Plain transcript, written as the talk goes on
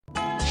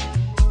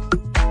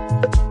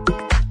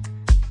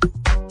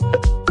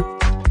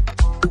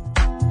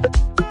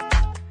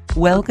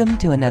Welcome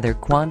to another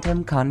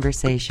Quantum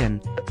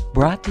Conversation,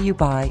 brought to you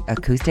by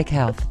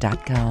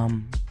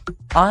AcousticHealth.com.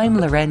 I'm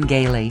Loren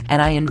Gailey,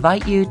 and I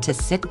invite you to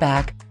sit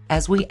back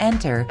as we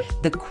enter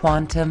the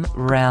quantum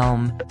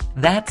realm,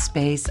 that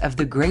space of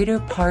the greater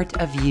part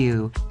of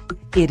you.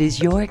 It is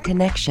your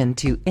connection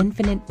to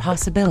infinite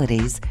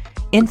possibilities,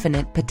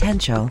 infinite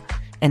potential,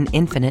 and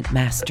infinite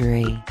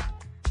mastery.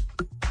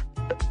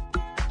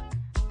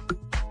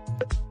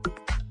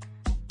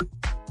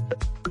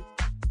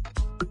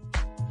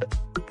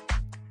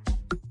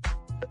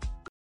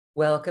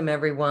 Welcome,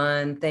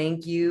 everyone.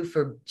 Thank you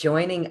for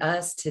joining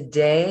us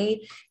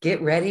today.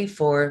 Get ready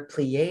for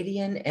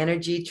Pleiadian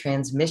energy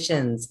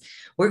transmissions.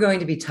 We're going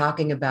to be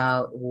talking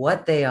about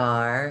what they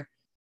are,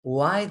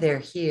 why they're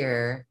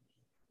here,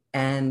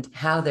 and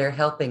how they're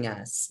helping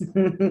us.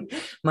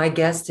 My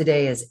guest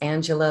today is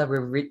Angela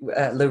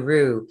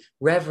LaRue,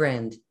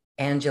 Reverend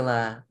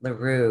Angela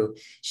LaRue.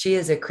 She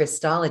is a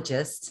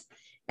Christologist,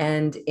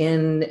 and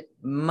in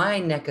my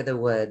neck of the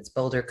woods,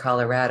 Boulder,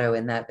 Colorado,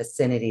 in that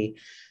vicinity.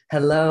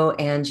 Hello,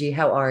 Angie.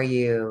 How are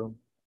you?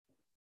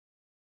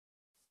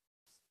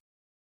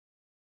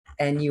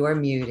 And you are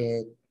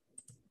muted.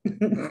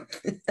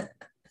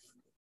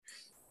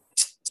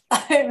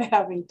 I'm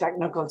having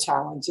technical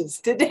challenges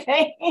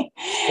today.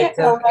 It's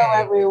Hello, okay.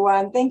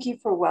 everyone. Thank you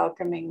for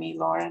welcoming me,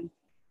 Lauren.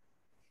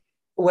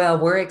 Well,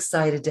 we're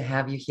excited to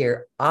have you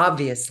here.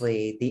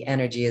 Obviously, the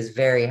energy is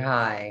very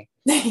high.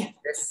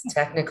 This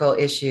technical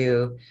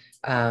issue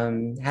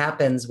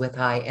happens with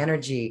high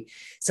energy.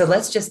 So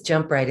let's just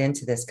jump right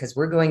into this, because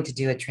we're going to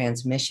do a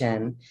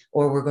transmission,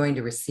 or we're going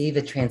to receive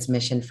a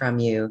transmission from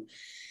you.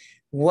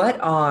 What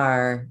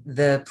are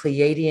the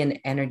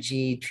Pleiadian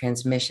energy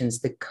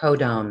transmissions, the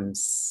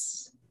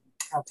codons?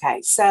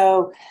 Okay,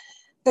 so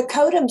the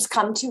codons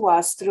come to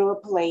us through a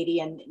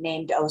Pleiadian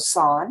named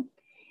Osan.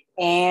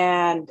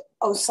 And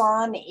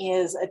Osan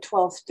is a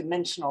 12th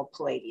dimensional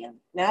Pleiadian.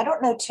 Now, I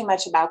don't know too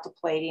much about the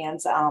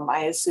Pleiadians.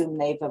 I assume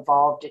they've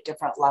evolved at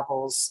different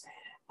levels,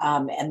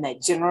 and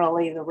that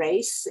generally the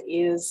race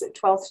is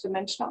 12th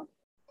dimensional.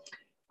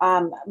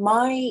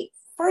 My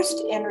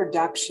first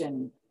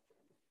introduction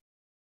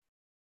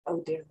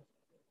to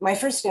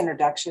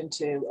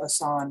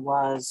Osan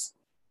was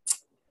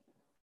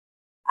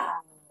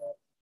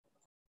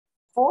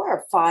 4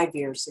 or 5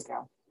 years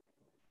ago.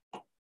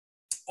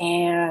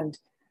 And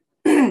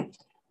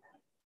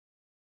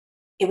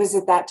it was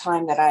at that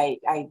time that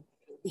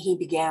he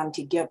began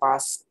to give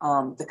us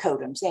the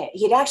codons.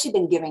 He'd actually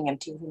been giving them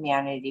to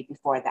humanity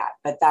before that,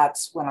 but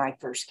that's when I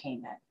first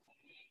came in.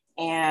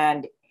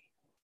 And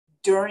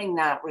during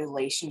that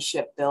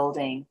relationship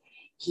building,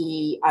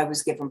 I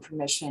was given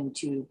permission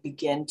to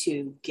begin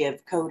to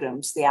give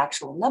codons, the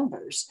actual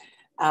numbers,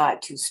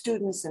 to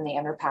students in the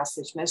Inner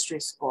Passage Mystery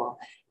School,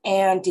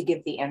 and to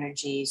give the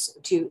energies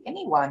to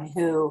anyone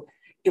who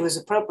it was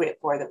appropriate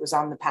for, that was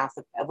on the path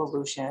of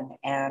evolution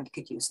and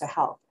could use the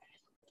help.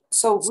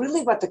 So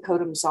really what the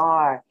codons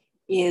are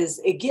is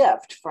a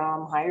gift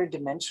from higher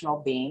dimensional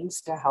beings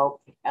to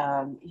help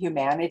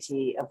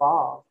humanity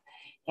evolve.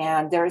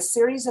 And there are a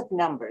series of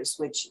numbers,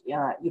 which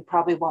you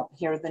probably won't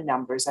hear the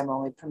numbers. I'm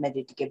only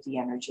permitted to give the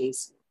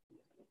energies.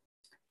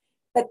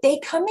 But they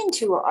come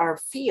into our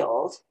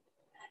field,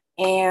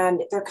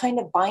 and they're kind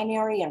of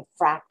binary and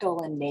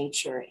fractal in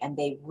nature, and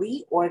they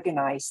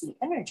reorganize the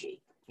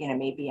energy.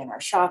 Maybe in our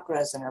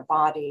chakras, in our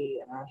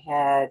body, in our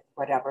head,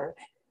 whatever.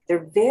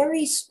 They're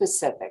very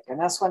specific. And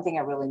that's one thing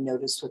I really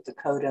noticed with the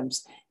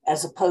codons,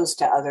 as opposed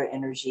to other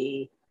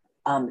energy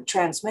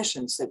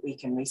transmissions that we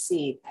can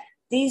receive.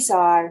 These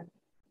are,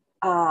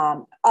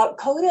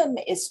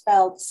 codon is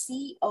spelled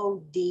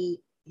C-O-D-U-M.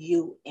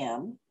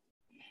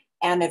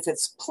 And if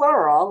it's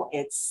plural,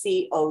 it's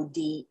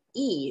C-O-D-E-U-M.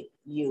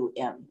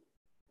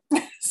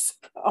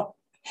 So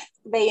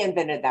they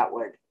invented that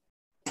word.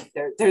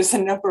 There's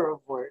a number of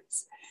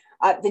words.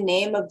 The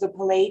name of the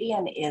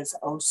Pleiadian is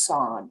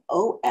Osan,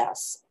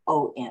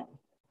 O-S-O-N.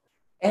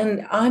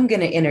 And I'm going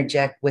to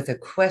interject with a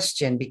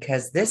question,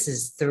 because this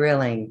is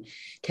thrilling.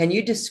 Can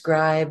you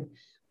describe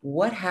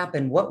what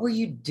happened? What were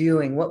you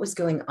doing? What was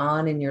going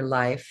on in your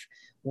life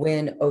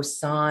when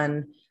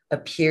Osan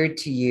appeared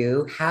to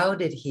you? How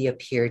did he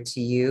appear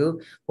to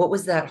you? What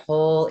was that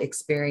whole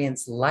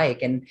experience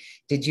like? And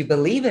did you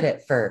believe it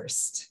at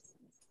first?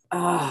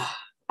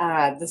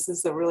 This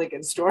is a really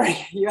good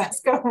story. You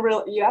ask a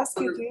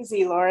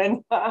doozy,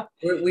 Lauren.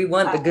 We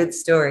want the good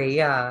story,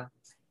 yeah.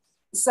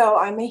 So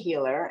I'm a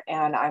healer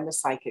and I'm a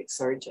psychic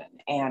surgeon.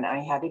 And I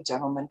had a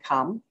gentleman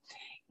come,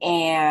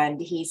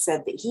 and he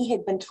said that he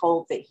had been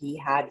told that he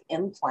had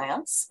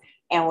implants,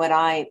 and would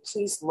I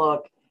please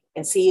look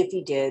and see if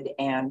he did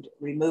and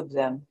remove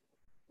them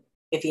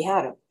if he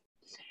had them.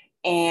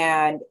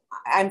 And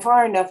I'm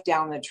far enough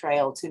down the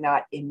trail to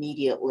not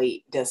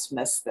immediately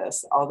dismiss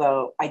this,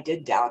 although I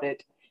did doubt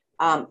it.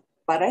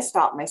 But I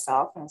stopped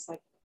myself and I was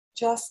like,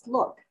 just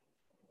look.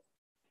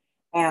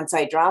 And so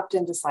I dropped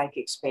into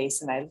psychic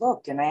space and I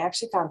looked, and I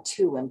actually found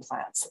 2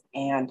 implants.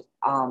 And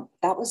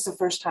that was the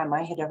first time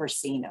I had ever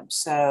seen them.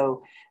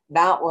 So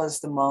that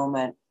was the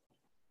moment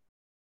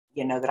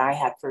that I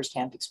had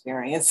firsthand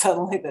experience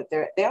suddenly that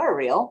they are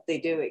real, they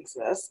do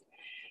exist.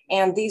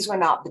 And these were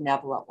not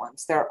benevolent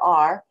ones. There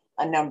are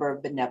a number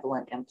of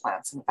benevolent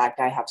implants. In fact,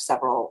 I have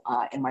several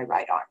in my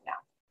right arm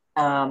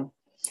now.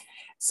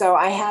 So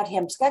I had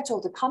him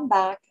scheduled to come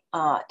back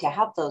to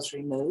have those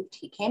removed.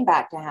 He came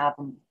back to have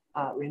them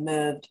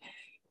removed.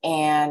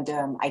 And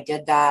I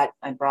did that.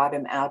 I brought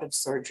him out of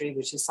surgery,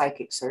 which is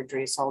psychic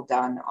surgery. It's all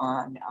done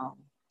on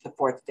the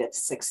fourth, fifth,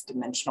 sixth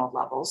dimensional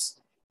levels,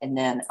 and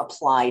then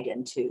applied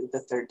into the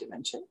third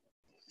dimension.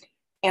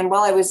 And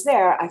while I was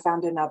there, I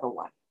found another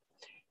one.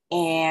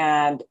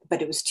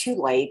 But it was too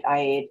late.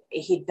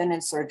 He'd been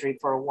in surgery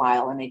for a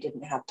while, and I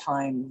didn't have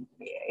time.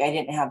 I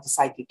didn't have the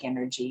psychic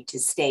energy to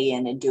stay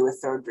in and do a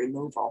third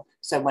removal.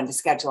 So I wanted to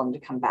schedule him to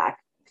come back.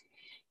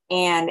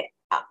 And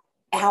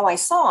how I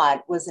saw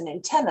it was an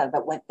antenna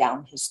that went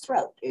down his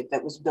throat,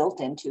 that was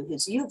built into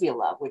his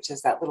uvula, which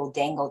is that little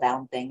dangle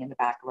down thing in the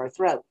back of our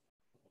throat.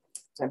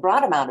 So I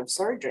brought him out of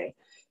surgery,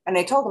 and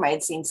I told him I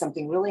had seen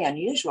something really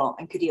unusual,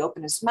 and could he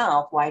open his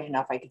mouth wide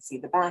enough I could see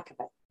the back of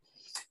it.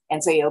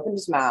 And so he opened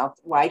his mouth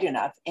wide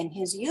enough, and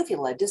his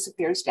uvula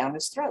disappears down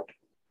his throat.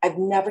 I've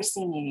never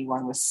seen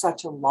anyone with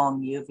such a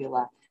long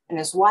uvula. And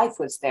his wife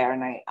was there,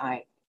 and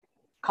I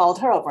called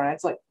her over, and I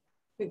was like,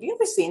 have you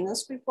ever seen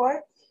this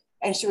before?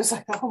 And she was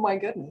like, oh my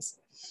goodness.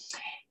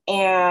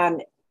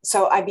 And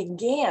so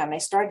I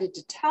started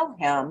to tell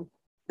him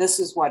this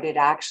is what it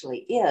actually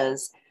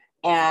is.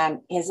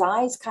 And his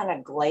eyes kind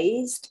of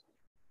glazed,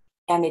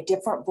 and a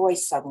different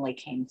voice suddenly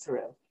came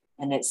through.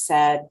 And it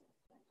said,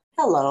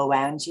 hello,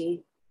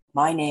 Angie.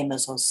 My name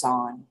is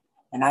Osan,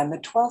 and I'm a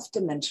 12th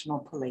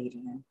dimensional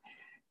Pleiadian.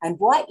 And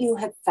what you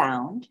have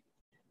found,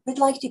 we'd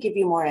like to give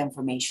you more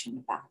information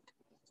about.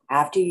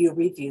 After you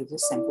review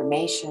this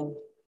information,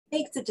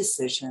 make the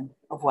decision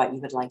of what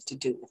you would like to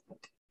do with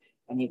it.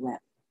 And he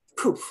went,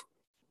 poof.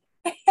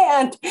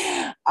 And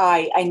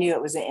I knew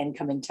it was an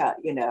incoming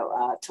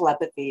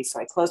telepathy.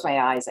 So I closed my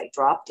eyes, I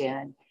dropped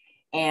in,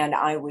 and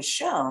I was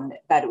shown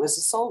that it was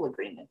a soul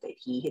agreement, that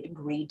he had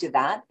agreed to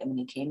that. And when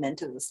he came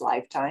into this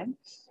lifetime,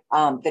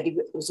 that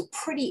it was a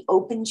pretty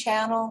open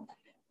channel,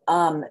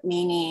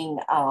 meaning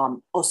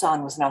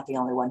Osan was not the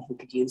only one who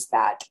could use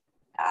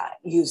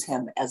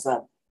him as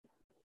a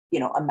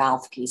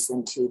mouthpiece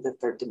into the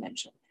third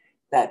dimension,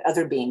 that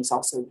other beings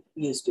also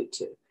used it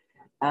too.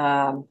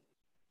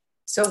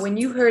 So when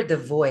you heard the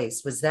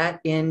voice, was that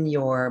in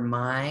your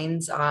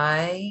mind's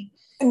eye?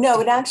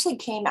 No, it actually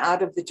came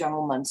out of the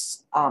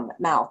gentleman's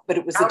mouth, but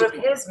it was out of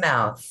his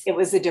mouth. It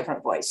was a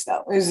different voice,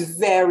 though. It was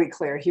very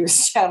clear he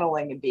was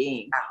channeling a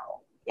being. Wow.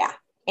 Yeah,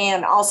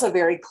 and also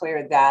very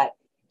clear that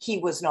he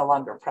was no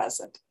longer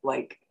present.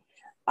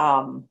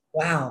 Wow,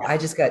 yeah. I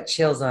just got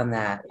chills on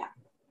that.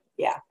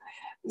 Yeah.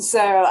 So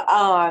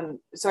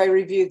I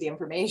reviewed the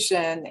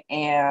information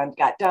and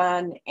got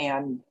done,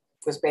 and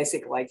was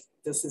basically like,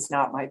 this is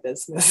not my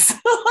business.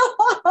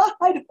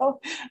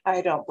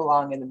 I don't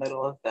belong in the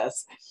middle of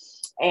this.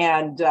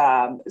 And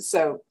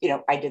so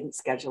I didn't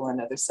schedule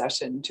another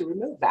session to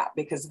remove that,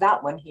 because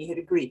that one he had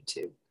agreed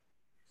to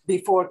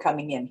before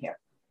coming in here.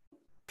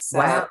 So,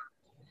 wow.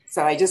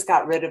 So I just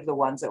got rid of the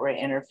ones that were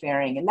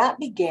interfering, and that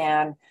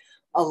began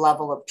a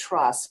level of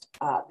trust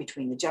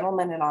between the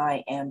gentleman and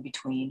I, and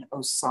between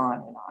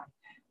Osan and I.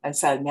 And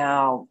so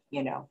now,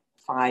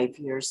 5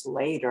 years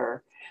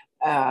later,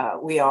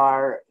 we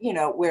are,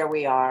 where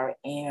we are.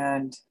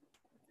 And,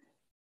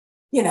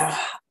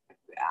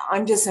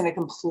 I'm just in a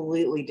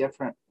completely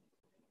different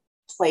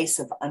place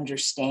of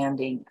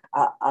understanding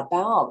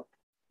about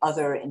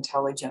other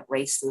intelligent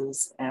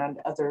races and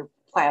other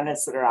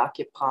planets that are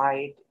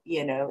occupied,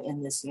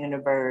 in this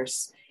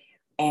universe,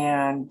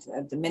 and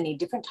the many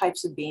different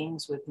types of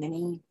beings with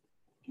many,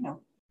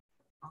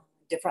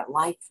 different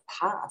life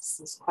paths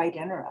is quite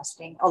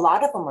interesting. A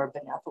lot of them are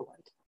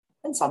benevolent,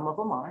 and some of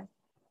them aren't,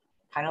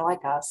 kind of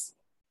like us.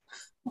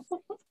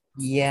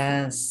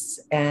 Yes.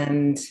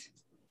 And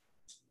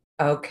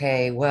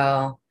okay,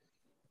 well,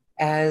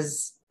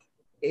 as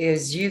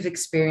you've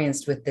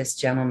experienced with this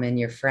gentleman,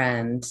 your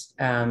friend,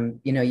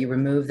 you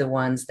remove the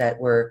ones that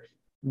were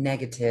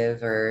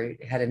negative or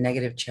had a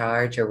negative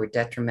charge or were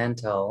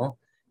detrimental,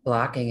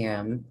 blocking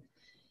him.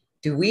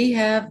 Do we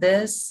have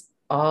this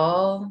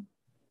all?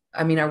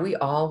 I mean, are we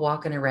all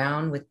walking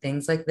around with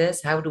things like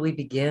this? How do we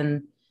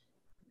begin?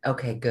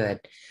 Okay, good.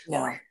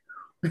 No.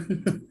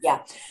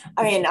 Yeah.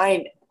 I mean,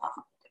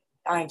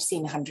 I've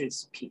seen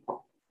hundreds of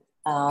people,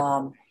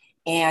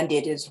 and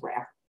it is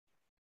rare.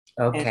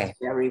 Okay. It's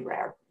very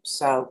rare.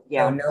 So,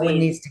 yeah. So no one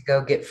needs to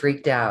go get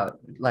freaked out,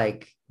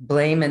 like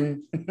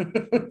blaming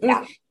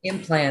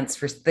implants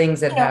for things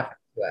that happen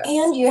to us.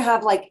 And you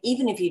have,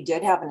 even if you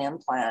did have an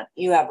implant,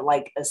 you have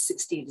a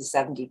 60 to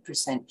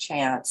 70%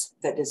 chance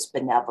that it's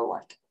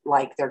benevolent,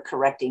 like they're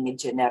correcting a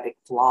genetic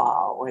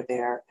flaw, or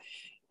they're,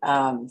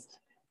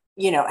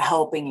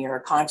 helping your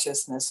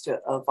consciousness to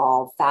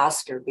evolve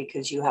faster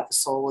because you have a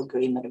soul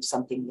agreement of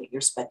something that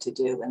you're supposed to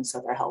do. And so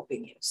they're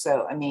helping you.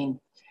 So, I mean,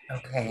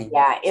 Okay.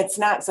 Yeah, it's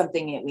not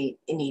something that we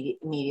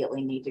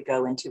immediately need to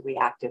go into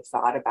reactive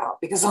thought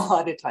about, because a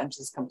lot of times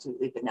it's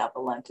completely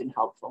benevolent and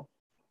helpful.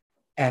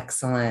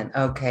 Excellent.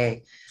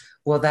 Okay.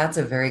 Well, that's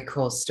a very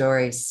cool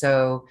story.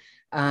 So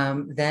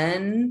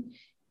then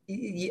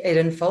it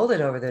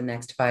unfolded over the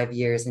next 5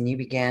 years and you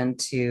began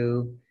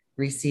to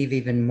receive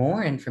even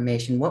more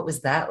information. What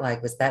was that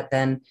like? Was that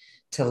then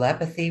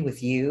telepathy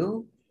with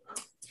you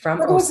from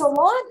Well, Os?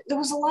 there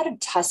was a lot of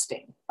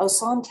testing.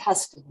 Osan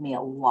tested me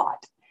a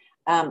lot.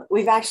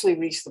 We've actually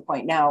reached the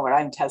point now where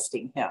I'm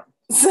testing him.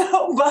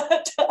 So,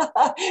 but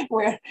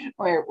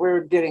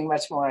we're getting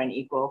much more on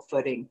equal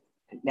footing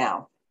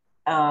now.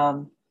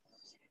 Um,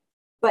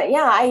 but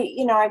yeah,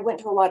 I went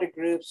to a lot of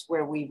groups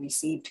where we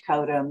received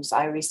codums.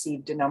 I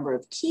received a number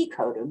of key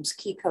codums.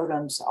 Key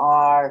codums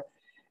are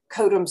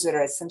codums that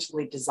are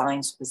essentially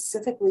designed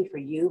specifically for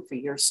you, for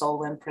your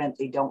soul imprint.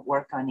 They don't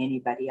work on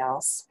anybody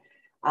else.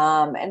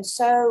 And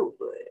so,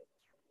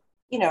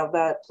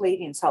 the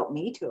Pleiadians helped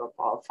me to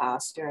evolve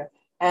faster.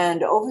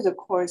 And over the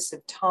course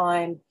of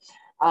time,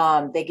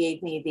 they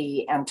gave me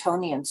the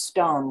Antonian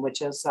stone,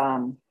 which is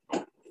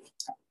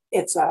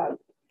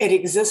it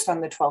exists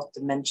on the 12th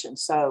dimension.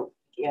 So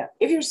yeah,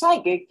 if you're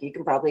psychic, you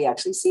can probably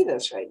actually see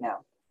this right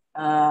now.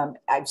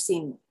 I've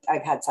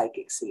had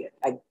psychics see it.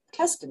 I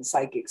tested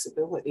psychics'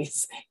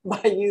 abilities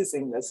by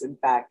using this, in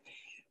fact.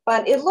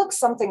 But it looks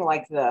something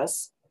like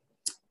this.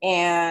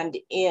 And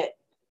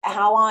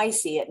how I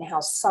see it and how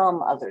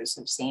some others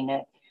have seen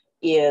it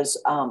is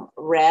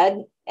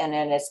red, and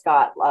then it's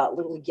got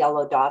little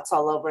yellow dots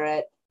all over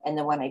it. And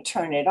then when I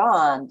turn it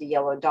on, the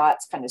yellow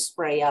dots kind of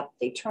spray up,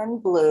 they turn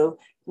blue,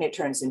 and it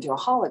turns into a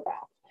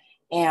holograph.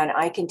 And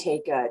I can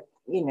take a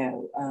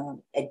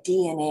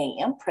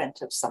DNA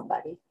imprint of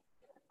somebody,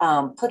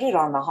 put it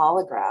on the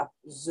holograph,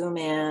 zoom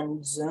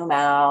in, zoom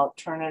out,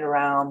 turn it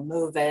around,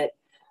 move it,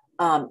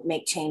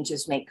 make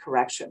changes, make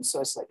corrections.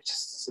 So it's like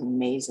just an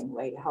amazing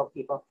way to help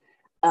people.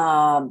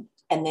 And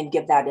then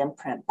give that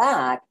imprint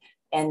back.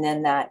 And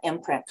then that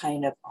imprint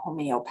kind of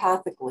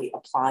homeopathically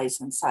applies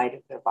inside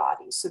of their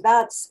body. So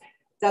that's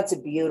a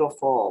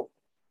beautiful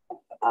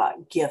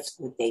gift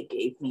that they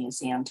gave me, is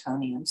the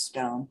Antonian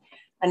stone.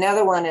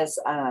 Another one is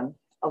a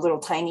little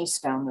tiny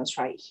stone that's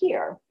right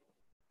here.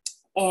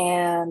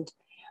 And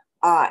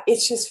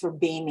it's just for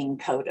beaming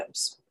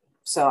codums.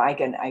 So I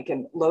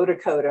can load a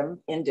codum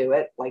into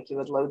it like you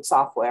would load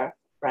software,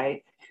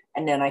 right?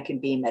 And then I can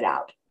beam it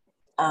out.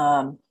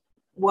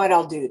 What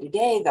I'll do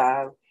today,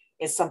 though,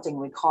 is something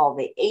we call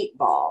the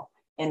 8-ball,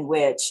 in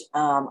which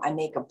I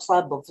make a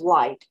pleb of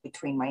light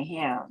between my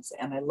hands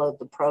and I load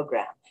the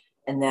program.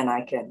 And then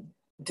I can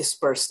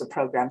disperse the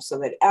program so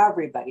that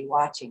everybody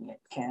watching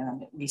it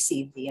can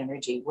receive the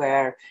energy,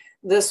 where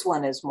this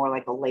one is more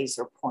like a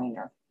laser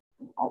pointer,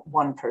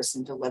 one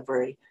person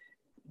delivery,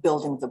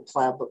 building the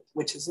pleb,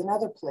 which is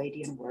another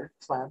Pleiadian word,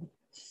 pleb.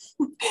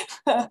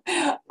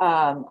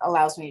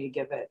 Allows me to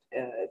give it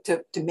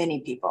to many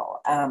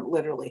people,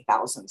 literally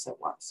thousands at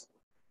once.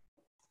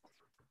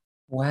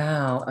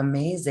 Wow,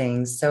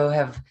 amazing. So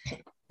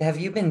have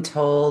you been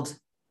told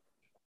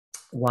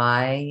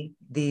why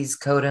these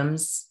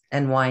codums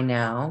and why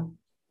now?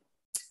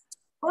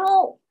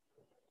 Well,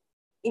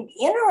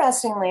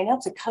 interestingly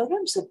enough, the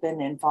codums have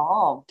been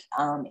involved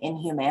in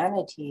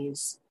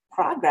humanity's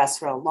progress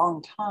for a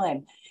long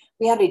time.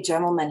 We had a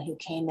gentleman who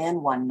came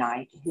in one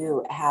night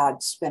who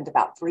had spent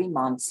about 3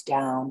 months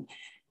down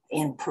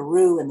in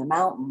Peru in the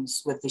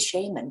mountains with the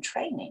shaman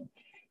training.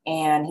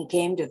 And he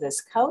came to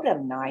this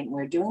codum night, and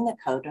we're doing the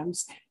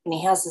codums, and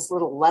he has this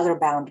little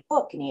leather-bound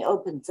book, and he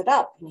opens it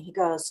up, and he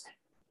goes,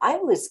 I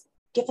was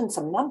given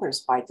some numbers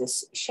by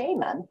this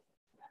shaman.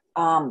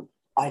 Are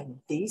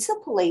these a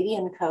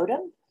Pleiadian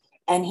codum?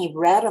 And he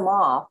read them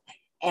off,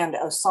 and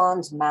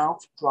Osan's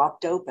mouth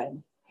dropped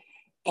open.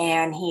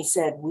 And he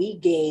said, we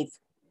gave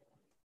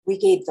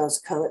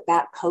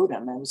that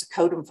codum. It was a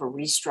codum for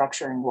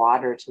restructuring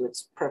water to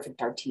its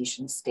perfect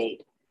artesian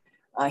state.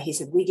 He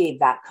said, we gave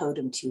that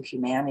codum to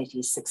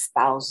humanity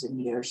 6,000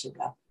 years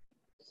ago.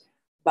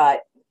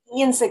 But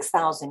in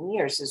 6,000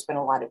 years, there's been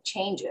a lot of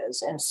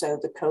changes. And so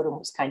the codum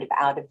was kind of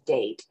out of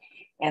date.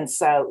 And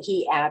so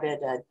he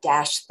added a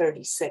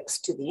 -36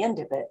 to the end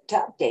of it to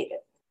update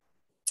it.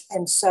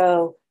 And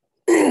so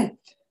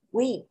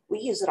we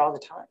use it all the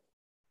time.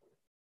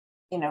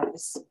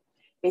 It's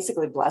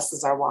basically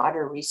blesses our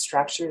water,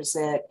 restructures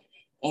it,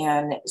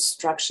 and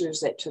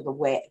structures it to a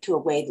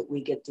way that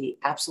we get the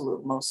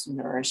absolute most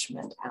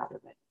nourishment out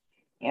of it.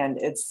 And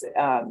it's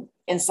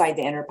inside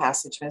the Inner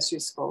Passage Mystery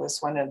School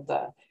is one of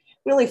the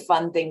really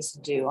fun things to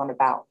do on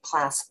about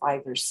class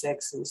 5 or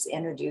 6 is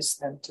introduce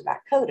them to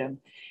that codum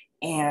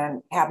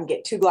and have them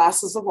get 2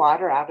 glasses of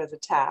water out of the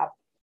tap,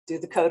 do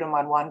the codum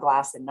on one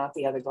glass and not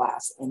the other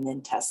glass, and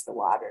then test the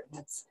water.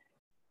 It's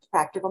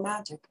practical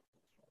magic.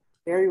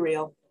 Very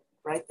real,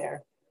 right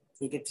there.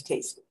 You get to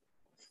taste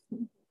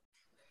it.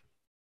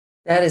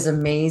 That is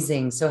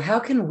amazing. So how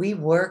can we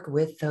work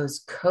with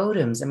those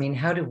codums? I mean,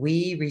 how do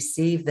we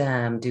receive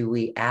them? Do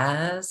we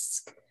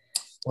ask?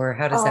 Or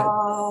how does that?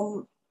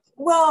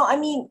 Well, I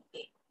mean,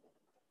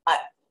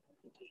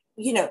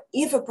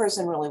 if a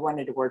person really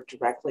wanted to work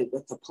directly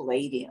with the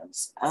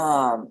Pleiadians,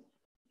 and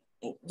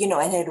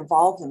had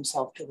evolved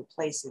themselves to the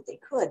place that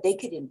they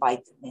could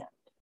invite them in.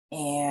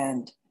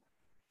 And,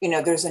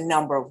 there's a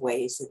number of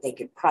ways that they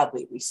could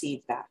probably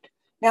receive that.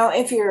 Now,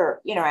 if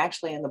you're,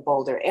 actually in the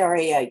Boulder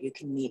area, you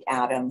can meet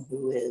Adam,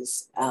 who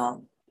is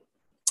the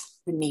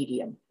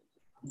medium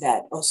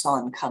that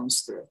Osan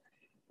comes through.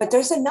 But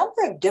there's a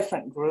number of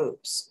different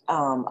groups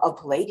of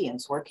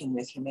Pleiadians working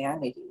with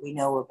humanity. We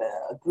know of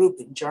a group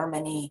in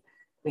Germany.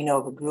 We know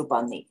of a group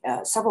on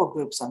several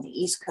groups on the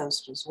East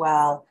Coast as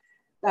well.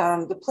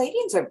 The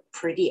Pleiadians are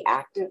pretty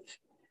active.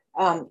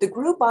 The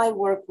group I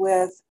work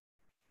with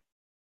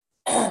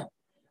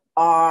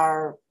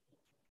are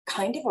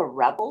kind of a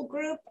rebel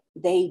group.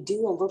 They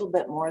do a little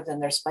bit more than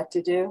they're supposed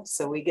to do.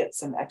 So we get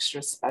some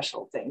extra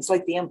special things,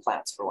 like the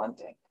implants for one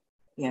thing,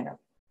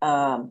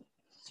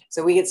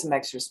 So we get some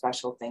extra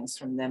special things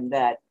from them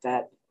that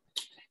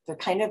they're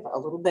kind of a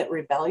little bit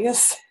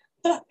rebellious.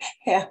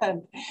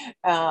 And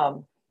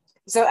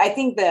so I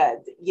think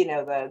that,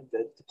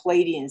 the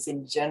Pleiadians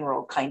in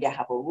general kind of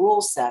have a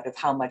rule set of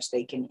how much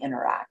they can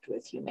interact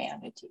with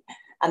humanity.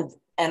 And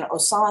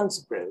Osan's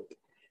group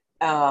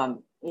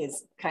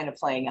is kind of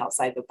playing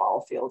outside the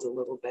ball field a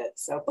little bit.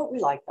 So, but we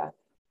like that.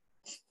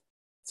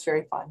 It's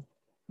very fun.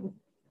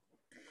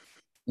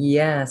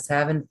 Yes,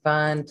 having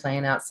fun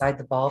playing outside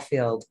the ball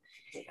field.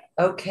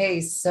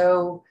 Okay,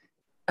 so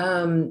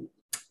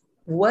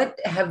what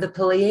have the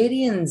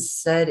Pleiadians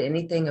said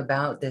anything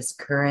about this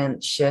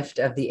current shift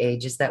of the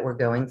ages that we're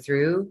going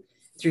through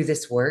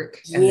this work?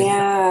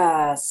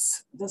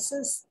 Yes,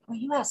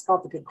 you ask all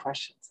the good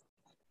questions.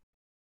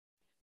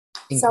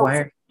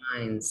 Inquiring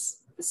minds.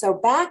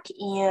 So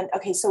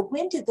so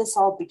when did this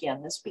all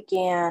begin? This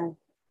began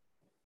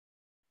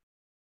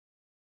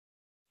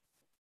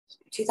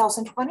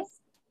 2020?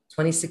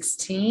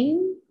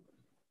 2016?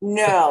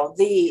 No,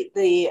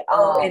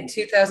 in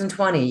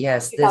 2020,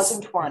 yes.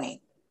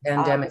 2020.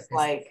 Pandemic.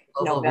 Like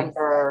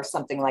November or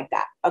something like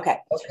that. Okay.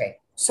 Okay.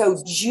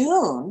 So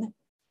June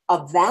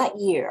of that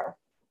year,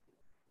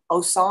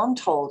 Osan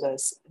told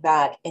us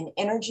that an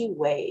energy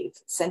wave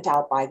sent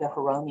out by the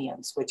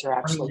Huronians, which are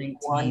actually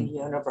one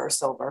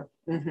universe over.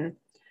 Mm-hmm.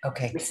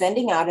 Okay. We're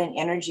sending out an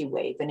energy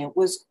wave, and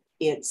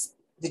it's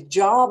the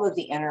job of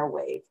the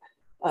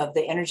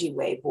energy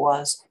wave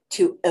was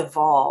to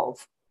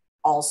evolve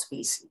all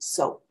species.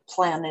 So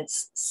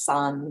planets,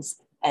 suns,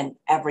 and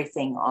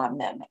everything on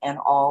them, and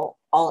all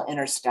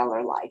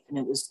interstellar life. And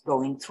it was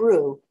going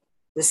through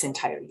this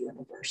entire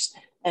universe.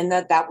 And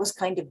that was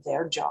kind of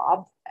their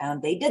job.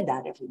 And they did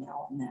that every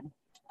now and then.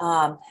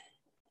 And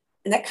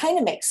that kind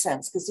of makes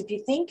sense, because if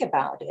you think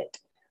about it,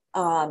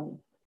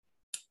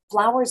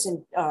 flowers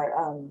and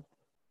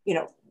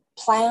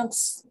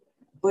plants,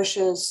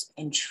 bushes,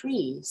 and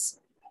trees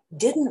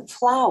didn't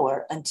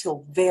flower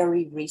until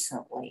very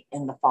recently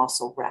in the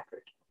fossil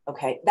record.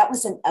 Okay, that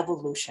was an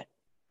evolution.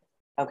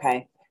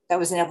 Okay, that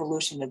was an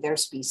evolution of their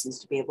species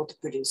to be able to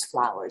produce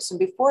flowers. And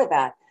before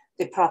that,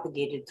 they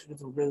propagated through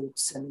the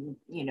roots and,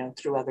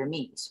 through other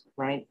means,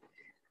 right?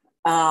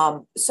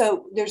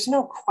 So there's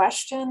no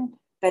question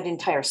that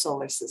entire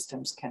solar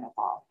systems can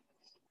evolve.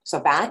 So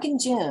back in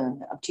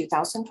June of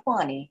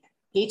 2020,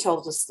 he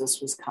told us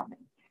this was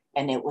coming,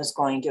 and it was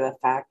going to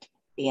affect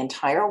the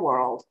entire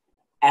world,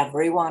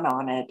 everyone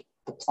on it,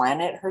 the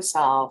planet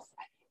herself,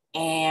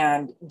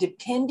 and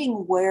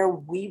depending where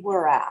we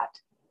were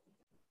at,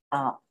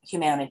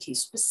 humanity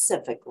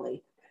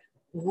specifically,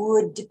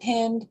 would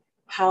depend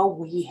how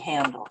we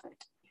handled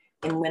it.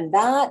 And when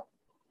that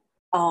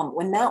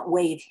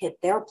wave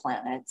hit their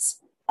planets,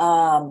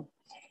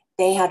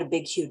 they had a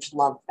big, huge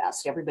love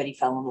fest. Everybody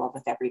fell in love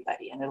with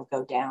everybody, and it'll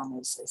go down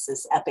as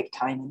this epic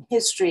time in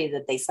history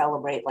that they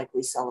celebrate like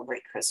we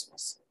celebrate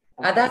Christmas.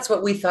 Okay. That's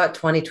what we thought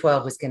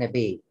 2012 was going to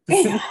be.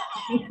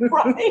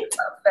 Right.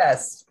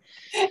 Fest.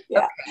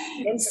 Yeah.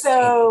 Okay.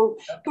 So,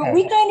 but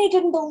we kind of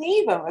didn't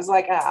believe him. It was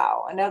like,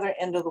 another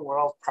end of the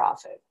world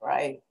prophet,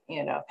 right?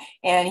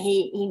 And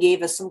he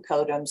gave us some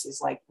codums.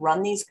 He's like,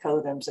 run these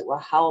codums. It will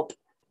help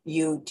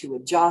you to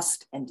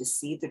adjust and to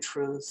see the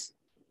truth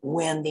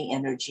when the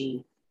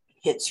energy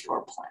hits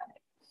your planet.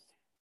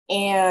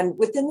 And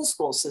within the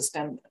school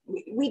system,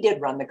 we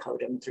did run the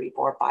codum 3,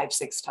 4, 5,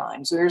 6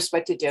 times. We were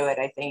supposed to do it,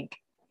 I think,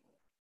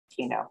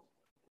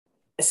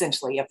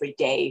 essentially every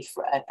day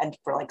for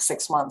like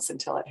 6 months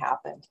until it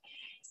happened.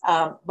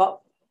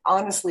 But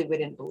honestly, we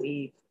didn't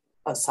believe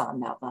Osan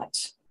that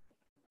much.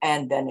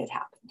 And then it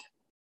happened.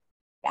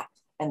 Yeah,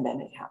 and then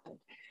it happened.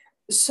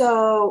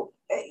 So,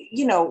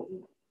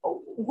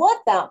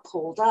 what that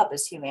pulled up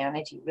is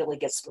humanity really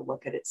gets to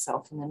look at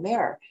itself in the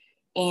mirror.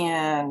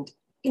 And,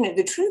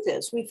 the truth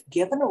is we've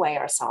given away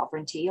our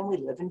sovereignty and we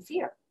live in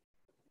fear.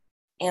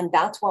 And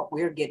that's what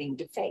we're getting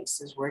to face,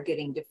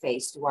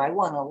 do I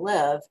want to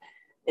live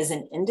as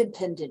an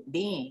independent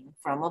being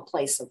from a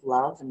place of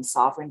love and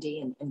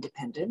sovereignty and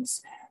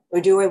independence? Or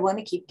do I want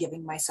to keep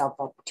giving myself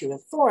up to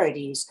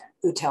authorities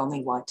who tell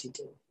me what to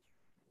do,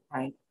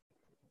 right?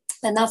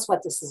 And that's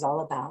what this is all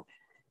about.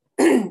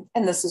 And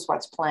this is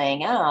what's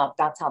playing out.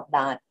 That's how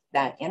that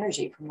that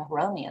energy from the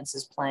Huronians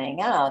is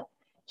playing out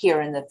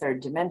here in the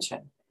third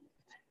dimension.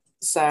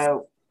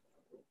 So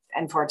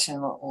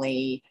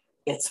unfortunately,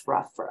 it's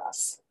rough for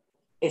us.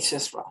 It's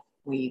just rough.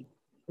 We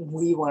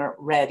weren't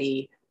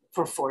ready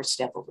for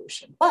forced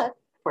evolution, but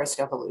forced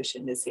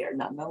evolution is here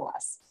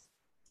nonetheless.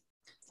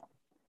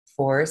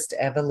 Forced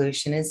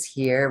evolution is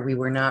here. We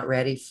were not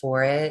ready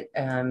for it.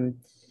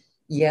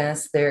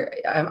 Yes,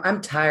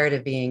 I'm tired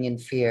of being in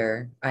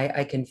fear.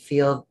 I can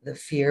feel the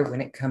fear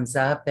when it comes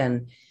up,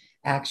 and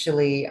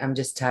actually, I'm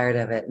just tired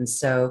of it. And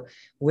so,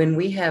 when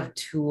we have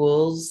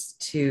tools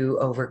to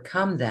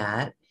overcome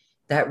that,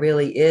 that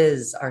really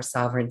is our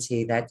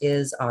sovereignty, that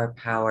is our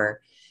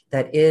power,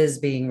 that is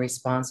being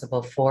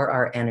responsible for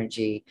our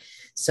energy.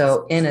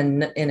 So,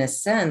 in a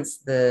sense,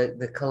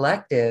 the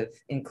collective,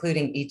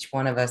 including each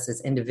one of us as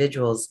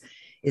individuals,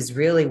 is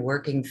really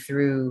working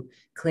through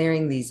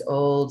clearing these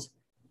old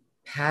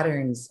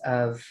patterns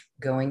of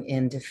going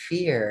into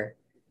fear.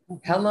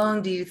 How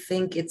long do you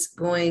think it's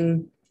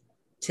going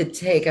to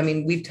take? I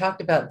mean, we've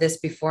talked about this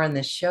before on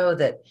this show,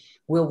 that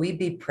will we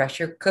be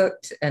pressure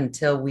cooked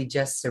until we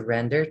just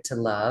surrender to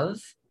love?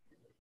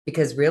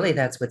 Because really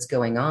that's what's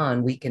going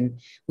on. We can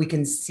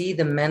see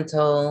the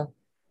mental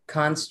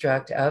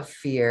construct of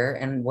fear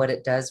and what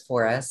it does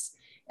for us,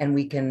 and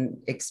we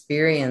can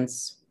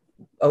experience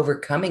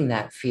overcoming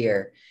that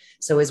fear.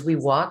 So as we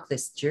walk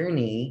this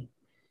journey,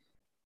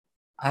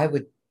 I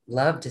would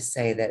love to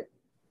say that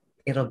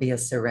it'll be a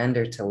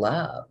surrender to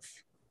love.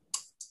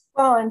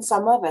 Well, and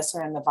some of us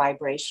are in the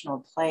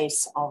vibrational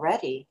place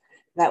already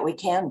that we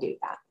can do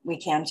that. We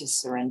can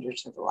just surrender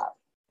to the love,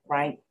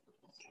 right?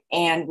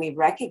 And we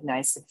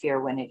recognize the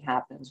fear when it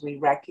happens. We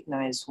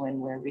recognize when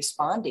we're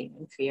responding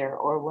in fear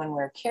or when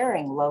we're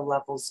carrying low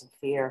levels of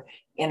fear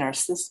in our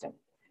system.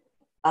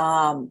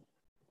 And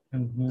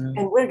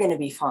we're going to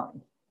be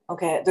fine.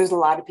 Okay. There's a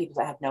lot of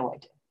people that have no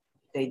idea.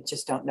 They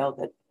just don't know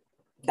that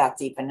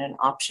that's even an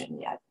option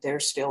yet. They're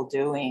still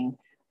doing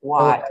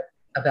what?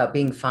 About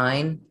being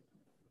fine?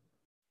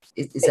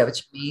 Is that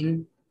what you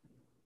mean?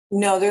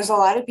 No, there's a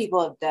lot of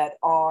people that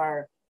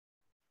are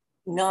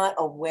not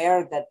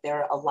aware that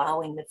they're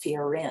allowing the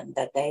fear in,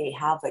 that they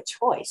have a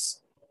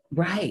choice.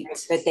 Right.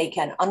 That they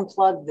can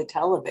unplug the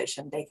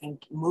television, they can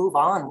move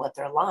on with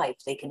their life,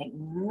 they can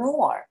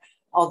ignore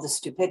all the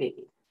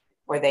stupidity,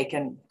 or they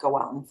can go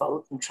out and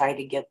vote and try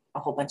to get a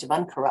whole bunch of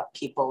uncorrupt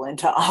people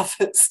into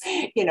office,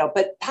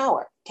 but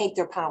take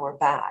their power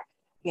back,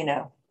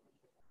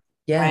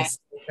 Yes.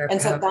 Right?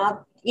 And so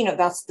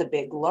that's the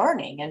big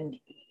learning. And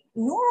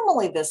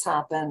normally this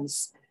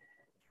happens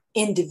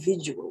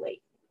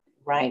individually,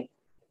 right?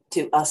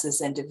 To us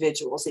as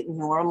individuals,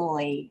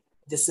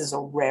 this is a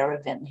rare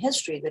event in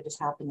history that is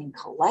happening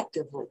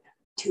collectively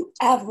to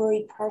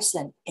every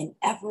person in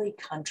every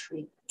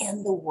country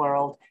in the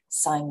world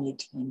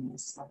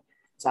simultaneously.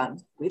 So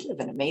we live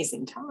in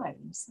amazing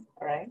times,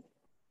 right?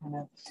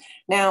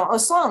 Now,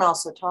 Ossan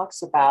also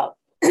talks about,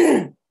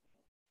 and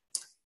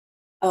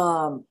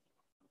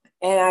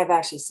I've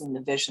actually seen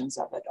the visions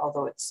of it,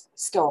 although it's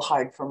still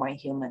hard for my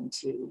human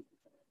to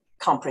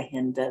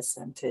comprehend this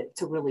and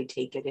to really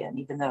take it in,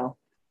 even though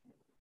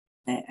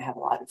I have a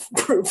lot of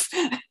proof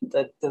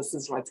that this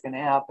is what's going to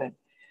happen.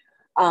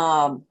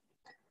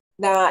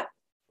 That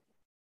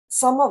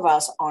some of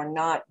us are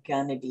not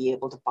going to be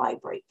able to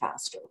vibrate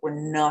faster. We're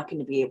not going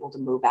to be able to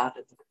move out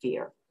of the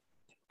fear.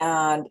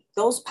 And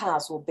those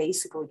paths will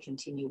basically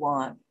continue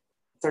on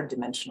third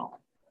dimensionally.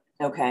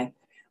 Okay.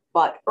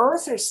 But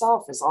Earth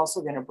herself is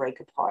also going to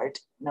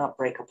not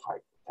break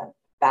apart,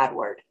 bad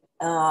word.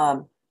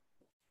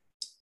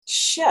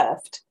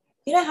 Shift.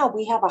 You know how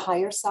we have a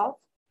higher self?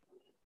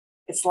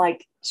 It's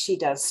like she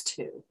does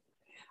too.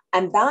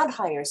 And that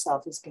higher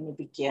self is going to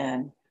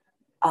begin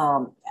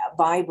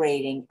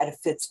vibrating at a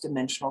fifth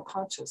dimensional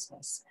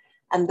consciousness.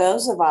 And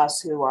those of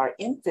us who are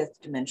in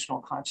fifth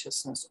dimensional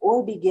consciousness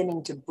or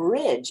beginning to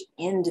bridge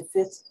into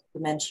fifth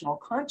dimensional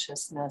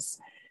consciousness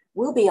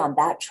will be on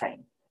that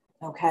train.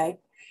 Okay.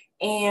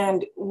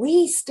 And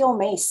we still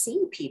may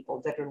see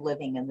people that are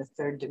living in the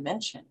third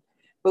dimension,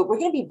 but we're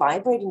going to be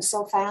vibrating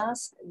so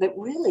fast that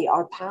really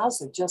our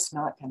paths are just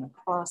not going to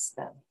cross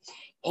them.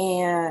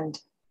 And,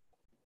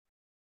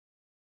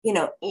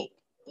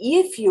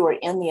 if you are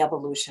in the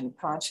evolution of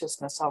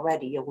consciousness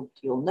already,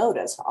 you'll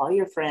notice all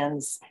your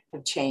friends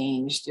have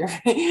changed.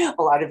 A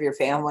lot of your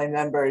family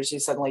members you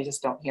suddenly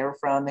just don't hear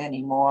from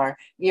anymore.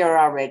 You're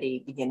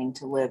already beginning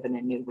to live in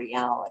a new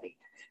reality.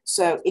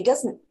 So it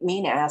doesn't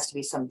mean it has to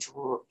be some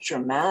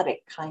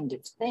dramatic kind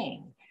of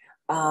thing.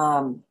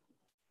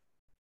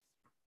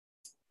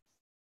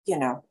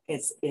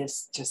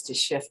 It's just a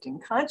shift in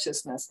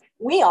consciousness.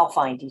 We all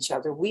find each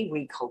other, we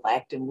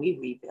recollect and we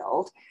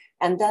rebuild,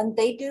 and then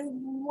they do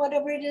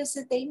whatever it is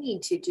that they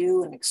need to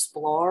do and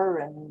explore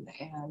and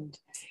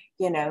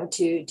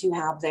to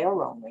have their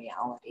own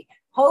reality.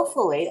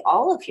 Hopefully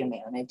all of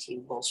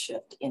humanity will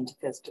shift into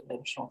fifth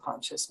dimensional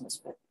consciousness,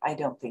 but I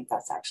don't think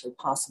that's actually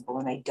possible,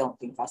 and I don't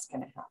think that's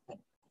going to happen.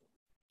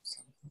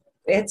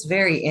 it's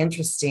very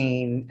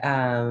interesting,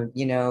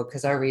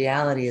 because our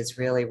reality is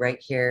really right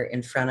here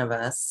in front of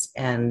us,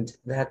 and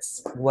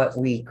that's what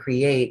we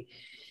create.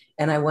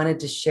 And I wanted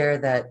to share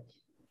that,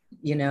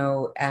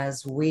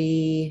 as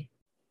we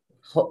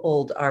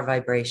hold our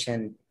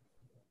vibration,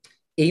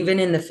 even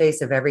in the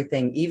face of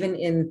everything, even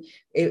in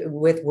it,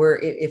 with we're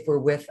if we're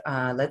with,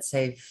 let's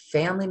say,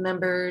 family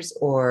members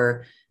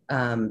or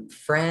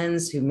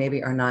friends who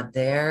maybe are not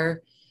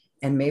there,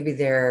 and maybe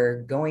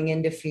they're going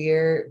into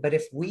fear. But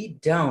if we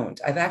don't,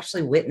 I've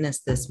actually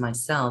witnessed this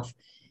myself.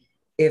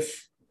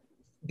 If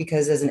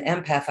Because as an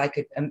empath, I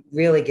could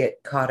really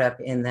get caught up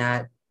in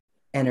that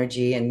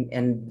energy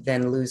and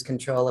then lose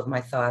control of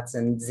my thoughts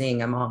and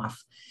zing, I'm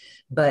off.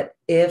 But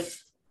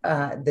if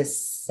the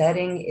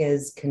setting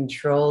is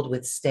controlled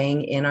with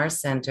staying in our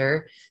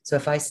center, so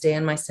if I stay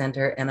in my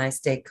center and I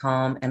stay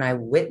calm and I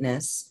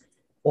witness,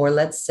 or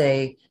let's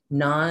say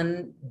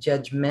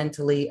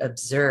non-judgmentally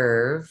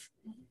observe,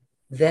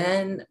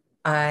 then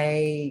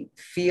I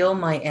feel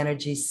my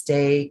energy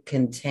stay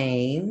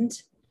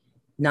contained,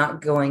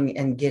 not going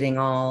and getting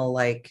all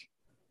like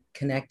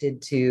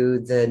connected to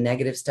the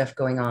negative stuff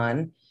going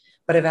on.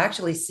 But I've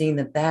actually seen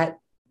that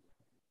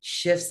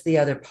shifts the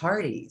other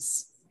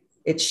parties.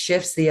 It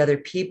shifts the other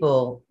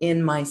people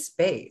in my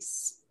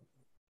space.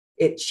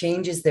 It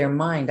changes their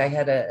mind. I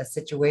had a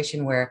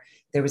situation where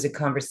there was a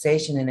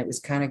conversation and it was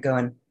kind of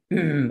going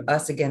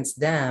us against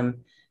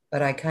them,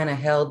 but I kind of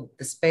held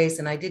the space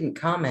and I didn't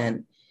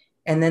comment.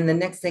 And then the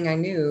next thing I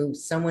knew,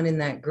 someone in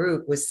that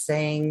group was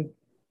saying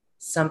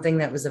something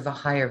that was of a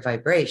higher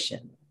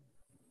vibration,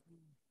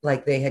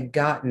 like they had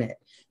gotten it.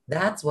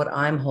 That's what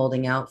I'm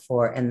holding out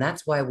for. And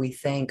that's why we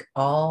thank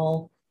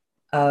all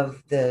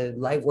of the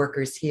light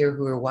workers here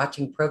who are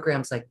watching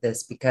programs like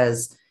this,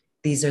 because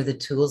these are the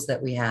tools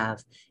that we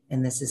have,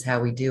 and this is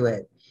how we do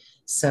it.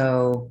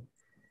 So,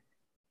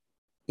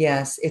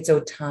 yes, it's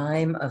a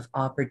time of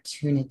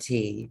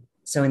opportunity.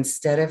 So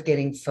instead of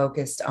getting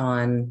focused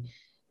on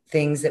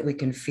things that we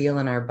can feel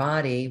in our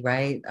body,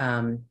 right?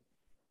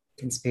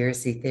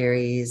 Conspiracy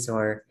theories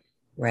or,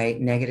 right,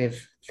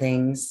 negative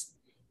things.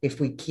 If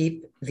we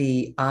keep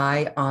the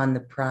eye on the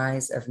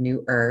prize of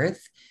New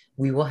Earth,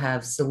 we will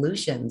have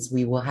solutions.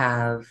 We will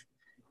have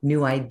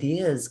new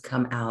ideas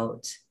come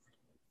out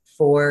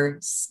for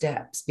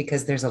steps,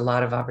 because there's a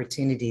lot of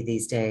opportunity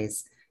these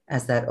days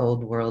as that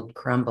old world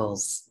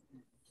crumbles.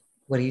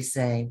 What do you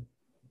say?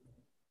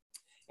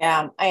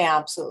 Yeah, I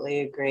absolutely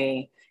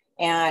agree.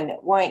 And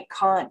White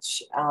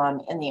Conch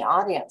in the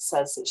audience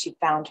says that she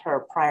found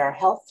her prior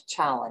health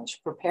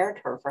challenge prepared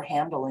her for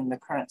handling the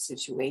current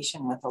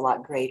situation with a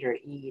lot greater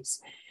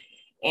ease.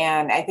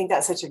 And I think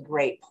that's such a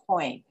great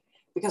point,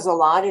 because a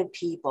lot of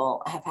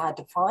people have had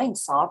to find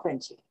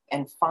sovereignty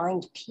and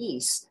find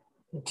peace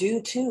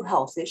due to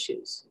health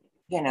issues,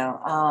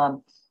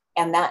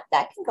 and that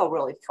can go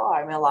really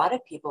far. I mean, a lot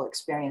of people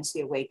experience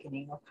the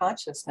awakening of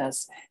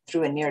consciousness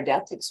through a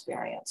near-death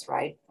experience,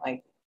 right?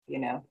 Like, they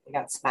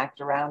got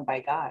smacked around by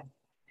God.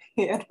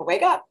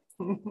 Wake up.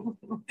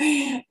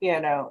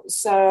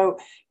 So,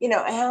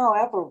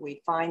 however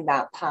we find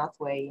that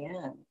pathway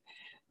in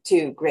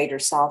to greater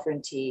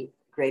sovereignty,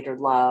 greater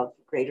love,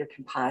 greater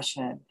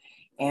compassion,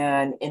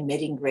 and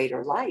emitting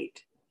greater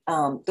light,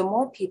 the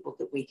more people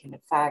that we can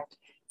affect,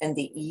 and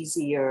the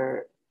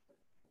easier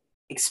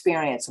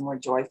experience, a more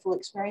joyful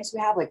experience we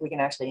have. Like, we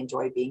can actually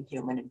enjoy being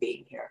human and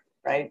being here,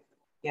 right?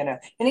 And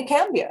it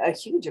can be a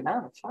huge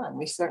amount of fun.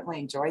 We certainly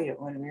enjoyed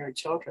it when we were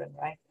children,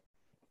 right?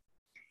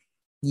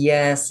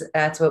 Yes,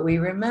 that's what we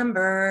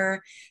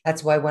remember.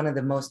 That's why one of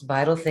the most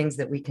vital things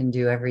that we can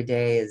do every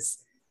day is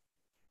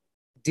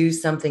do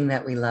something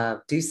that we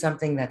love, do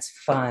something that's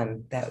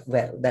fun,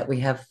 that we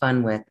have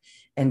fun with,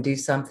 and do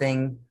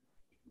something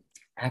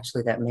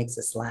actually that makes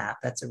us laugh.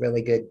 That's a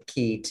really good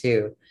key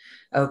too.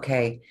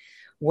 Okay.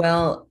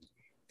 Well,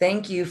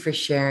 thank you for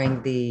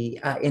sharing the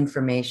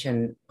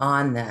information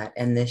on that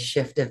and this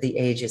shift of the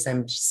ages.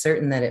 I'm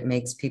certain that it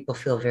makes people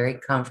feel very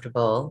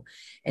comfortable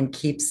and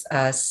keeps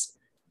us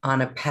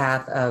on a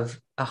path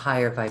of a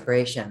higher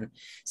vibration.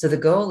 So the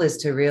goal is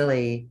to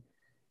really,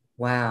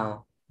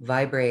 wow,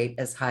 vibrate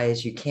as high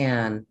as you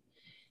can.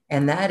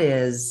 And that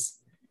is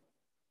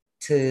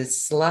to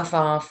slough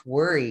off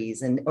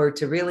worries, and or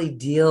to really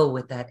deal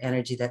with that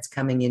energy that's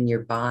coming in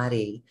your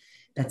body,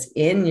 that's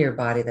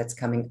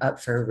coming up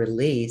for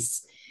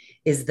release.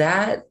 Is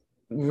that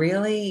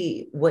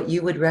really what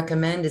you would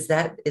recommend? Is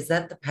that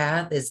the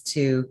path, is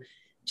to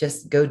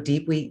just go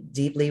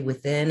deeply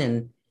within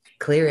and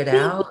clear it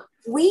out?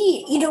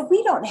 We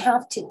don't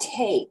have to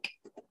take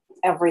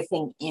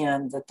everything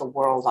in that the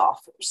world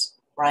offers,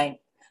 right?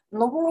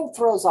 And the world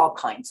throws all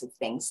kinds of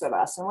things at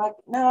us, and we're like,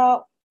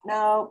 no,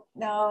 no,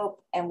 no.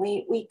 And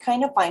we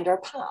kind of find our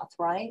path,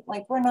 right?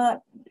 Like, we're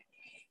not,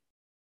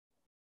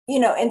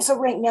 and so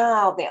right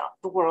now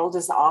the world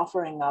is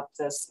offering up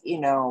this,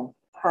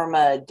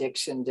 perma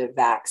addiction to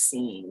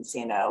vaccines,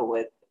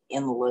 with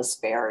endless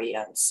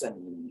variants,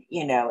 and,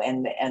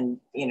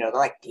 they're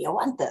like, do you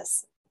want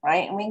this?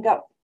 Right? And we can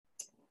go,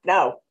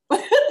 no,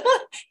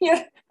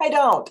 I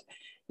don't,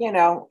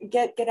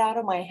 get out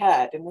of my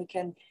head, and we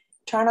can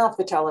turn off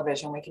the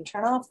television, we can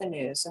turn off the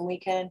news, and we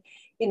can,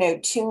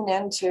 tune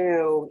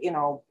into,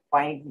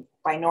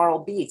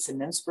 binaural beats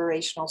and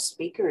inspirational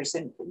speakers,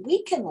 and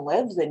we can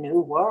live the new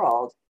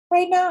world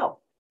right now,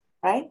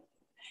 right?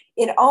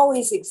 It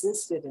always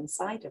existed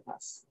inside of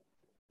us.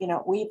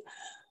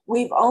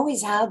 We've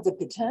always had the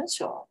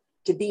potential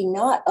to be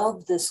not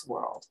of this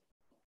world,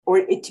 or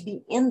it to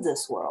be in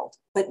this world,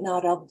 but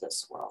not of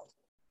this world.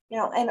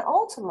 And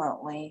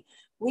ultimately,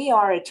 we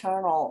are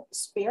eternal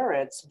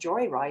spirits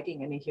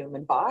joyriding in a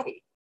human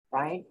body,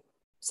 right?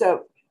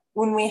 So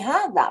when we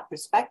have that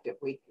perspective,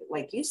 we,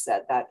 like you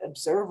said, that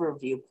observer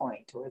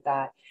viewpoint, or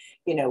that,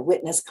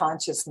 witness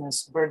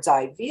consciousness, bird's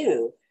eye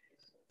view,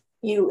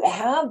 you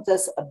have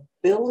this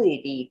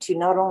ability to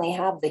not only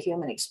have the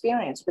human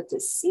experience, but to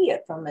see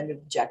it from an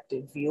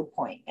objective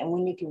viewpoint. And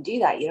when you can do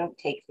that, you don't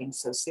take things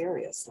so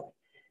seriously,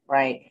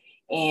 right?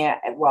 And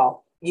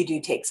well, you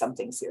do take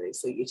something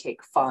seriously. You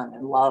take fun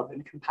and love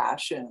and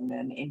compassion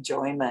and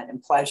enjoyment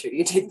and pleasure.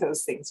 You take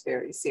those things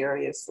very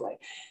seriously.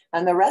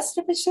 And the rest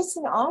of it's just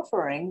an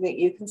offering that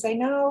you can say,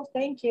 no,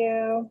 thank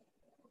you,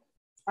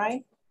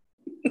 right?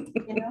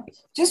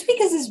 Just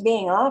because it's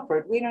being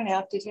offered, we don't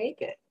have to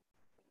take it.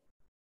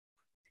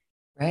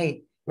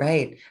 Right,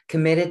 right.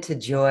 Committed to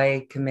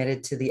joy,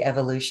 committed to the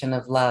evolution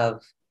of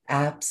love.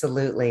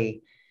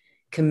 Absolutely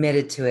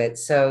committed to it.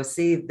 So,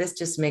 see, this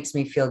just makes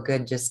me feel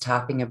good just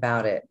talking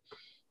about it.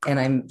 And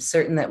I'm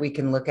certain that we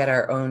can look at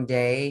our own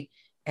day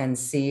and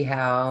see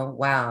how,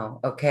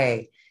 wow,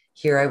 okay,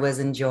 here I was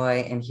in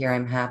joy and here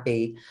I'm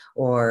happy.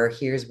 Or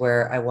here's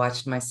where I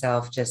watched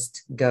myself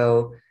just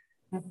go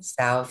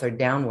south or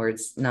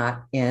downwards,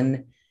 not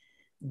in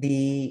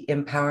the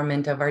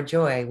empowerment of our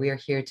joy. We are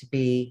here to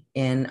be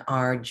in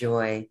our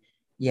joy.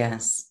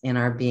 Yes, in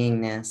our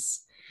beingness.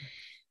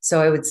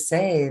 So I would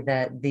say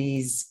that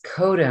these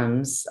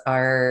codums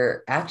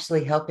are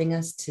actually helping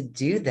us to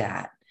do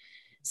that.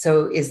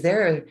 So is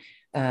there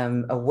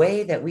a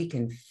way that we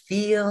can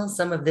feel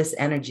some of this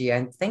energy?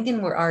 I'm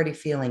thinking we're already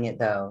feeling it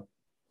though.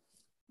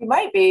 You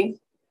might be.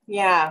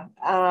 Yeah.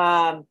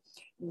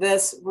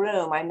 This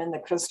room, I'm in the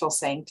Crystal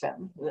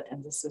Sanctum,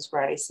 and this is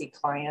where I see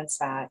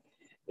clients at,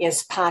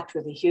 is packed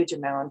with a huge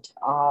amount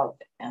of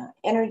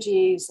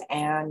energies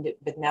and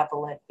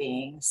benevolent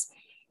beings.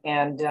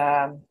 And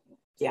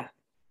yeah,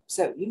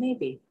 so you may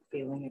be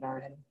feeling it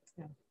already.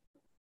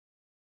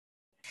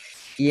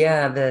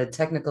 Yeah, the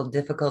technical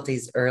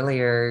difficulties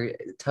earlier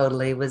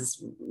totally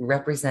was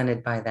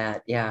represented by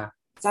that. Yeah.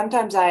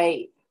 Sometimes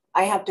I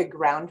have to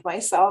ground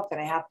myself,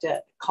 and I have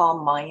to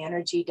calm my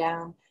energy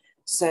down,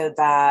 so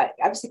that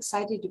I was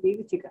excited to be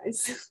with you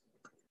guys.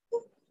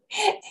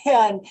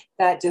 And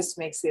that just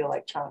makes the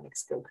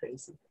electronics go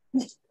crazy.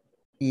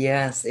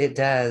 Yes, it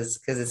does,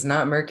 because it's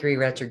not Mercury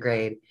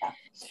retrograde.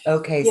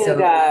 Okay, Yeah,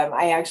 so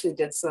I actually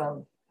did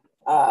some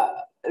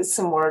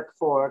work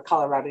for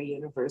Colorado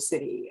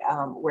University,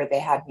 where they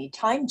had me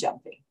time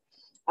jumping.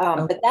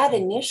 But that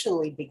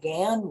initially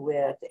began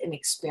with an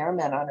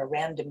experiment on a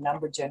random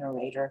number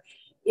generator.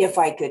 If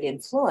I could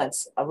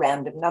influence a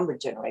random number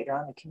generator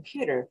on a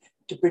computer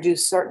to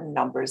produce certain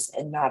numbers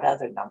and not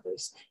other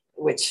numbers,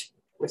 which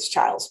was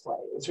child's play.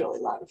 It was really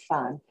a lot of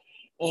fun.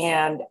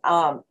 And,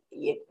 but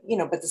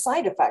the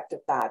side effect of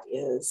that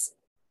is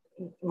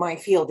my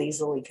field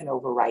easily can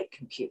overwrite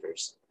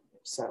computers.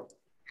 So,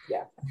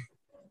 yeah.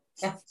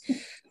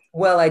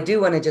 well, I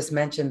do want to just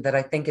mention that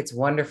I think it's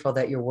wonderful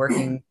that you're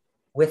working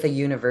with a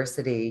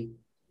university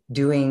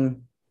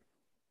doing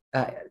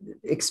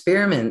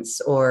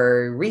experiments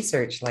or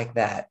research like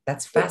that.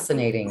 That's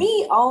fascinating.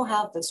 We all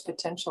have this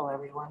potential,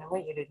 everyone. I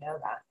want you to know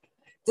that.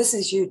 This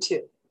is you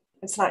too.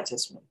 It's not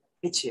just me,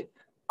 it's you.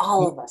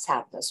 All of us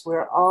have this.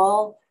 We're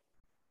all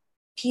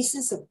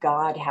pieces of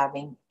God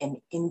having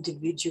an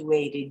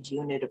individuated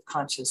unit of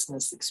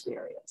consciousness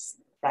experience,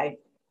 right?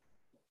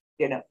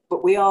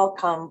 But we all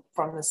come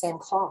from the same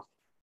cloth.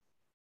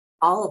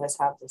 All of us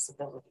have this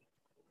ability.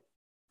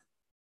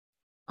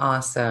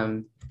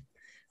 Awesome.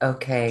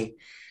 Okay.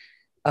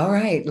 All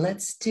right,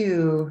 let's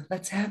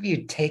have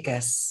you take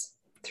us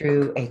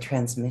through a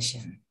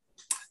transmission.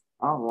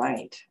 All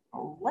right.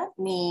 Let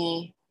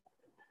me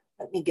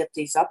get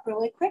these up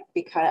really quick,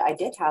 because I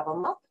did have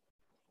them up.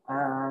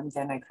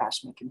 Then I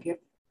crashed my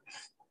computer.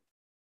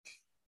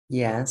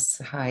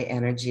 Yes, high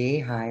energy,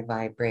 high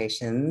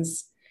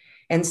vibrations.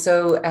 And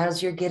so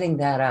as you're getting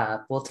that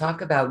up, we'll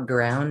talk about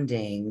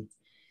grounding,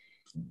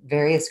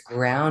 various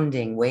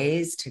grounding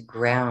ways to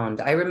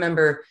ground. I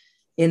remember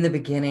in the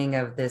beginning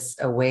of this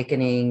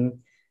awakening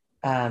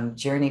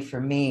journey for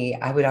me,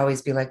 I would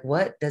always be like,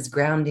 what does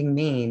grounding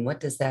mean? What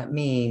does that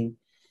mean?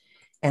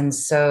 And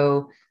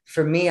so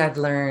for me, I've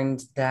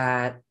learned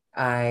that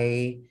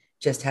I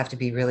just have to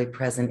be really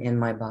present in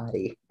my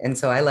body. And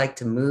so I like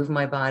to move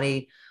my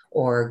body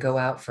or go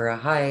out for a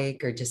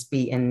hike or just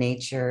be in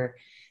nature.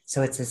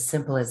 So it's as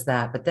simple as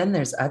that. But then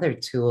there's other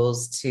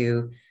tools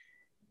to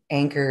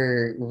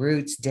anchor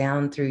roots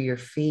down through your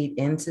feet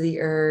into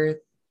the earth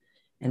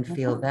and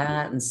feel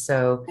that. And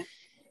so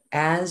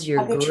as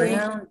you're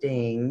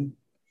grounding,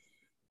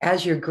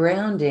 as you're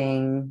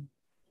grounding,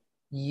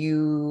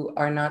 you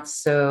are not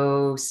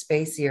so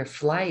spacey or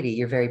flighty.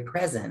 You're very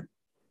present.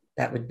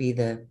 That would be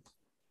the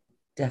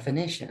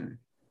definition.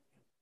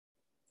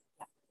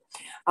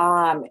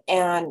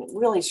 And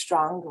really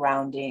strong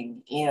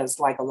grounding is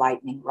like a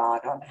lightning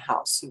rod on a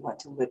house. You want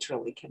to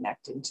literally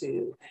connect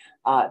into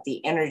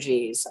the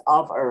energies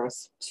of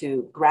Earth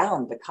to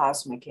ground the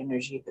cosmic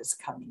energy that's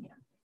coming in.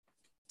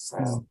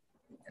 So,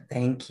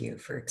 thank you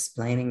for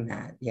explaining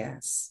that.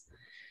 Yes.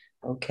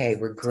 Okay,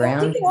 we're so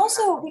grounding.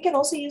 we can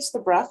also use the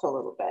breath a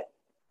little bit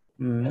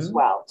as Mm-hmm.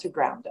 well to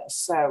ground us.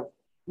 So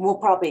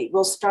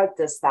we'll start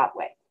this that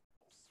way.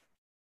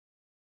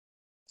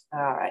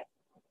 All right.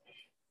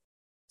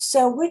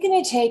 So we're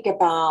going to take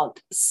about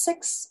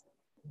 6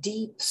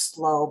 deep,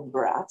 slow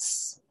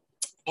breaths,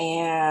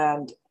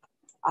 and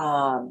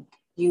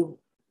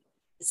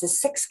it's a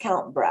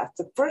 6-count breath.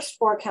 The first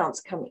 4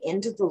 counts come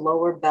into the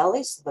lower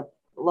belly, so the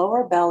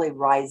lower belly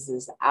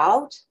rises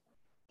out.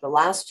 The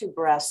last 2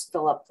 breaths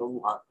fill up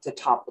the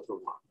top of the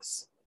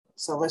lungs.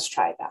 So let's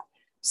try that.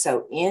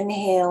 So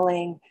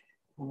inhaling,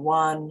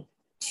 1,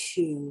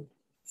 2,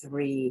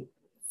 3,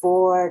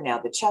 4. Now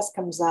the chest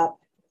comes up,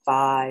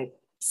 5,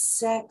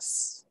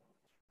 6.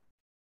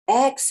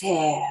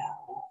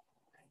 Exhale.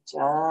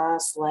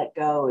 Just let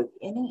go of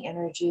any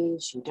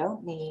energies you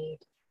don't need.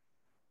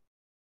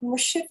 And we're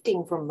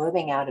shifting from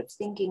moving out of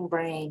thinking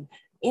brain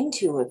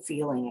into a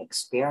feeling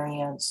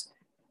experience.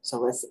 So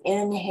let's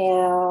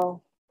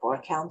inhale,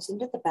 4 counts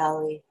into the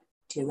belly,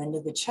 2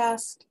 into the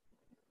chest.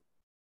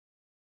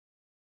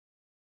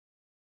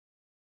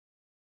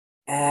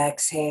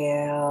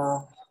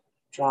 Exhale,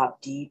 drop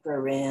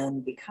deeper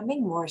in,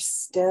 becoming more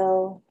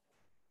still,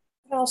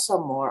 but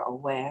also more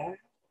aware.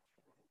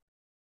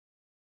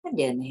 And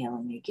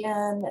inhaling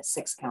again, that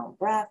 6-count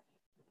breath.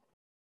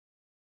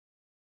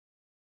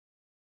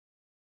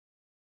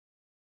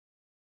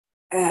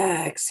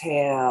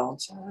 Exhale,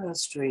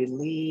 just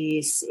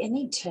release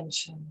any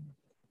tension.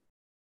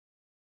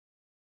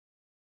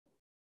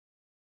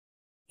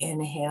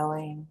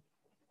 Inhaling.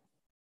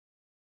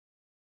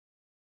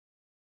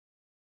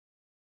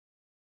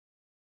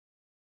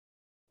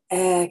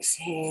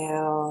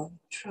 Exhale,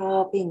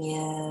 dropping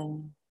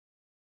in.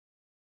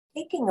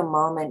 Taking a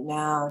moment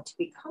now to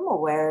become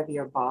aware of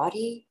your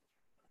body,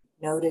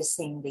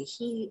 noticing the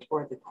heat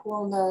or the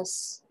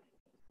coolness,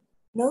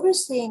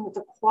 noticing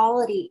the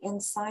quality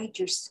inside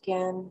your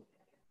skin.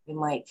 You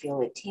might feel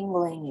it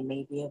tingling. You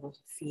may be able to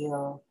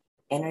feel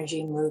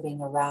energy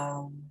moving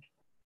around.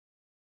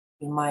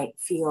 You might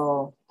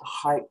feel the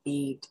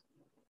heartbeat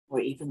or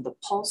even the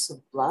pulse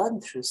of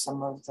blood through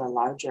some of the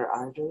larger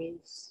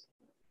arteries.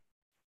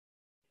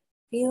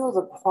 Feel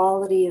the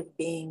quality of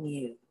being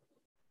you.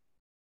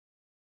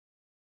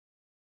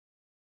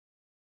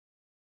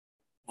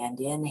 And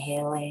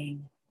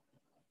inhaling.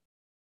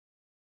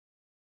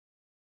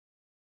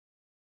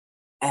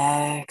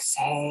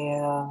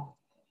 Exhale.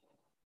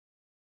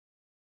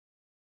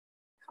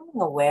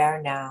 Becoming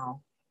aware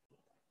now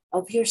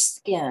of your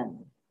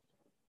skin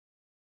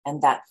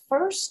and that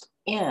first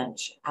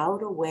inch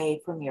out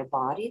away from your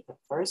body, the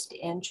first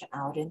inch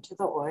out into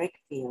the auric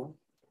field.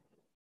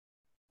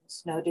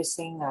 Just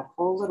noticing that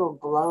whole little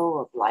glow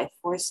of life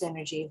force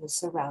energy that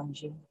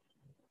surrounds you.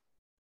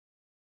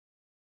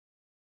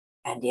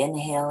 And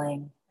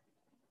inhaling.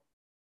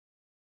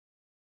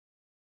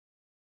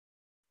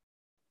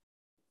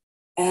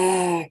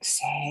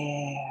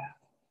 Exhale.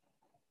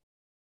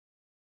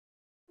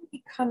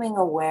 Becoming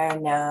aware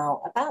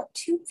now, about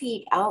 2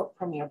 feet out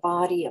from your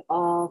body,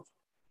 above,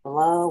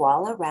 below,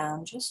 all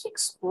around. Just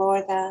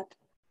explore that.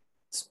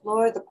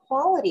 Explore the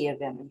quality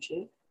of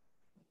energy.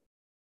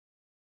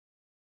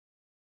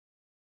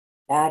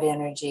 That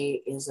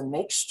energy is a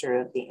mixture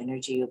of the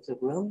energy of the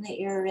room that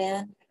you're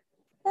in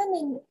and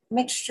a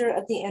mixture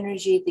of the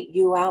energy that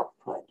you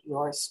output,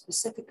 your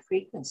specific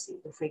frequency,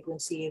 the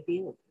frequency of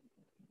you.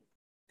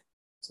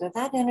 So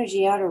that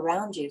energy out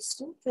around you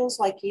still feels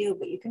like you,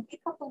 but you can pick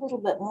up a little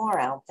bit more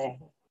out there.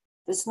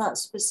 That's not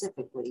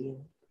specifically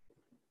you.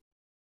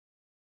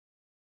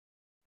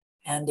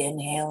 And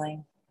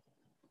inhaling.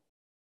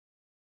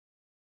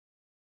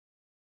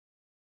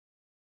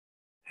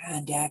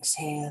 And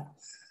exhale.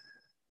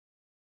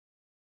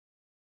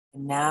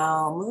 And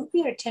now move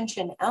your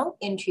attention out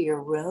into your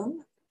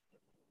room.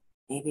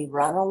 Maybe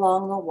run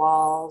along the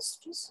walls,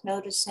 just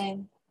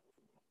noticing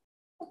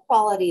the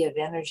quality of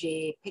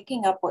energy,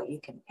 picking up what you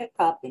can pick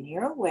up in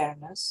your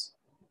awareness.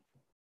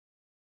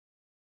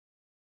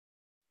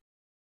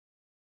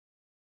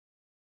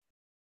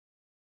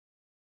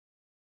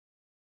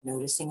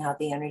 Noticing how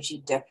the energy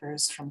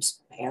differs from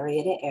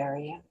area to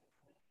area.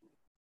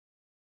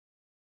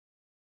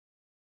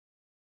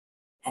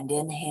 And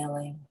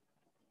inhaling.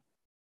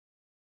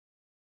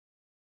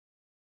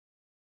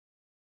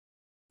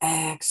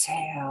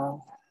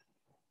 Exhale.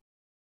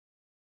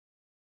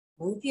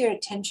 Move your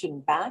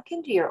attention back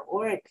into your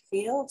auric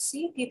field.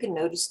 See if you can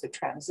notice the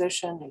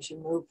transition as you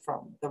move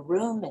from the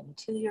room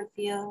into your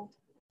field.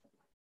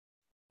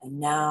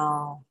 And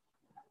now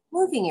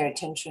moving your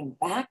attention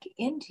back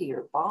into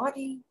your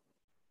body.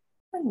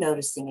 I'm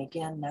noticing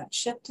again that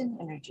shift in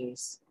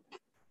energies.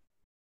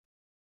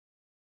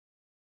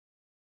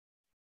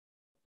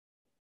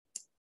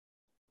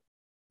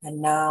 And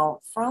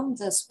now from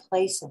this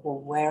place of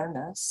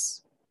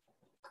awareness,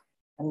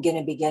 I'm going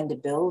to begin to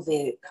build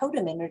the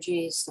Kodam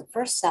energies. The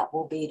first step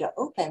will be to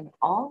open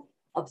all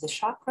of the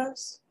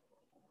chakras.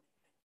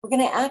 We're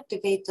going to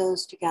activate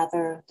those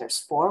together. There's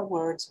 4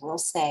 words we'll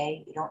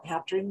say. You don't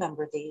have to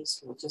remember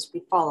these. You'll just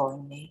be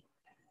following me.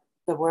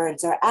 The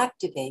words are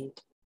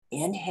activate,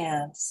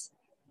 enhance,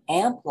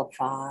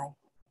 amplify,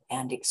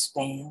 and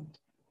expand.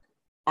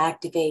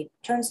 Activate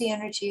turns the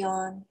energy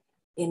on.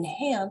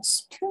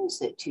 Enhance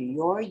tunes it to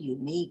your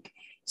unique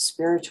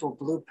spiritual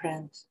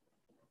blueprint.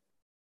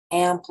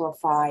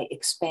 Amplify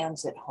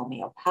expands it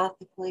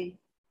homeopathically.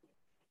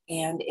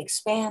 And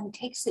expand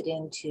takes it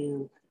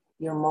into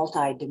your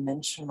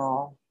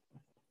multidimensional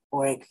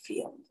auric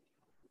field.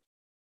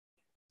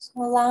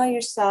 So allow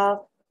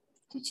yourself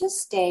to just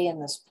stay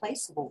in this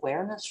place of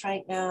awareness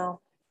right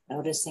now,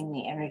 noticing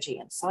the energy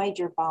inside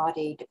your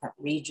body, different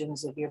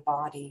regions of your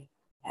body,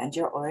 and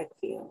your auric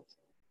field.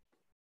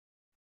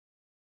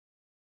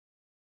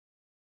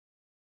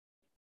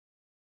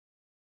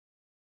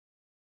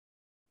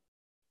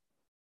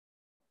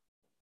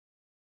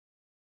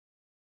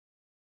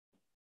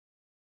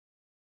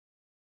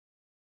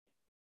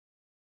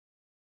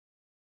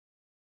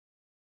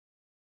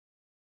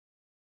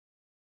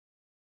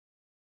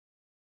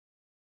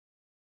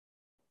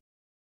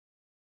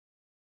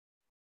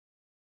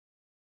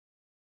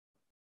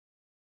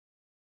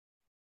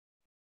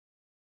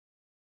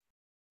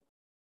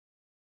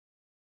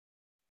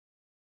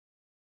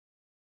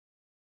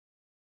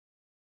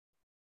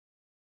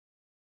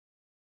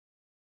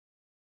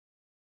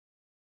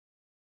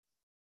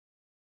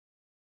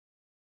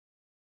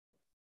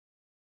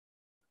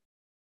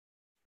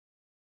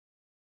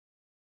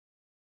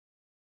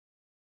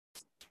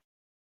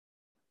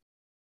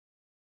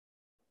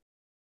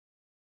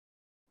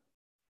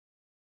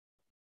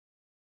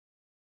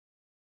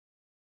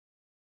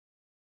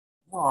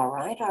 All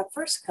right, our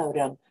first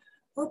Kodam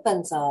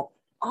opens up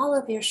all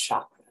of your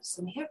chakras.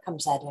 And here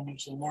comes that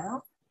energy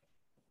now.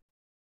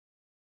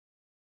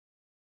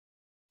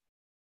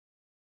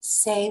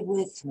 Say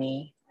with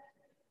me,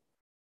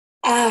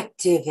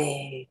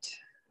 activate.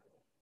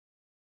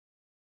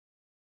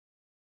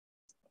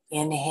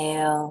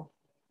 Inhale.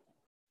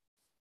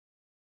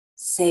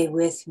 Say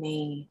with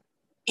me,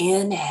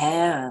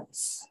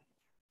 enhance.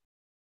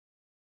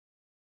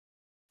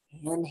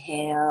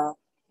 Inhale.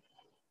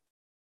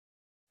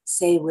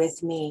 Say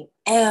with me,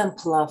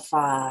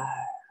 amplify.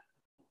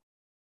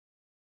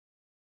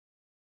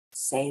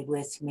 Say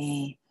with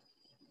me,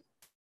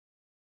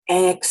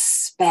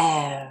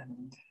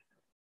 expand.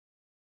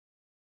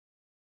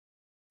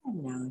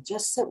 And now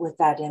just sit with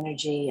that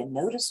energy and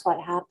notice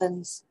what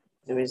happens.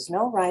 There is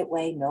no right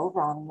way, no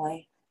wrong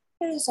way.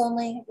 It is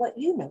only what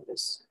you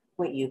notice,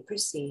 what you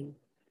perceive,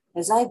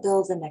 as I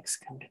build the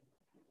next Kodam.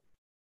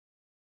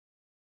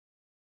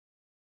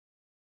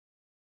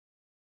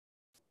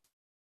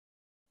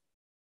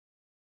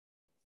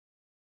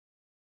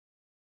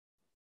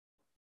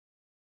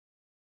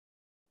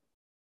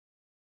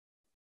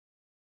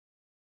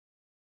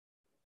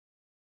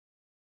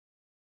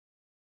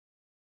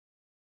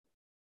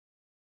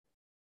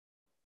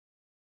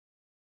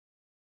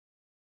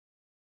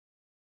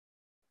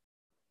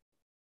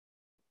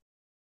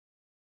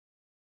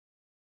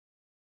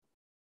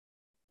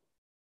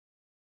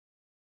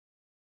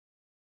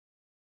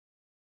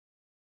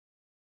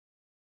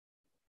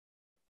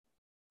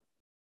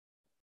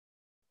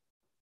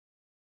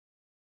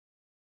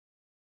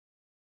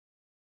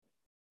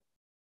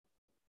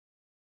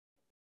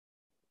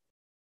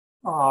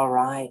 All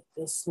right,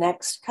 this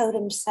next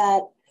Kodam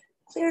set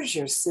clears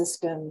your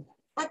system,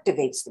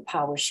 activates the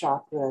power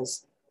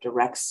chakras,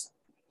 directs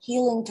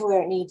healing to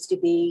where it needs to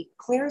be,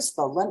 clears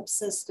the lymph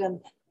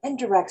system, and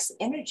directs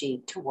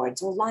energy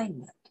towards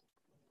alignment.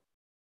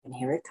 And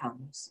here it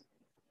comes.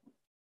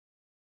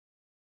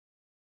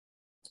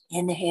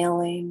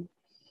 Inhaling.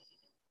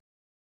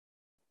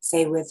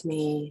 Say with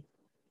me,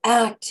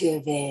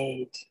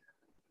 activate.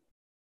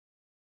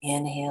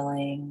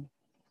 Inhaling.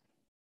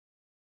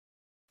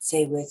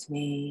 Say with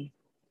me,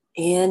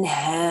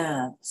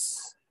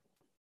 enhance.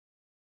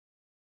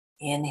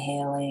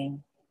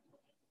 Inhaling.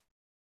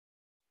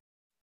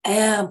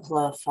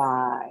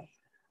 Amplify.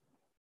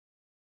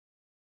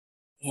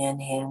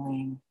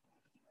 Inhaling.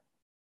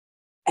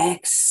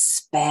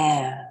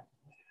 Expand.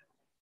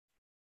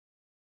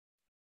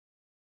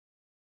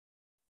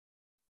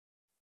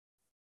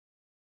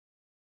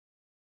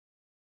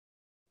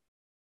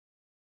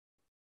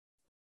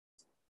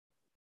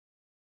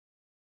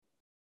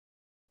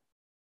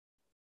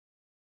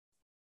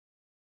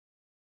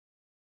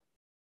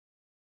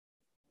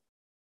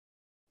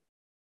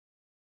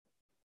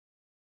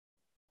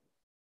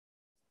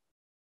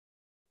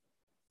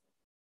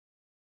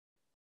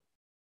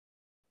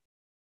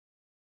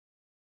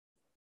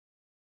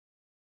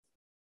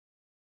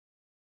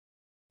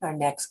 Our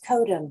next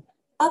Kodam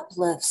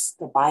uplifts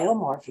the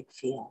biomorphic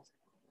field.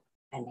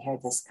 And here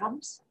this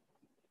comes.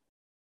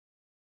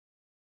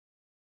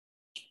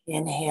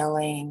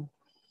 Inhaling.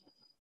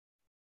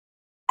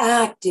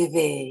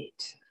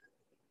 Activate.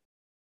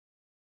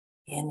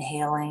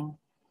 Inhaling.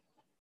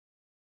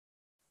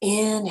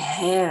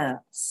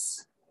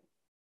 Enhance.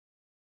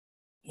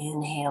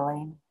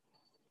 Inhaling.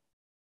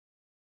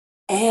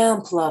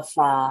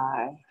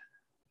 Amplify.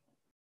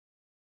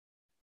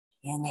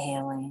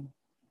 Inhaling.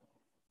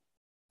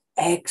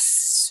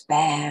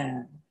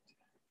 Expand.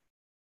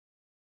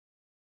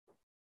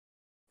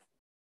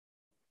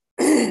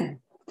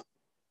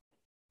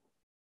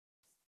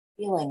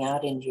 Feeling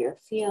out into your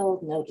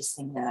field,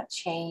 noticing that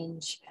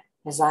change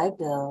as I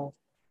build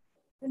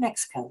the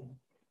next codon.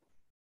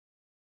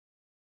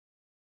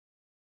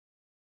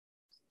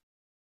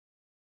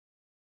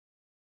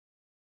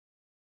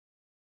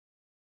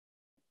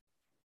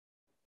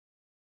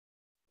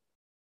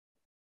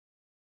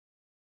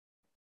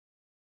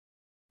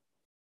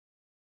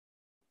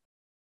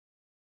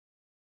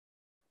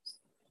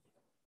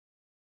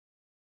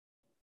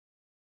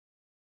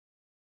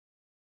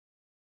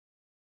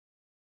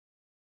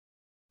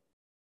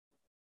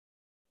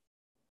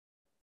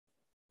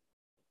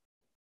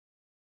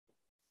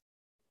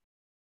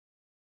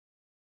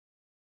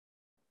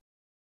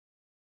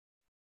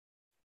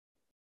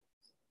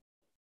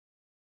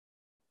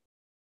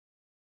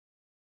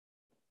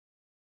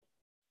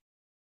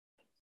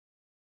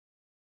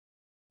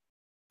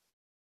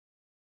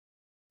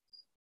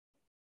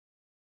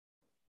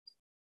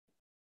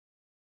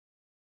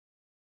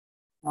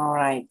 All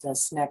right,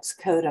 this next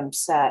codon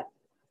set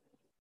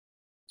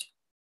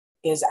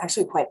is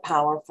actually quite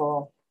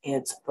powerful.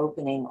 It's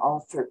opening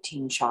all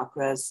 13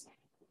 chakras.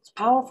 It's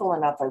powerful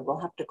enough, I will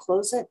have to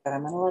close it, but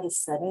I'm gonna let it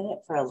sit in it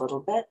for a little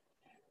bit.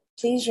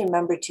 Please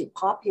remember to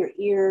pop your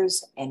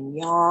ears and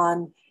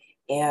yawn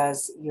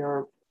as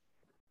your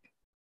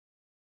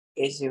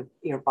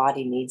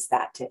body needs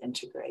that to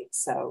integrate.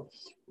 So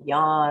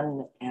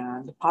yawn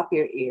and pop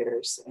your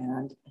ears,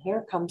 and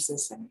here comes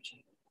this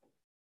energy.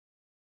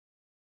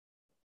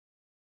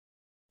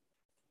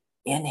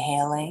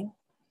 Inhaling.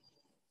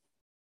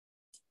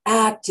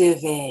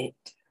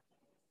 Activate.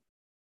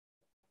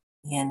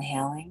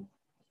 Inhaling.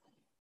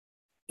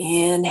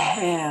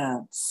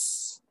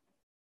 Enhance.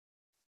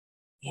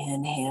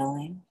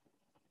 Inhaling.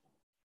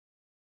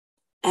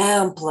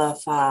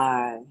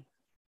 Amplify.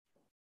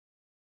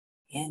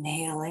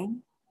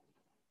 Inhaling.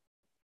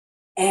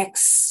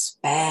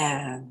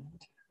 Expand.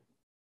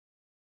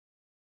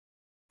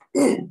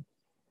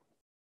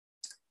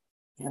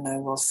 And I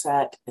will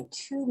set a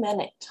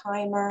 2-minute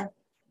timer,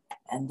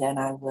 and then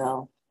I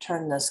will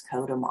turn this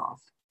codon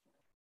off.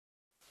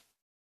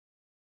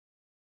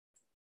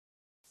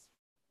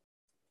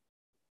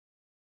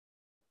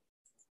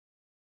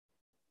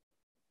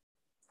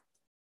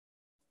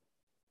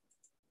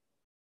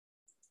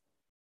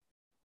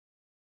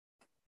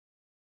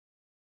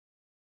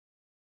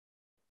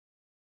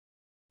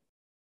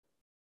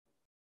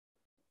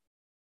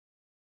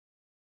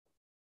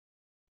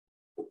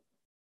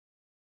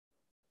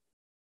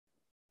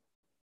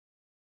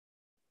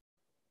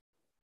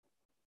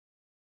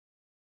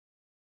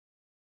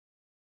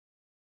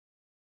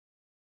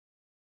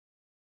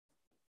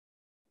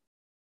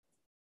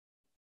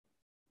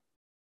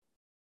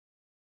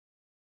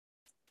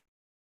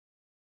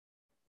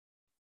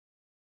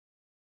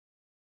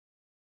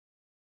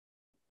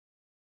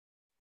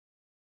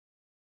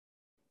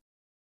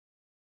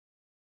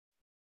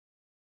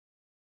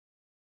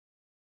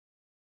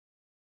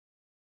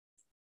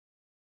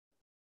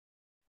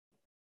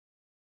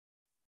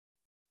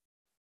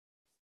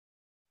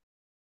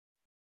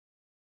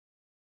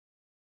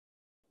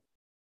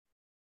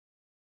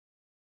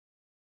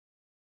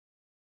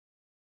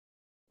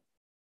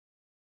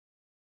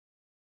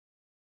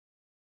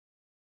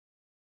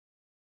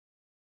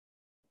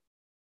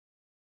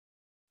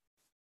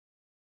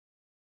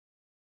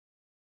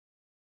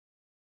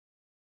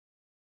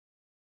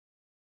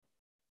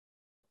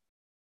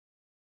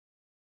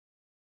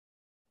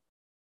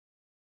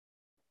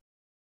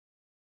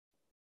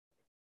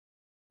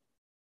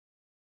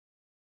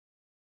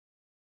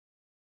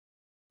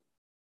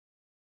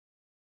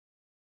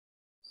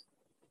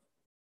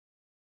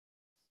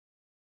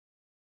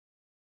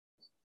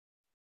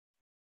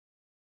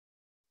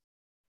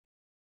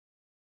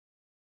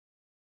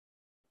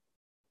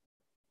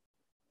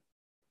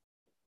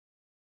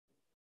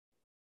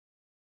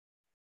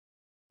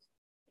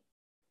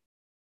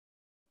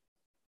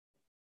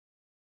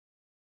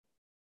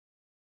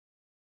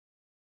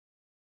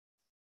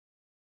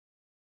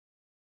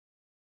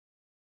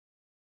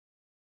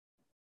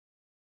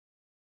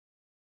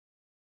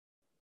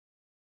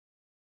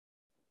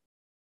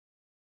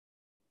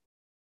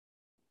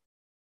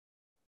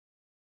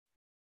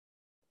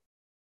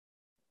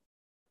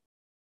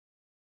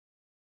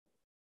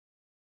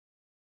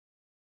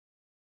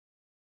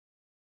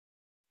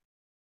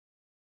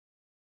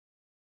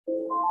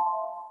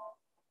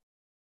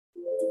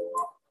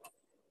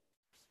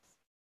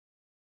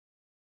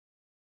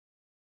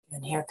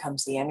 And here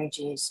comes the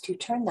energies to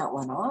turn that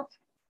one off.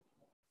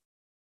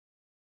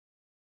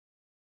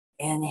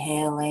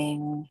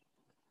 Inhaling,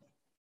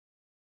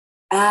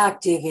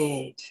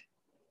 activate.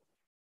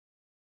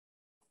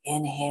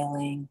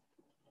 Inhaling,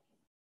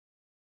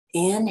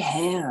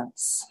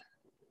 enhance.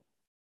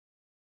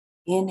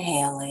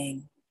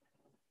 Inhaling,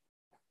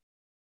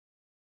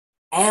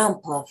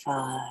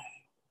 amplify.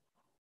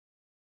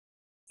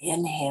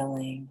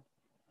 Inhaling,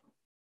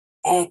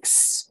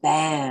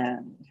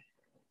 expand.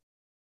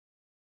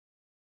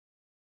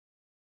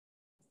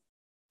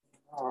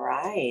 All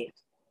right.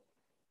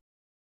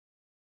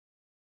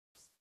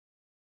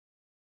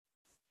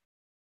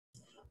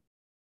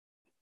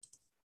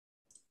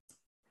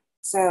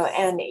 So,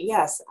 and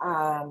yes,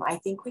 I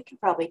think we could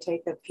probably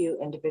take a few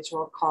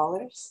individual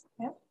callers.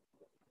 Yeah.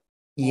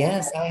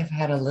 Yes, I've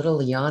had a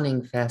little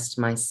yawning fest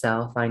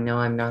myself. I know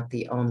I'm not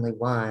the only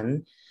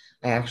one.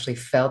 I actually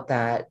felt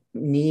that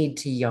need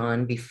to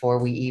yawn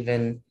before you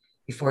even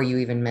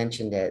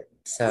mentioned it. Yeah.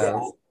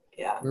 So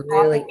Yeah.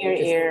 really Popping your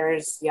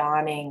ears,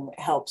 yawning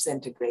helps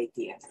integrate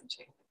the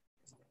energy.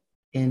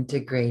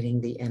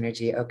 integrating the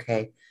energy.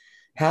 Okay.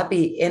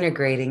 Happy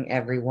integrating,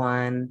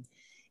 everyone.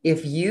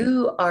 If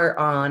you are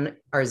on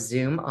our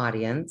Zoom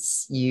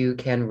audience, you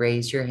can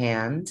raise your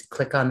hand,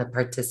 click on the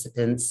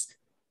participants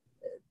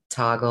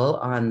toggle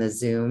on the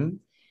Zoom,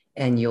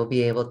 and you'll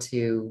be able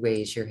to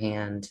raise your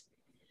hand.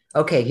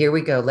 Okay, here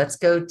we go. Let's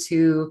go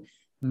to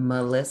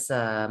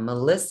Melissa.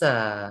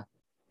 Melissa,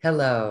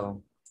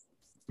 hello.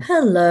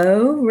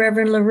 Hello,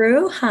 Reverend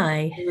LaRue.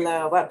 Hi.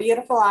 Hello. What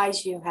beautiful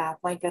eyes you have.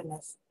 My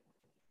goodness.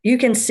 You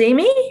can see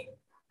me?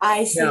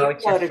 I see No, your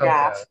it's your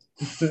photograph.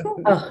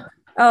 photo. Oh,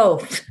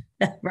 oh,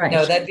 right.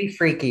 No, that'd be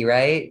freaky,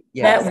 right?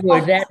 Yes.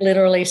 That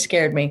literally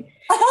scared me.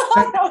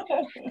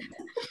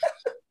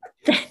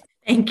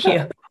 Thank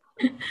you.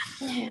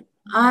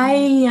 I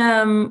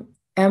am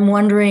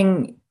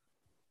wondering,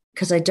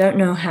 because I don't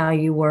know how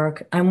you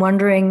work, I'm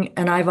wondering,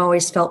 and I've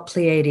always felt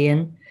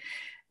Pleiadian,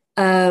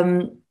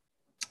 that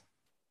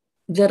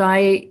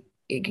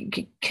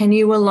can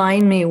you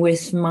align me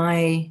with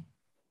my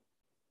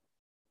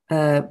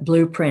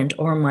blueprint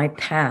or my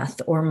path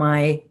or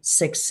my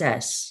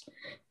success?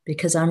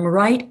 Because I'm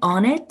right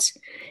on it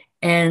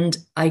and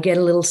I get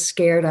a little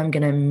scared I'm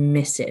going to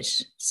miss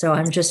it. So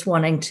I'm just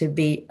wanting to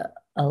be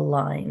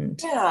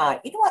aligned. Yeah,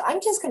 you know what?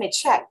 I'm just going to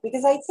check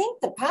because I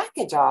think the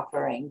package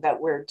offering that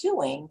we're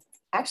doing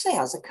actually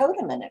has a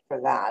codem in it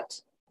for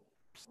that.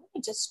 Let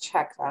me just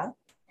check that.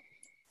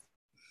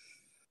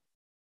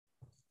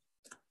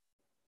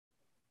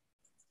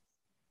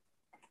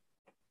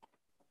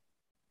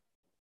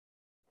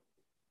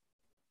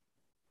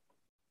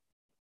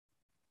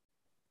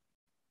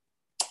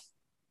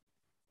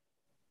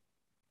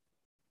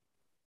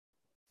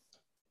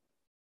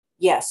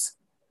 Yes,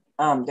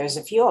 there's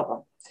a few of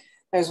them.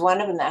 There's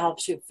one of them that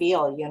helps you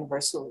feel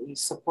universally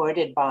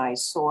supported by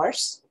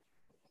source.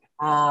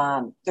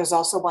 There's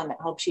also one that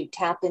helps you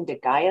tap into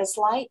Gaia's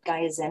light,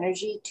 Gaia's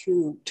energy,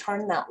 to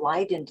turn that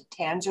light into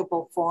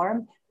tangible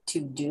form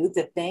to do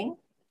the thing.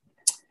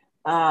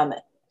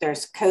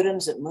 There's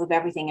codems that move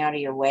everything out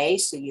of your way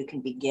so you can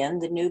begin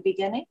the new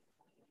beginning.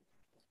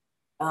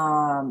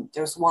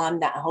 There's one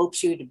that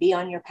helps you to be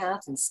on your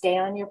path and stay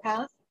on your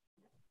path.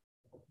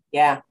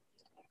 Yeah.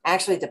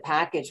 Actually, the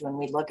package, when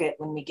we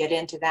get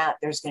into that,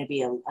 there's going to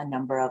be a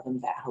number of them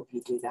that help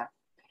you do that.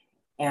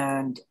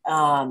 And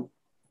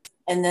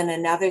then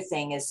another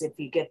thing is if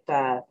you get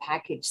the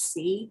package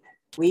C,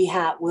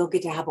 we'll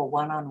get to have a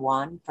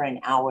one-on-one for an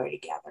hour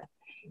together.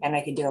 And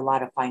I can do a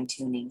lot of fine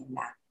tuning in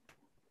that.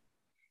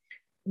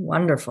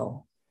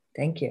 Wonderful.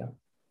 Thank you.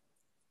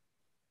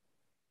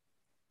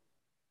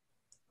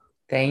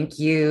 Thank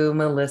you,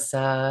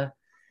 Melissa.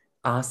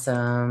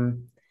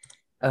 Awesome.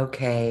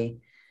 Okay,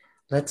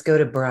 let's go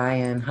to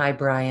Brian. Hi,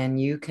 Brian.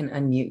 You can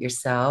unmute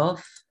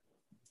yourself.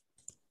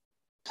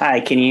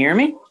 Hi, can you hear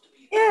me?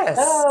 Yes.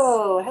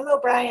 Oh, hello,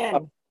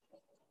 Brian.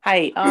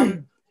 Hi.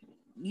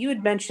 You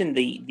had mentioned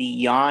the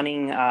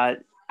yawning. I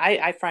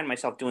find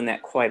myself doing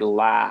that quite a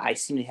lot. I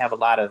seem to have a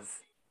lot of.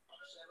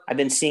 I've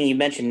been seeing you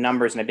mention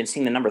numbers, and I've been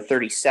seeing the number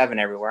 37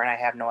 everywhere, and I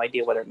have no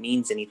idea whether it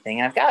means anything.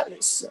 And I've got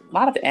a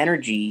lot of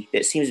energy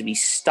that seems to be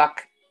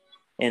stuck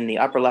in the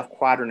upper left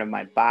quadrant of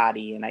my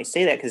body, and I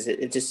say that because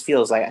it just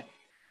feels like,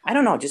 I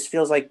don't know, it just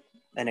feels like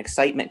an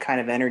excitement kind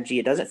of energy.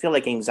 It doesn't feel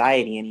like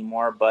anxiety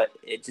anymore, but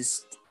it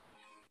just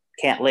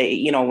can't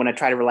lay, when I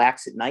try to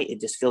relax at night, it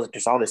just feels like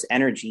there's all this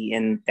energy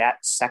in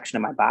that section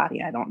of my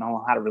body. I don't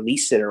know how to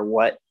release it or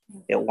what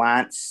it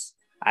wants.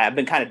 I've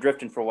been kind of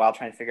drifting for a while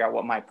trying to figure out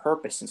what my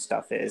purpose and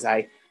stuff is. So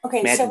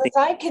as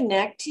I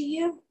connect to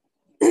you,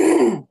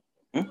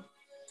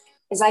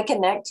 as I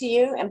connect to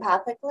you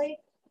empathically,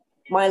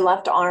 my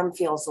left arm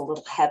feels a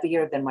little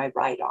heavier than my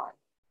right arm.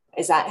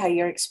 Is that how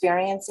you're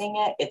experiencing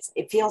it?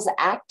 It feels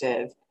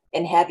active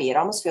and heavy. It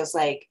almost feels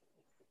like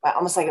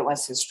it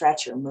wants to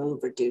stretch or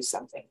move or do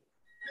something.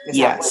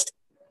 Yes.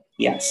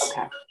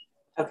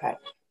 Okay.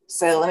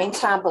 So let me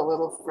tap a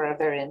little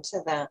further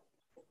into that.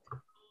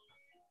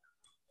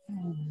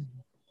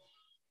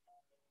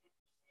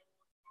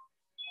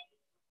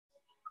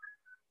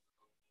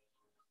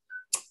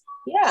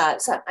 Yeah.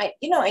 So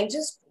I'm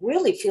just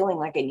really feeling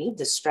like I need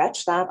to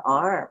stretch that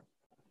arm.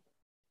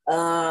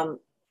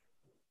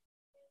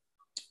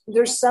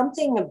 There's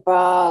something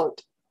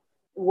about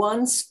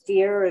one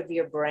sphere of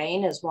your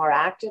brain is more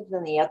active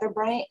than the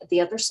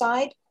other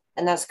side,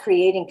 and that's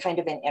creating kind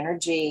of an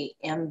energy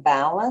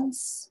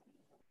imbalance.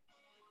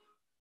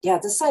 Yeah,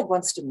 this side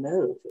wants to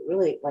move. It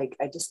really, like,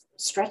 I just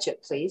stretch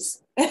it,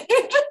 please.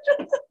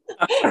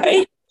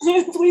 Right.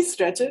 Please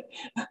stretch it.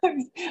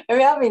 I'm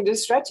having to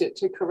stretch it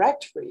to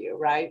correct for you,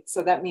 right?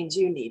 So that means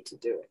you need to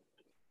do it.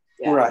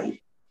 Yeah.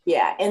 Right.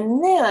 Yeah.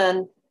 And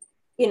then,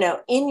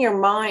 in your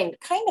mind,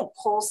 kind of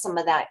pull some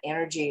of that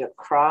energy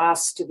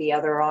across to the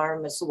other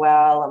arm as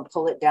well, and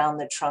pull it down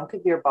the trunk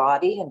of your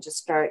body, and just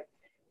start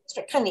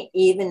kind of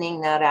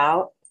evening that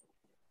out.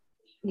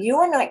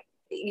 You're not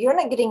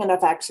getting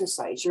enough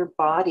exercise. Your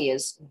body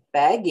is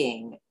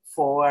begging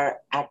for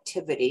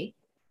activity.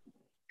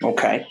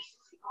 Okay.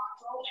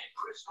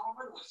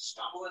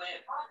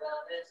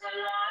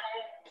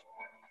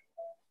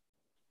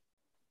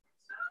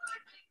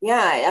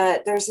 Yeah,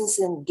 there's this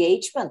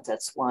engagement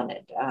that's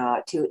wanted,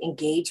 to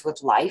engage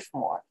with life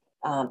more.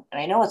 And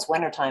I know it's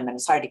wintertime and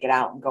it's hard to get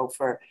out and go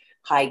for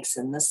hikes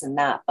and this and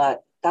that,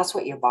 but that's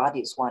what your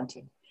body's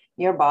wanting.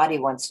 Your body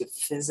wants to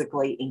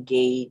physically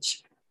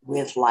engage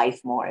with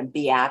life more and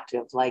be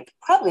active, like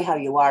probably how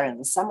you are in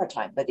the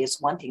summertime, but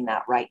it's wanting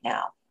that right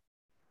now.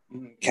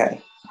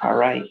 Okay. All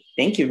right.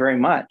 Thank you very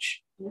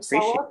much. You're so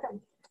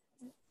welcome.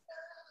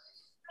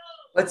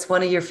 What's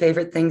one of your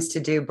favorite things to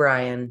do,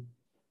 Brian?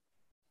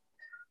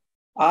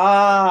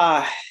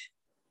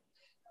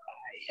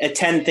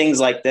 Attend things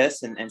like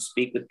this and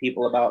speak with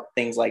people about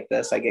things like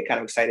this. I get kind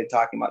of excited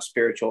talking about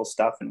spiritual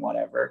stuff and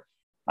whatever.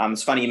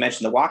 It's funny you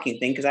mentioned the walking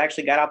thing, because I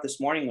actually got out this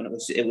morning when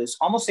it was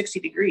almost 60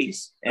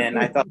 degrees, and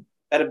I thought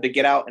better to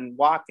get out and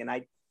walk, and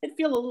I did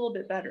feel a little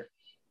bit better.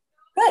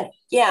 Good.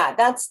 Yeah,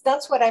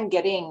 that's what I'm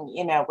getting,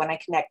 when I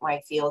connect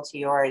my field to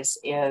yours,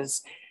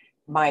 is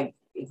my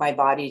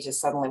body just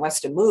suddenly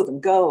wants to move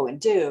and go and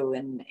do.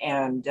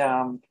 And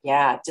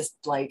just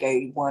like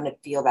I want to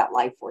feel that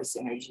life force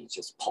energy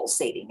just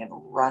pulsating and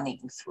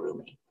running through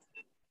me.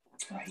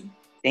 Right.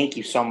 Thank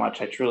you so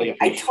much. I truly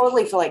appreciate it. I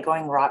totally feel like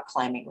going rock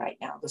climbing right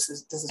now. This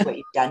is what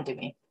you've done to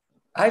me.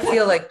 I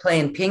feel like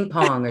playing ping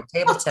pong or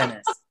table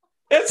tennis.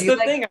 That's the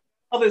thing.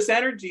 All this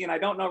energy, and I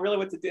don't know really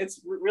what to do.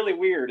 It's really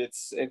weird.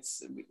 It's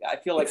I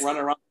feel like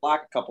running around the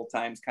block a couple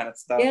times kind of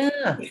stuff.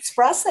 Yeah.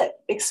 Express it.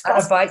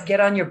 Get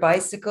on your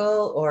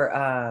bicycle, or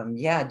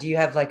do you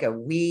have like a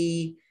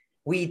Wii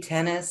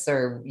tennis,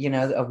 or a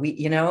Wii,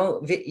 you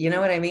know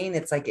what I mean?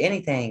 It's like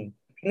anything.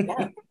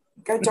 Yeah.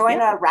 Go join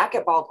a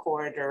racquetball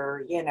court,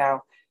 or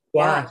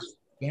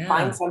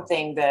find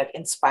something that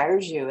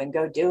inspires you and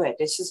go do it.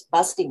 It's just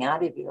busting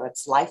out of you.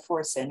 It's life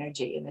force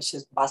energy, and it's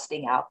just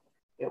busting out.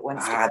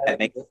 That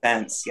makes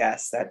sense.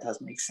 Yes, that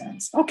does make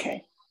sense.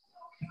 Okay.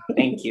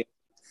 Thank you.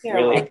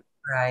 Thank you,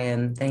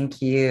 Brian.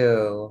 Thank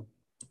you.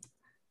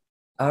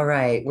 All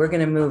right. We're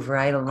going to move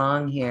right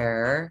along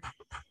here.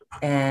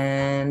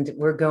 And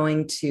we're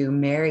going to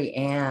Mary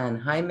Ann.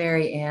 Hi,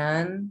 Mary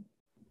Ann.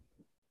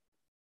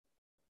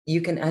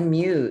 You can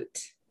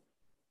unmute.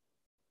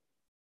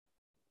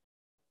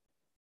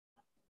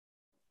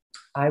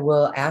 I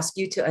will ask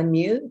you to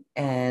unmute,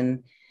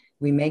 and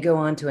we may go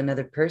on to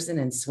another person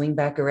and swing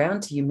back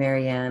around to you,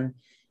 Mary Ann,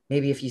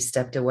 maybe if you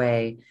stepped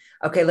away.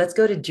 Okay, let's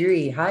go to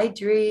Dree. Hi,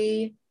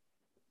 Dree.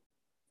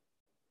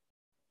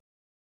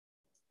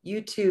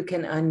 You too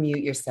can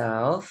unmute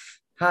yourself.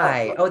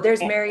 Hi. Oh,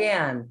 there's Mary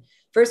Ann.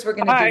 First, we're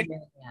going to do Mary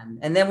Ann,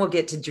 and then we'll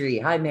get to Dree.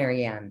 Hi,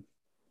 Mary Ann.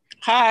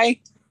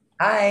 Hi.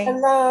 Hi.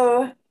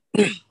 Hello.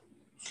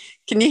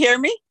 Can you hear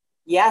me?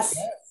 Yes.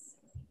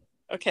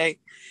 Okay.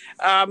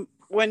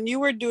 When you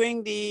were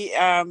doing the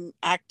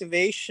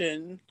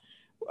activation,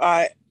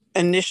 I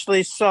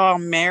initially saw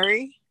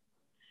Mary,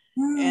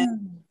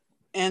 and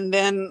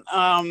then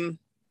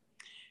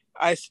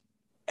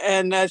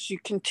as you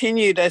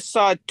continued, I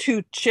saw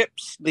 2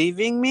 chips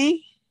leaving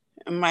me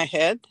in my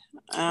head,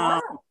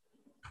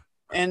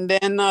 and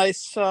then I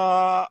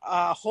saw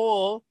a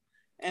hole,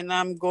 and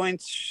I'm going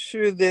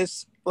through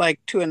this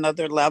like to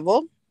another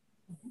level,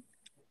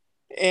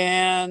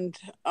 and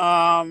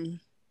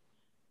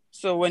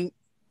so when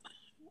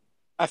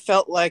I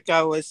felt like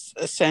I was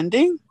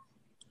ascending,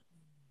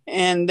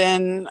 and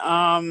then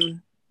at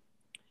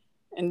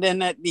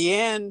the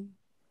end,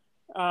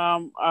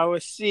 I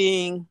was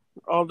seeing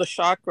all the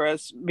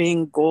chakras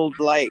being gold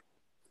light.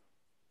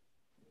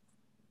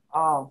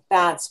 Oh,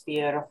 that's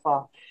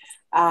beautiful.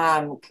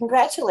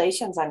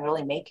 Congratulations on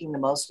really making the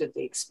most of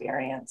the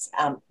experience.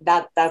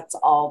 That's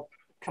all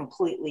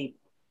completely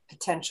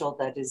potential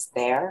that is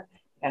there,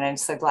 and I'm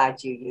so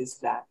glad you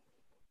used that.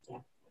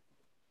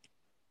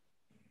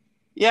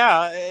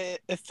 Yeah,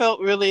 it felt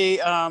really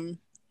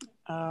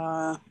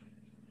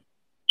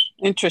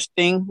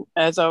interesting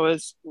as I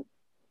was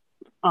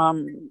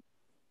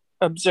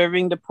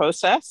observing the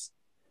process,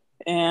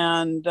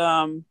 and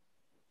I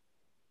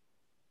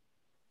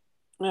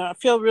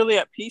feel really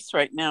at peace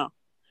right now.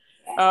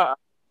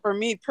 For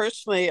me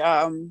personally,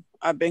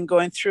 I've been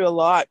going through a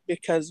lot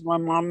because my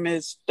mom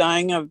is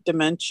dying of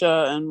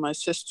dementia and my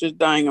sister's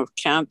dying of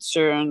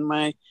cancer and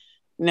my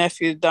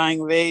nephew's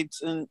dying of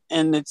AIDS,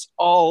 and it's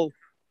all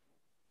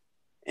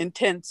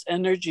intense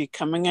energy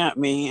coming at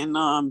me. And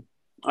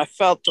I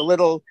felt a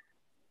little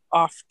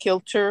off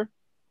kilter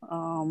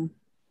um,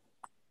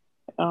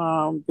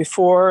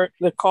 before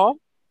the call.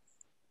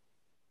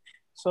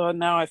 So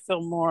now I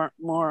feel more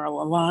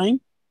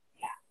aligned.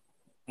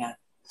 Yeah.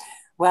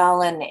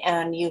 Well,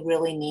 and you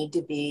really need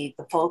to be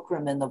the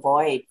fulcrum in the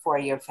void for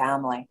your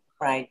family,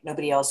 right?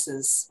 Nobody else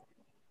is,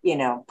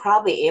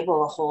 probably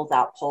able to hold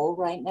that pole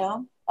right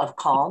now of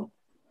calm,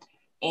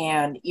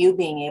 and you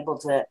being able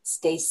to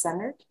stay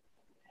centered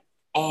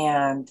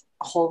and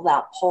hold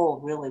that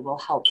pole really will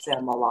help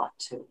them a lot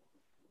too.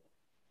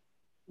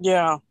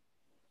 Yeah.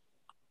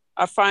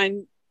 I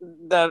find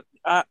that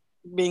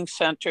being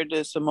centered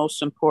is the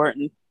most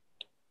important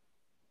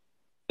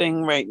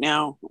thing right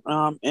now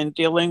in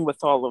dealing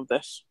with all of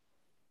this.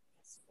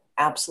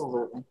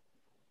 Absolutely.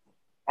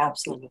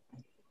 Absolutely.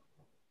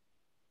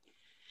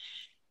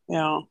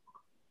 Yeah.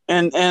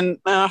 And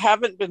I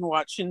haven't been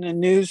watching the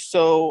news,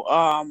 so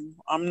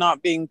I'm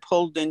not being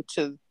pulled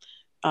into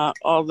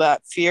all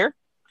that fear.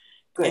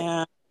 Good.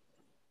 And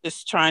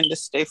just trying to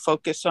stay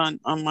focused on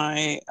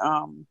my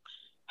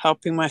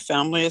helping my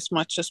family as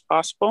much as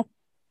possible.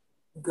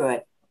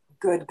 Good.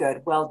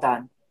 Well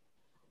done.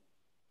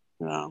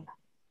 Yeah.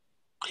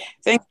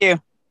 Thank you.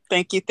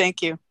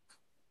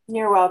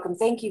 You're welcome.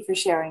 Thank you for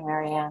sharing,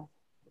 Marianne.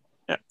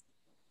 Yeah.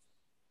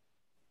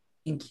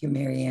 Thank you,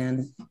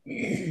 Marianne.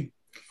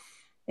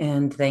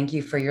 And thank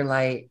you for your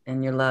light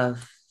and your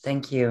love.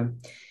 Thank you.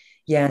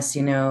 Yes,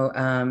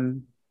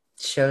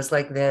 shows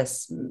like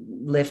this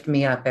lift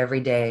me up every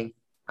day.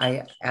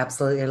 I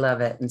absolutely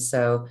love it. And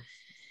so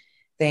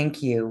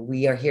thank you.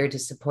 We are here to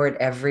support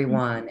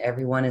everyone.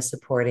 Everyone is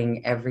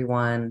supporting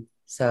everyone.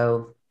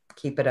 So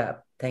keep it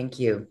up. Thank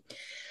you.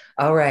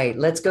 All right,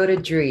 let's go to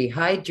Dree.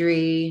 Hi,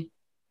 Dree.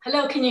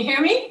 Hello, can you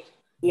hear me?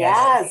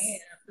 Yes.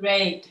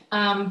 Great.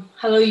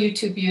 Hello, you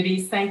two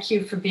beauties. Thank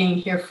you for being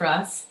here for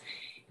us,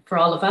 for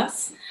all of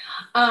us.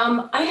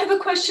 I have a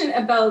question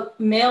about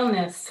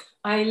maleness.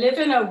 I live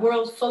in a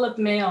world full of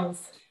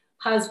males,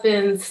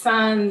 husbands,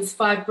 sons,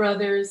 5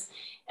 brothers,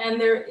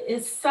 and there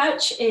is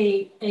such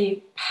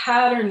a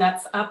pattern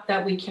that's up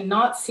that we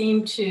cannot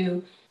seem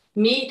to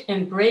meet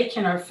and break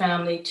in our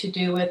family to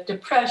do with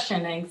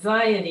depression,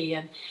 anxiety,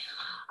 and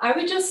I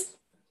would just,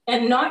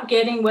 and not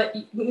being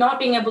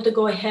able to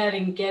go ahead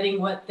and getting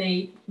what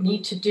they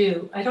need to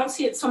do. I don't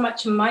see it so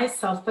much in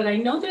myself, but I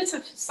know there's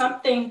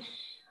something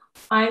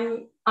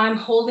I'm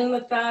holding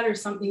with that or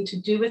something to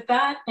do with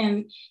that.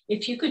 And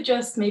if you could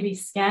just maybe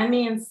scan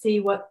me and see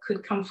what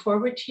could come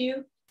forward to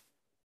you.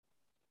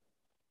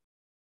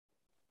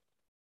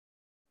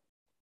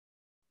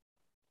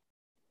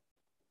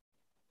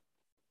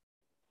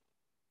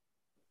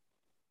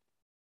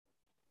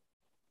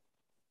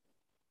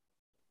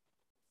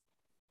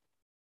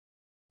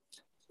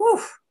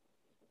 Whew,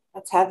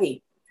 that's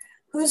heavy.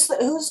 Who's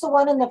the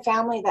one in the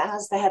family that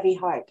has the heavy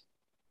heart?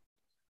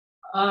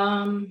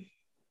 I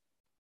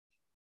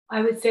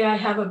would say I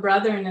have a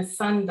brother and a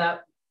son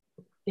that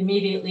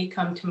immediately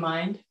come to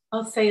mind.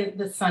 I'll say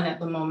the son at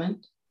the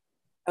moment.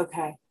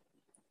 Okay.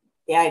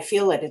 Yeah, I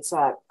feel it. It's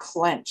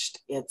clenched.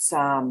 It's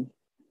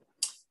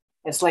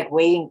like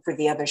waiting for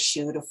the other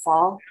shoe to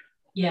fall.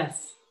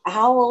 Yes.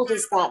 How old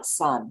is that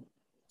son?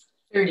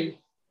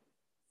 30.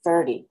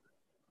 30.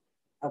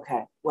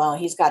 Okay. Well,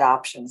 he's got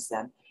options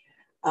then.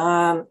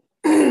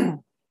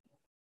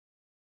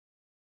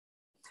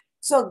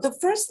 So the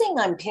first thing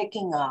I'm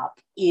picking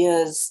up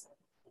is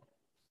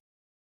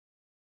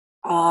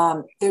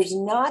there's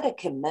not a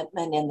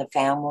commitment in the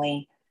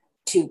family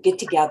to get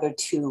together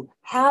to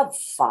have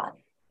fun.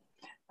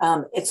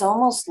 It's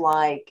almost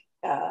like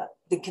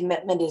the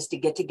commitment is to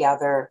get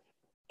together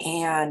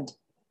and,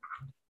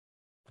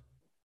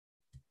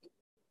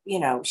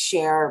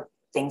 share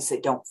things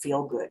that don't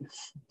feel good,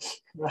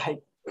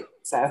 right?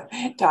 So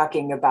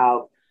talking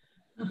about,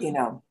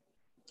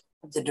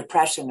 the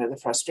depression or the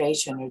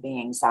frustration or the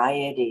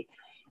anxiety,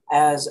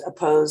 as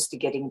opposed to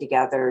getting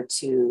together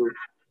to,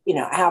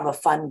 have a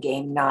fun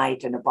game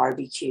night and a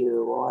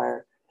barbecue,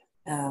 or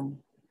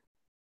I'm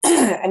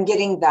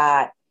getting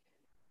that,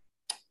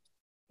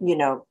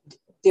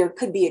 there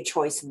could be a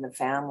choice in the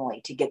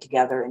family to get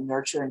together and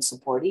nurture and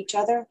support each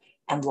other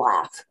and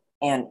laugh,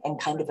 and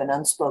kind of an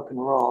unspoken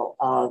rule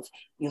of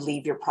you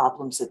leave your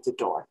problems at the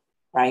door,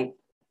 right?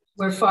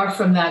 We're far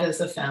from that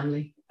as a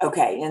family.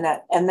 Okay.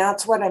 And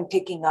that's what I'm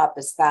picking up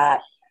is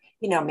that,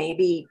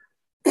 maybe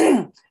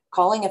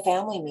calling a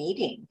family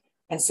meeting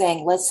and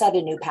saying, let's set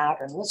a new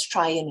pattern. Let's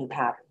try a new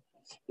pattern,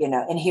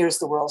 and here's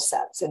the rule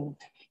sets. And,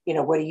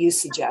 what do you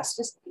suggest?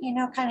 Just,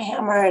 kind of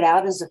hammer it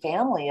out as a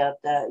family of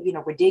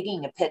we're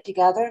digging a pit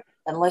together,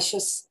 and let's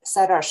just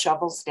set our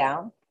shovels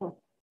down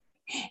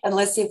and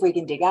let's see if we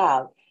can dig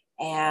out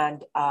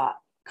and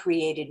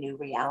create a new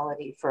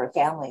reality for a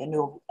family, a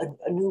new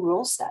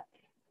rule set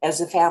as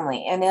a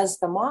family. And as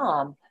the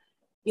mom,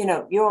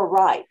 you're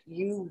right.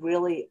 You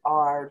really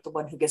are the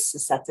one who gets to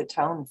set the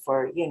tone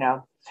for,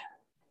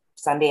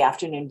 Sunday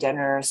afternoon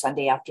dinner,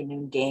 Sunday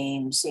afternoon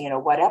games,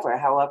 whatever,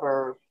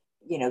 however,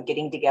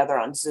 getting together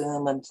on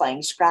Zoom and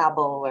playing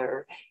Scrabble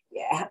or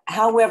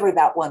however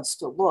that wants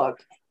to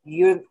look,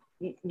 you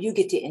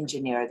get to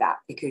engineer that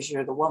because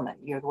you're the woman.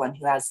 You're the one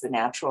who has the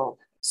natural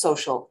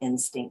social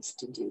instincts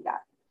to do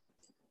that.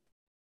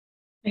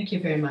 Thank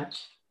you very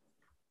much.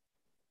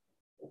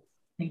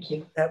 Thank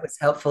you. That was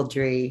helpful,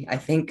 Dree. I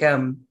think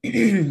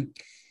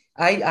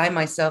I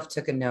myself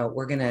took a note.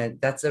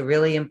 That's a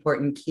really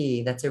important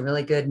key. That's a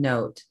really good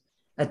note,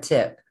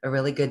 a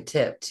really good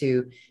tip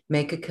to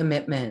make a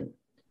commitment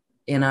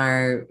in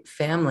our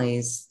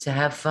families to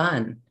have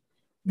fun.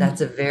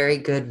 That's a very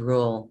good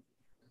rule.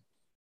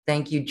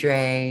 Thank you,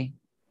 Dre.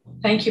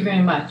 Thank you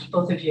very much,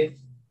 both of you.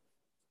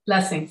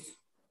 Blessings.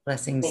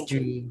 Blessings,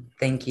 Dree.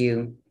 Thank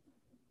you.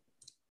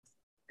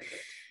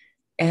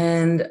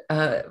 And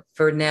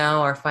for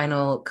now, our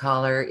final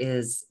caller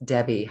is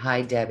Debbie.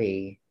 Hi,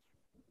 Debbie.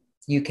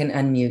 You can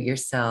unmute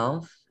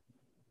yourself.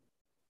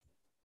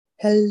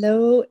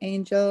 Hello,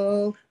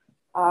 Angel.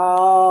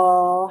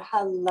 Oh,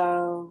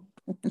 hello.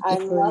 I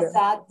love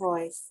that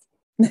voice.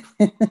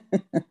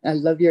 I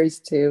love yours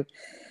too.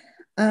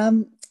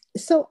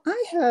 So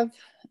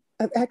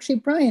actually,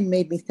 Brian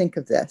made me think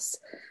of this.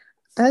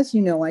 As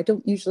you know, I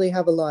don't usually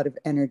have a lot of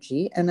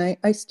energy, and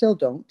I still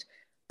don't.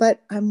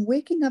 But I'm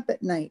waking up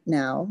at night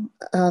now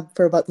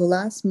for about the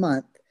last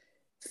month,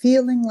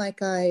 feeling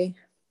like I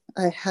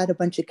had a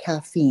bunch of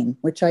caffeine,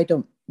 which I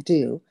don't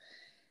do.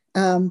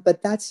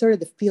 But that's sort of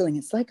the feeling.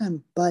 It's like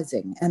I'm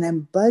buzzing, and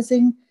I'm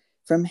buzzing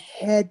from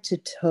head to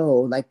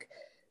toe, like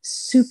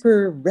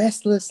super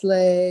restless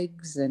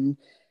legs and,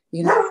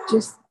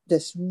 just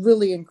this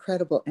really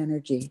incredible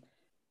energy.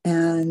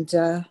 And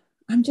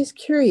I'm just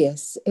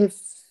curious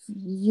if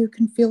you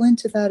can feel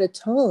into that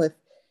at all, if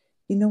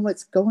you know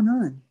what's going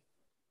on.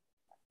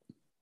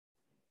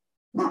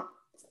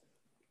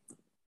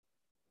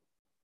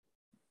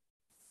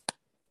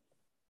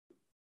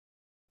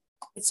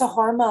 It's a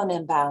hormone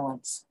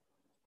imbalance.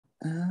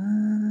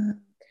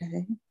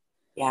 Okay.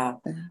 Yeah.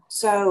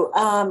 So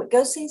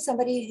go see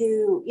somebody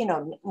who,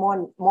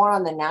 more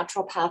on the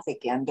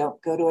naturopathic end.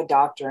 Don't go to a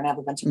doctor and have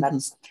a bunch of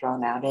medicine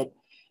thrown at it.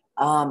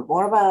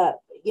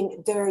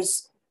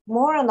 There's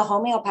more on the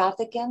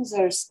homeopathic ends.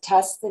 There's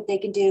tests that they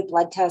can do,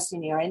 blood tests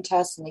and urine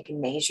tests, and they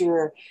can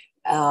measure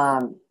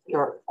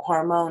your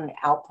hormone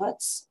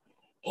outputs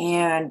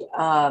and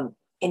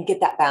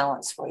get that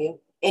balance for you.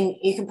 And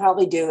you can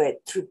probably do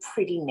it through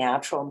pretty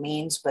natural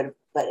means, but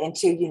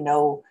until you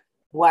know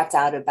what's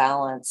out of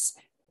balance,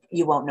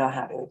 you won't know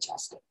how to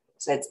adjust it.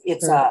 So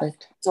it's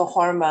a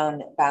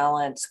hormone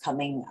imbalance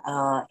coming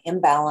out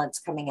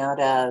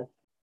of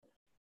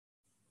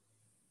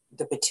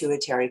the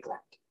pituitary gland.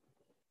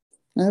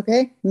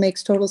 Okay,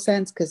 makes total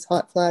sense because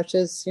hot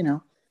flashes,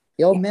 the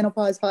old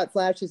menopause hot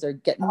flashes are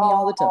getting me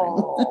all the time.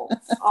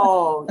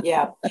 Oh,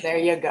 yeah, there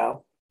you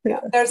go. Yeah,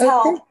 there's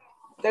help.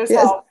 There's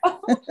help.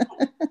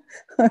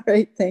 All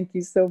right, thank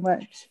you so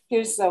much.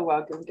 You're so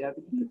welcome,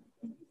 Debbie.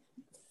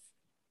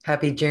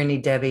 Happy journey,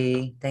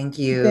 Debbie. Thank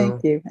you.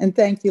 Thank you. And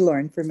thank you,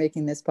 Lauren, for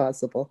making this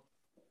possible.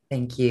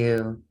 Thank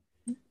you.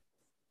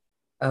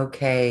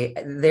 Okay,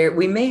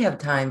 we may have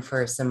time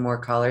for some more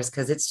callers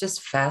because it's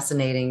just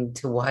fascinating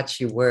to watch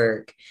you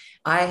work.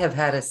 I have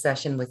had a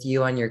session with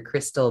you on your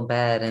crystal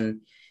bed,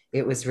 and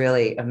it was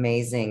really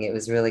amazing. It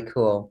was really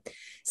cool.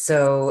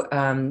 So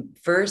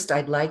first,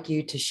 I'd like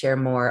you to share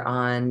more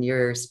on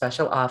your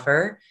special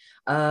offer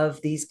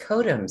of these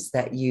Kodums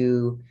that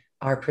you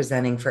are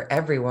presenting for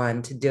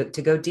everyone to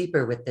go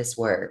deeper with this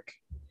work.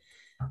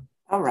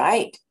 All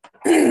right.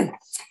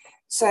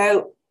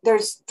 So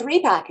there's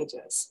 3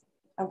 packages.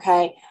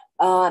 Okay.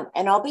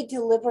 And I'll be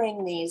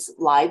delivering these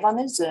live on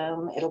the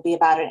Zoom. It'll be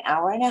about an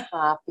hour and a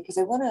half because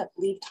I want to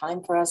leave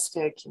time for us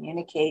to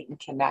communicate and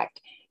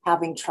connect.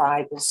 Having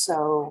tribe is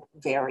so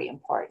very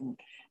important.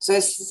 So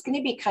it's going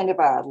to be kind of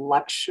a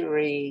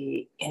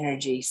luxury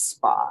energy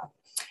spa.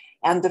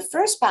 And the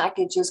first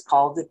package is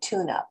called the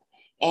tune-up.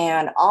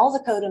 And all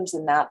the Kodums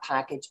in that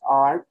package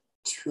are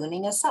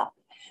tuning us up.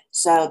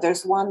 So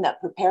there's one that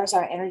prepares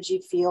our energy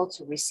field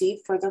to receive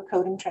further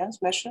Kodum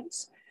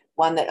transmissions,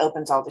 one that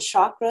opens all the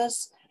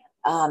chakras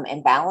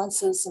and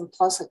balances, and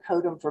plus a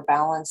Kodum for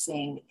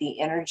balancing the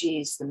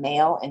energies, the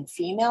male and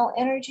female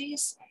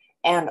energies,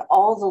 and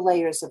all the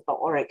layers of the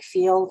auric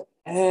field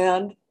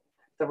and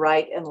the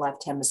right and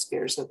left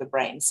hemispheres of the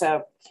brain.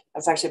 So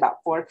that's actually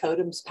about 4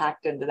 Kodums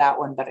packed into that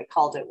one, but I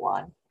called it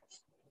one.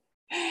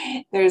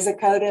 There's a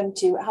Kodum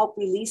to help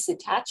release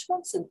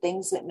attachments and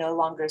things that no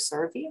longer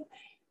serve you.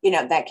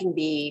 That can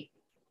be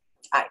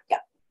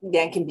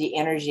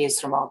energies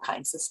from all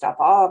kinds of stuff,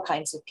 all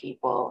kinds of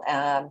people.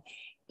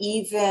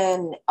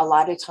 Even a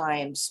lot of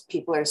times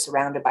people are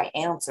surrounded by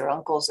aunts or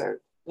uncles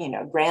or,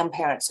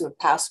 grandparents who have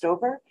passed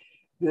over,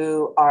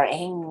 who are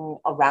hanging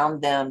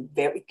around them,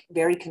 very,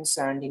 very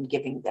concerned and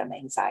giving them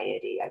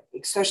anxiety,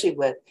 especially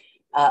with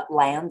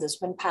land that's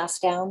been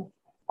passed down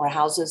or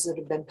houses that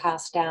have been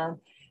passed down.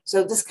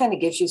 So this kind of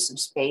gives you some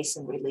space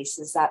and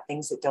releases that,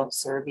 things that don't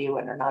serve you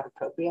and are not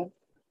appropriate.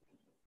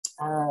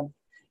 And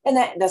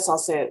that's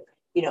also,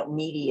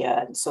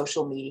 media and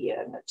social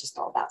media and just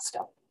all that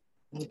stuff.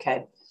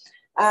 Okay.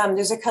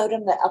 There's a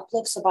codon that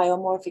uplifts a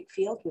biomorphic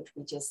field, which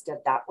we just did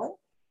that one.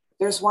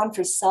 There's one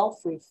for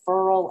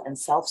self-referral and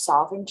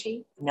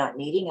self-sovereignty, not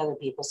needing other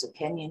people's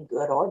opinion,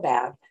 good or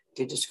bad,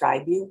 to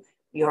describe you.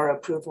 Your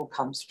approval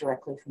comes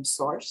directly from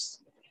source.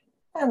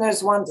 And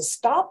there's one to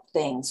stop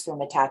things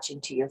from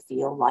attaching to your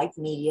field, like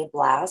media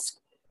blast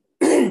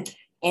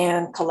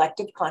and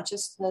collective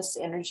consciousness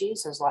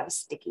energies. There's a lot of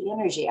sticky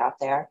energy out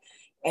there.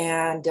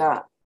 And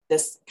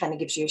this kind of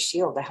gives you a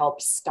shield to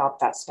help stop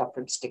that stuff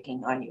from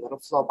sticking on you. It'll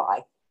flow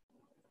by.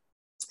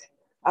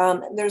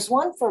 There's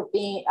one for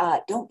being,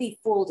 don't be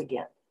fooled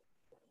again.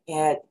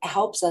 It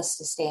helps us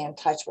to stay in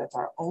touch with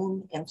our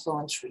own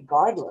influence,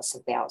 regardless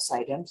of the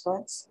outside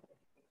influence.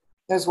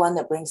 There's one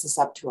that brings us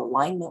up to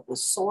alignment with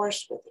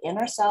source within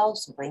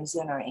ourselves and brings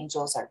in our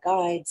angels, our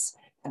guides,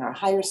 and our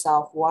higher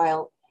self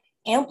while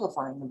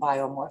amplifying the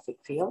biomorphic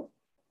field.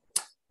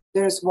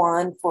 There's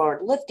one for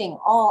lifting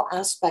all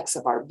aspects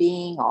of our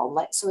being.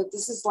 So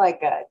this is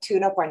like a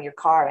tune-up on your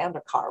car and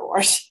a car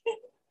wash.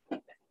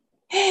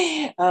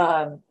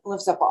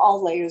 Lifts up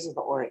all layers of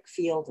the auric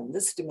field in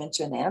this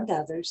dimension and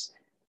others.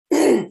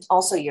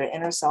 Also your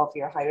inner self,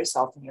 your higher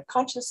self, and your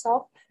conscious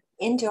self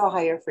into a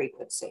higher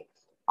frequency.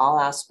 All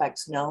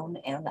aspects known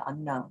and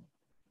unknown.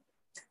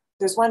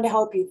 There's one to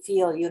help you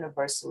feel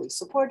universally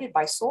supported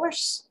by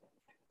source.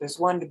 There's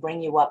one to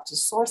bring you up to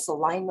source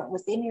alignment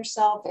within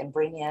yourself and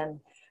bring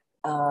in,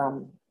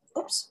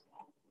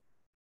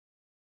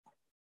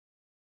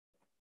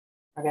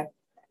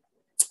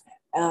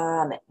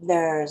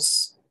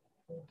 there's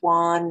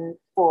one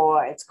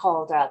for, it's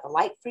called the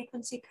light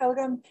frequency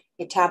codon.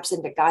 It taps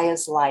into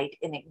Gaia's light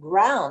and it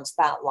grounds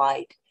that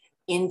light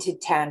into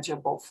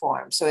tangible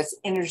form. So it's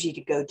energy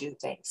to go do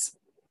things,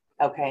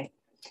 okay?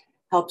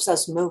 Helps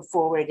us move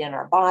forward in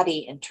our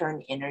body and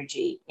turn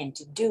energy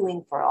into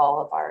doing for all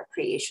of our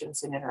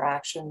creations and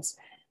interactions.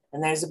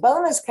 And there's a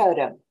bonus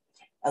codon,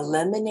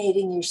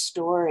 eliminating your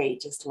story,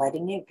 just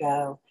letting it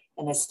go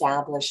and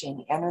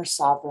establishing inner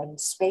sovereign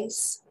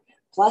space,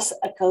 plus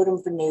a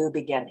codon for new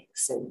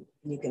beginnings. And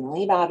you can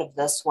leave out of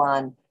this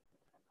one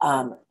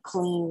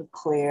clean,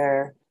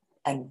 clear,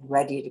 and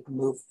ready to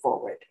move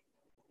forward.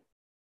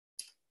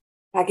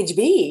 Package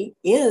B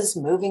is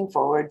moving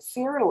forward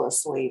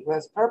fearlessly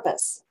with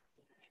purpose.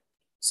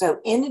 So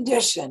in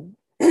addition,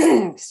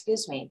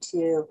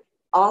 to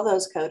all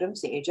those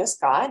codons that you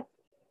just got,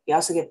 you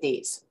also get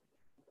these.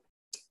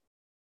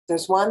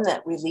 There's one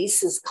that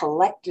releases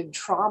collected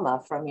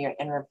trauma from your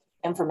inner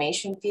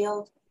information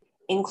field,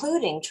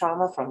 including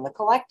trauma from the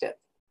collective.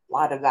 A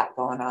lot of that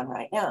going on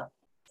right now.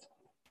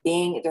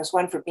 There's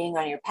one for being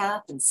on your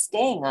path and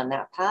staying on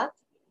that path.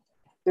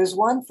 There's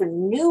one for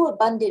new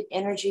abundant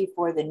energy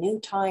for the new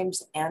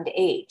times and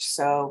age.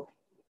 So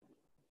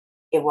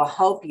it will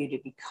help you to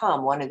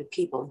become one of the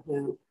people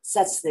who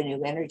sets the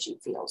new energy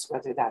fields,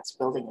 whether that's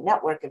building a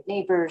network of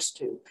neighbors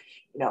to,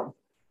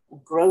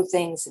 grow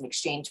things and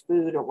exchange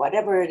food or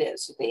whatever it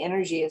is. So the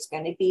energy is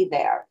going to be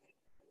there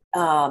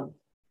to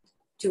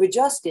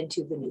adjust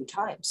into the new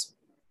times.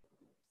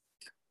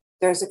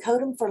 There's a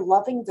codon for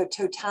loving the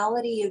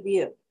totality of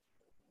you.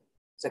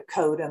 There's a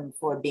codon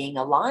for being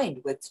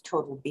aligned with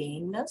total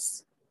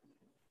beingness.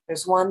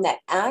 There's one that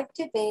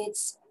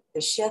activates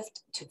the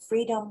shift to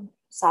freedom,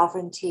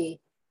 sovereignty,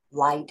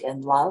 light,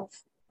 and love.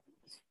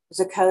 There's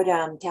a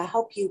codon to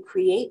help you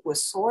create with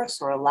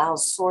source or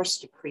allows source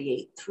to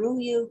create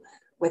through you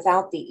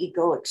without the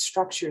egoic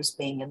structures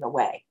being in the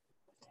way.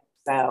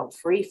 So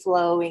free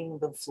flowing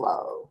the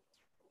flow.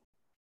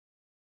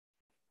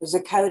 There's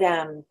a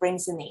codon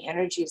brings in the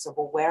energies of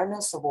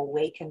awareness of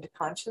awakened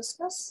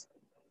consciousness.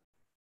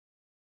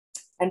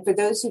 And for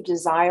those who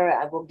desire,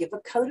 I will give a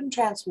codon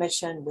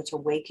transmission which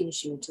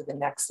awakens you to the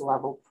next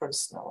level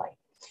personally.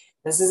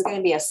 This is going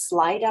to be a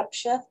slight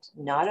upshift,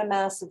 not a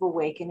massive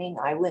awakening.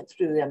 I went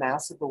through a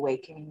massive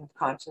awakening of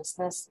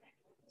consciousness.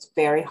 It's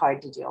very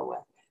hard to deal with.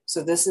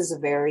 So this is a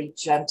very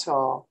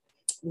gentle,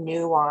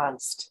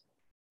 nuanced,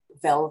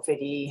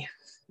 velvety,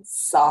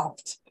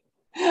 soft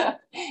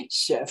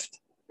shift,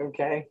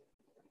 okay?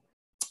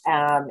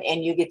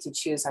 And you get to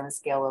choose on a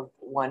scale of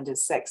 1 to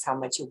 6 how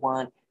much you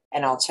want.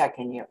 And I'll check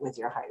in with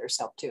your higher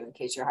self too, in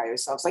case your higher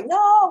self's like,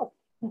 no.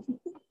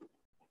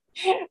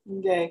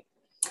 Okay.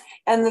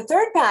 And the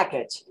third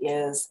package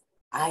is,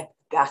 I've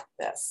got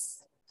this.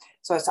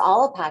 So it's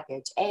all of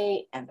package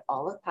A and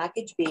all of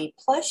package B,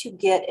 plus you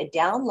get a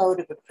download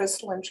of a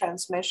crystalline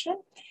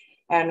transmission.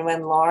 And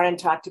when Lauren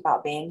talked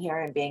about being here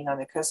and being on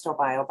the crystal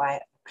bio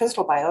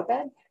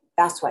bed,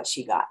 that's what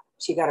she got.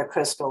 She got a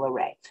crystal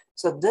array.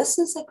 So this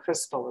is a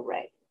crystal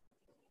array.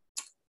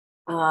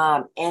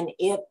 And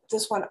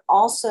this one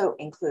also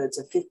includes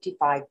a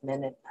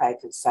 55-minute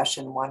private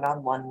session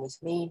one-on-one with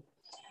me,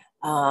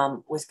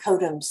 with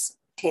codons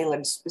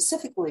tailored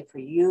specifically for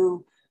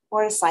you,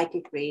 or a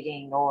psychic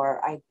reading,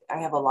 or I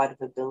have a lot of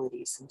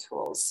abilities and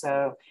tools.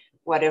 So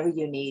whatever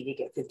you need, you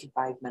get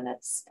 55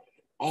 minutes.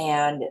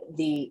 And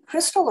the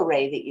crystal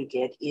array that you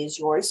get is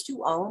yours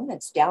to own.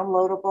 It's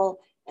downloadable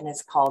and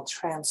it's called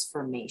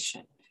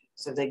Transformation.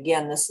 So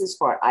again, this is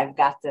for I've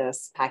Got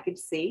This, Package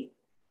C,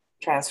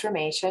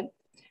 Transformation.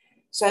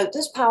 So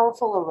this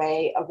powerful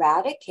array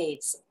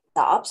eradicates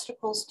the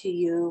obstacles to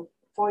you,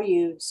 for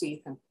you, so you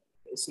can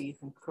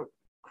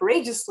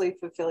courageously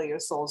fulfill your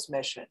soul's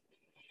mission.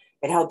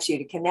 It helps you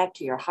to connect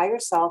to your higher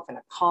self in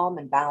a calm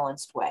and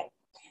balanced way.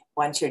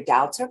 Once your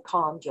doubts are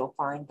calmed, you'll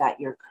find that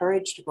your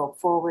courage to go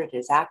forward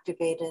is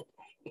activated.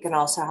 It can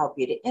also help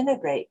you to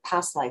integrate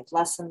past life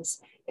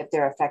lessons if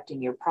they're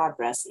affecting your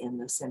progress in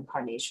this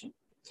incarnation.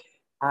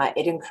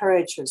 It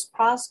encourages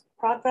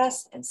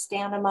progress and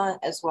stamina,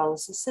 as well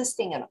as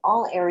assisting in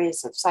all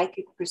areas of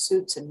psychic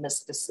pursuits and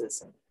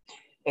mysticism.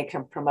 It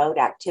can promote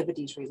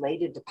activities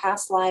related to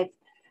past life,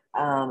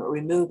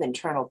 remove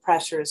internal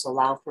pressures,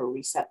 allow for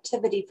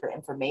receptivity for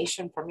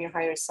information from your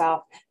higher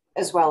self,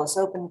 as well as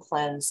open,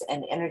 cleanse,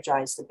 and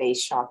energize the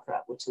base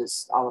chakra, which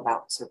is all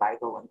about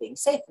survival and being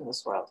safe in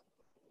this world.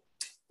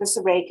 This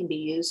array can be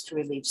used to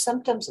relieve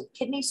symptoms of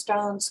kidney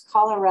stones,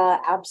 cholera,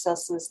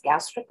 abscesses,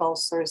 gastric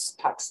ulcers,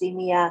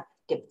 toxemia,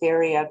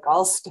 diphtheria,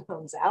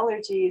 gallstones,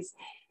 allergies,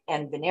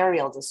 and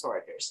venereal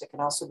disorders. It can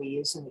also be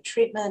used in the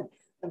treatment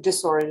of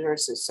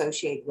disorders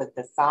associated with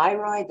the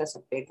thyroid. That's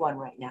a big one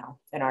right now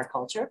in our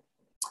culture.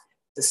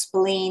 The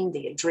spleen,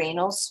 the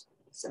adrenals,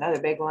 it's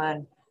another big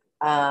one.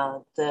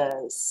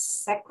 The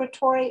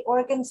secretory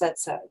organs,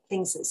 that's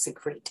things that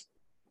secrete.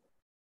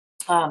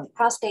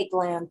 Prostate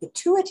gland,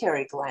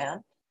 pituitary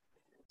gland,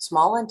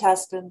 small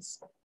intestines,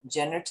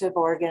 generative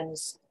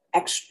organs,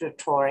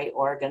 excretory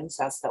organs,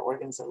 that's the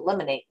organs that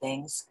eliminate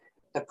things,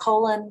 the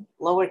colon,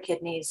 lower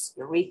kidneys,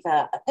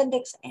 urethra,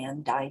 appendix,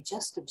 and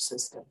digestive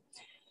system.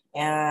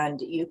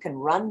 And you can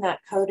run that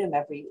codum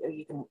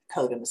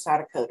it's not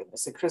a codum,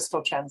 it's a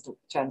crystal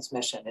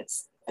transmission.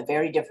 It's a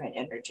very different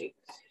energy.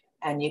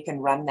 And you can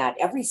run that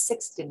every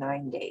 6 to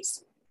 9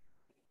 days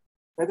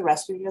for the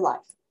rest of your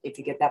life if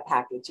you get that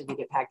package, if you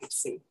get package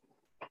C.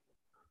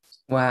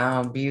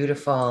 Wow,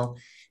 beautiful.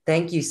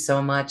 Thank you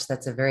so much.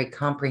 That's a very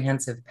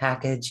comprehensive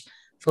package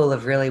full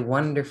of really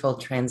wonderful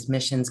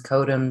transmissions,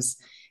 codums,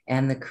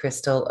 and the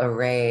crystal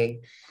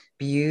array.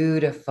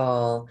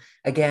 Beautiful.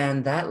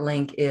 Again, that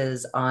link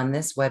is on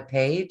this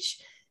webpage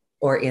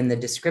or in the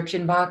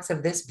description box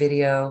of this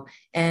video.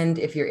 And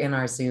if you're in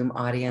our Zoom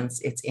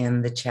audience, it's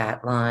in the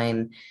chat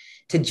line.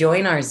 To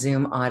join our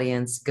Zoom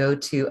audience, go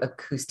to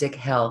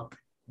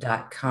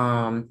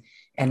acoustichealth.com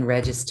and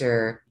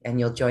register, and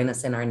you'll join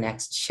us in our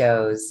next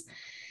shows.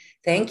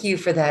 Thank you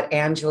for that,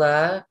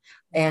 Angela,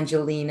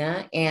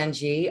 Angelina,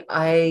 Angie.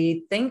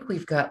 I think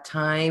we've got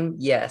time,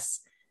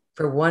 yes,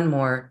 for one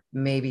more,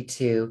 maybe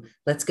two.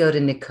 Let's go to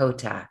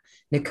Nikota.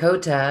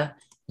 Nikota,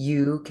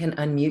 you can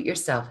unmute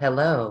yourself.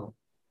 Hello.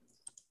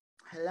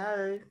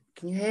 Hello,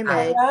 can you hear me?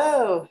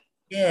 Hello.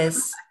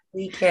 Yes,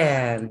 we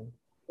can.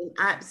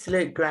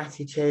 Absolute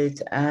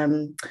gratitude.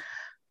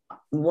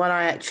 What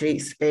I actually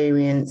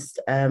experienced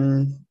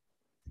and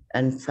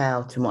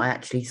felt and what I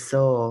actually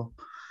saw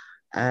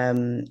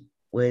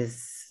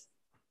was,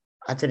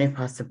 I don't know if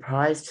I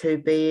surprised two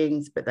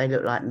beings, but they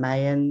looked like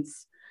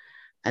Mayans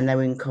and they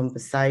were in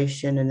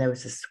conversation and there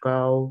was a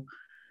scroll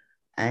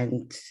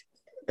and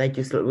they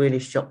just looked really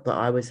shocked that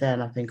I was there,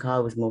 and I think I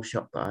was more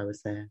shocked that I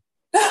was there.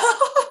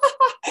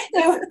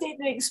 They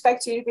didn't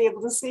expect you to be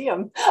able to see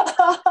them.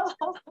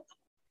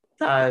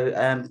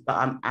 So, but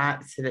I'm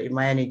absolutely,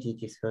 my energy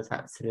just feels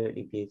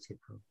absolutely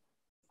beautiful.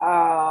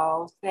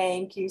 Oh,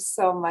 thank you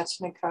so much,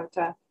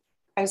 Nikota.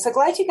 I'm so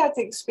glad you got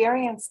to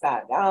experience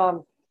that.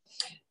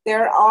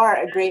 There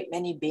are a great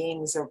many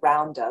beings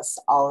around us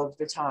all of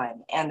the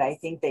time. And I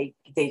think they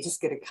just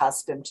get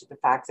accustomed to the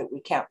fact that we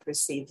can't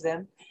perceive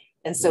them.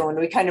 And so when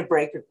we kind of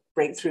break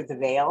through the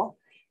veil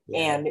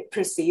and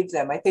perceive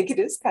them, I think it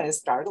is kind of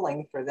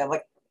startling for them.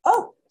 Like,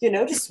 oh, you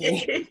noticed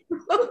me.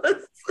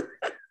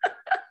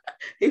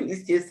 It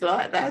was just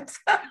like that.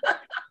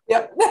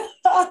 Yep.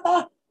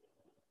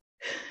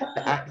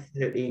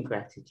 Absolutely in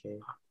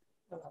gratitude.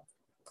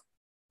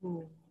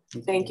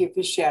 Thank you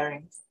for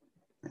sharing.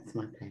 That's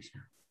my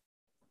pleasure.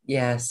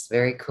 Yes,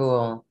 very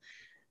cool.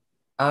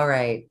 All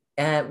right.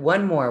 And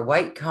one more,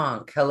 White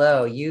Conch.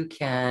 Hello, you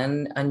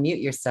can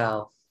unmute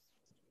yourself.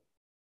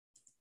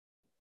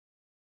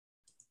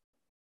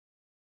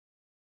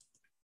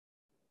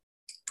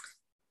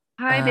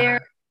 Hi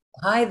there.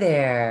 Hi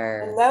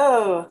there.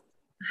 Hello.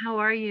 How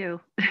are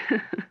you?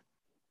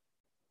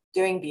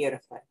 Doing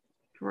beautifully.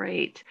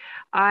 Great.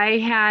 I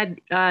had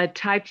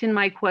typed in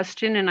my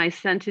question and I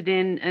sent it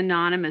in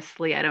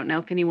anonymously. I don't know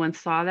if anyone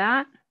saw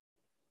that.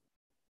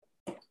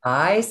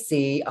 I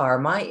see. Are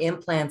my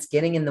implants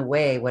getting in the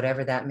way,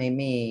 whatever that may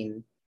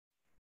mean?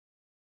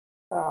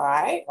 All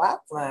right.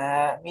 Well,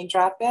 let me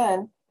drop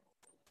in.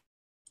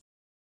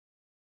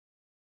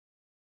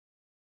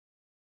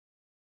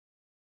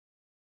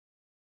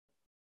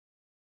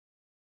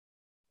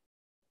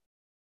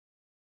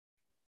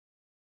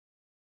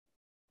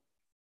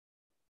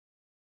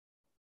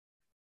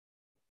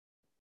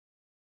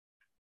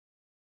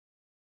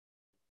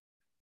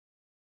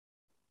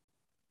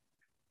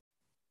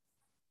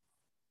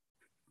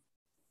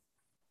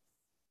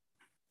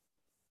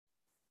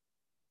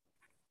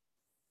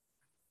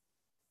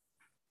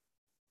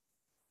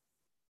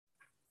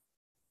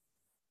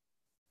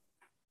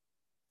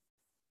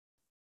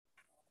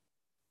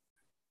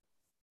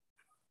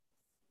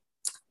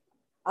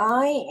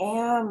 I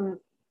am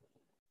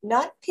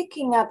not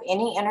picking up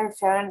any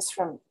interference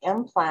from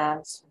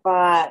implants,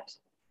 but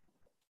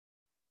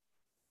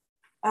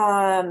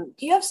do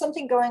you have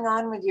something going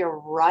on with your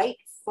right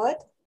foot?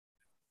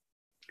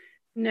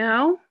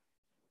 No.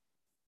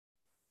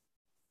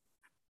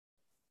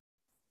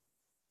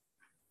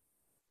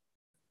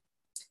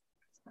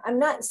 I'm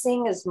not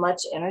seeing as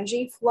much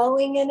energy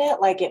flowing in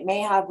it, like it may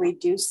have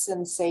reduced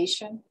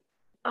sensation.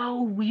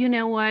 Oh, you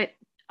know what?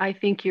 I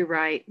think you're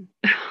right.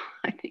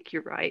 I think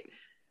you're right.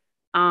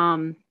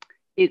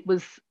 It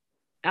was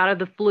out of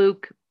the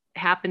fluke,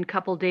 happened a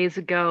couple days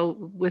ago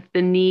with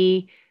the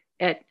knee.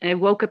 I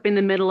woke up in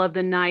the middle of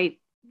the night.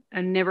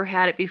 I never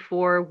had it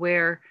before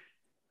where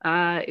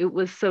it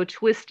was so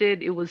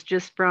twisted. It was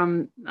just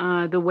from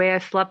the way I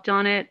slept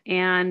on it.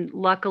 And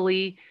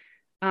luckily,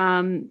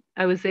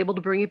 I was able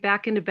to bring it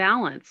back into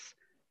balance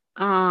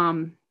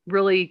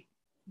really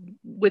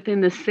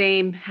within the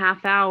same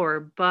half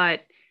hour.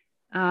 But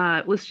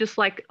it was just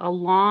like a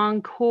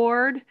long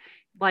cord,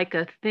 like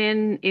a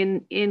thin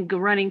in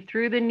running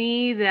through the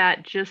knee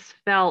that just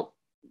felt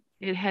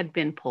it had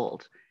been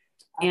pulled.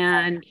 Okay.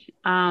 And,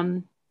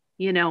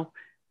 you know,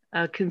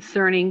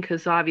 concerning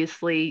because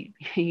obviously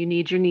you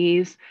need your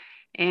knees.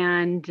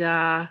 And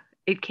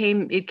it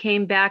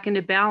came back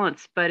into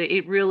balance, but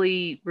it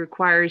really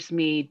requires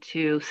me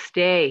to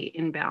stay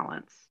in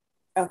balance.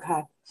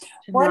 Okay.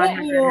 To Why not don't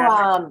have you that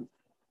happen.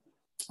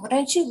 why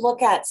don't you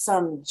look at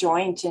some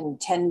joint and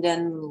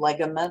tendon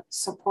ligament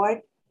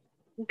support?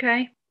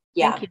 Okay.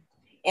 Yeah. Thank you.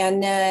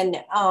 And then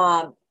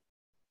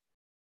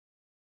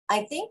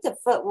I think the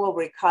foot will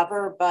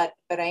recover, but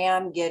I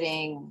am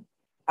getting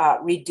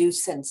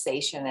reduced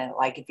sensation. And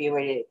like if you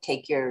were to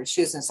take your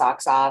shoes and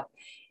socks off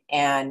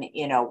and,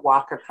 you know,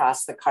 walk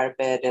across the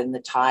carpet and the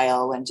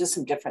tile and just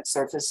some different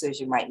surfaces,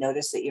 you might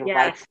notice that your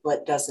right Yes.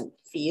 foot doesn't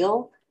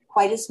feel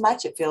quite as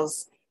much. It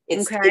feels,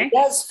 Okay. it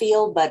does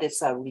feel, but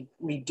it's a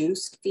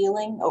reduced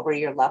feeling over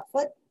your left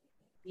foot.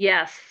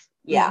 Yes.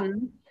 Yeah.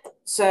 Mhm.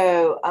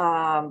 So,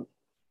 and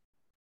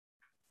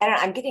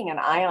I'm getting an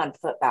ion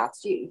foot bath.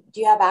 Do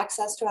you have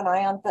access to an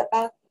ion foot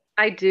bath?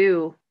 I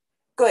do.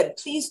 Good.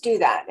 Please do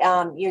that.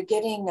 You're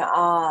getting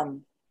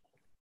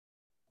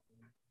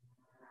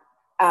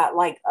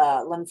like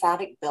a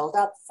lymphatic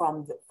buildup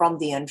from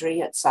the injury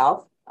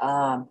itself.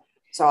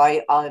 So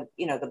I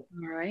you know,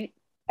 All right.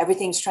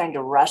 everything's trying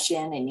to rush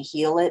in and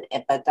heal it,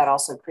 but that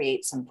also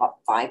creates some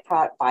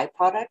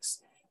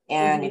byproducts.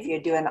 And if Mhm. you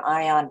do an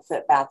ion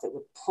foot bath, it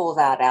would pull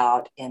that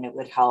out and it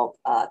would help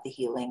the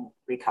healing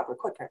recover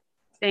quicker.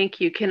 Thank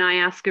you. Can I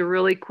ask a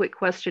really quick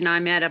question?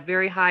 I'm at a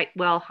very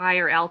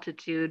higher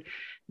altitude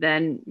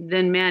than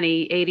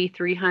many,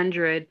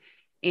 8,300,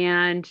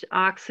 and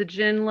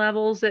oxygen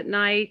levels at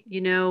night.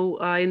 You know,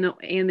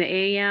 in the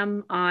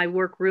AM, I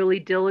work really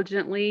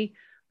diligently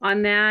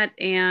on that,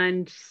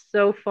 and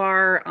so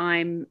far,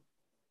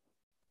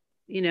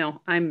 you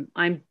know, I'm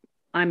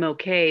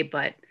okay,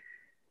 but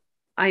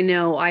I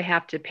know I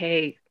have to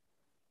pay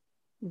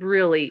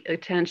really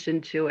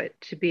attention to it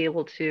to be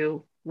able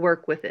to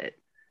work with it.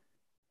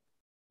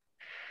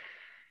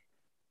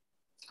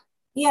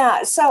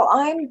 Yeah, so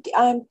I'm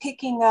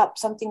picking up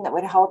something that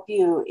would help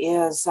you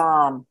is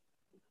what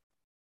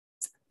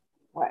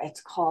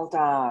it's called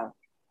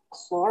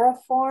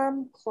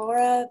chloroform,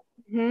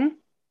 Mm-hmm.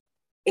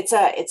 it's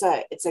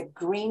a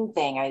green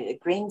thing,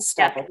 green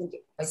stuff. Yeah. I think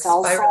Like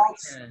cell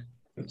salts. spirulina.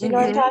 Do you know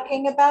what I'm Mhm.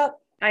 talking about?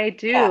 I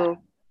do. Yeah.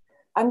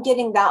 I'm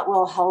getting that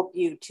will help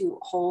you to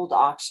hold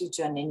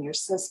oxygen in your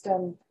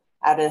system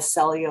at a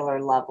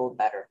cellular level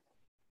better.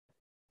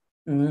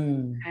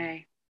 Mm.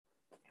 Okay.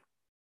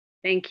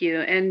 Thank you.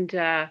 And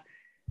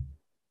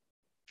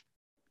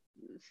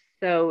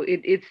so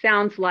it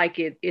sounds like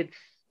it's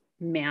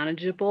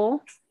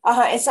manageable.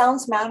 It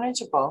sounds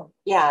manageable.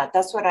 Yeah,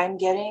 that's what I'm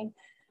getting.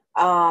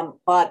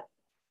 But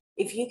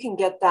if you can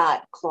get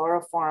that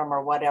chloroform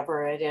or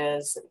whatever it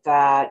is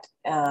that,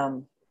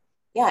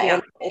 Yeah.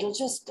 it'll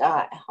just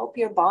help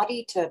your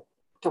body to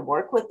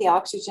work with the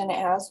oxygen it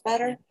has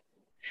better.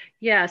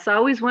 Yes. I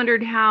always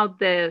wondered how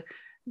the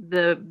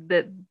the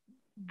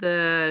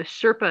the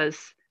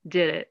Sherpas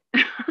did it.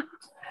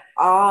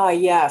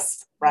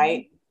 Yes,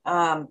 right.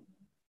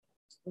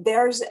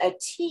 There's a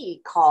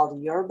tea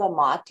called yerba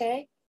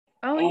mate,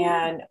 Oh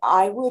yeah. and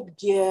I would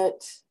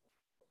get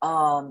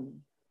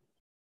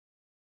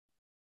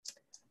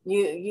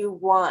you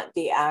want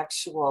the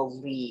actual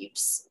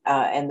leaves,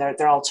 and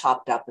they're all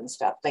chopped up and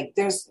stuff. Like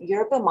there's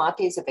yerba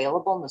mates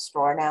available in the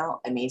store now,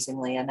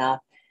 amazingly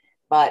enough.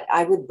 But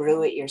I would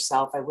brew it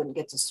yourself. I wouldn't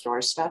get the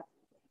store stuff.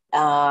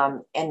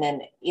 And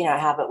then, you know,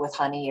 have it with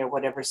honey or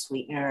whatever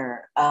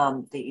sweetener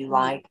that you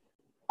like.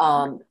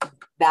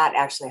 That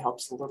actually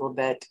helps a little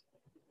bit.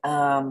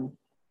 Mm-hmm.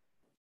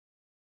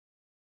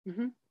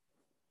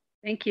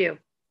 Thank you.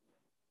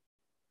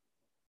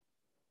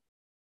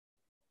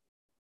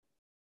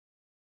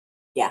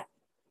 Yeah,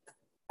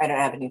 I don't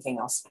have anything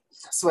else.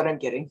 That's what I'm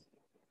getting.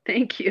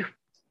 Thank you.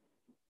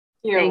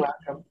 You're Thank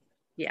welcome.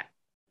 Yeah.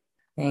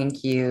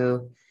 Thank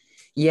you.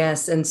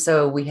 Yes. And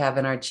so we have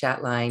in our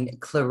chat line,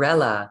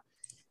 Clarella.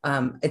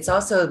 It's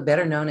also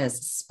better known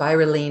as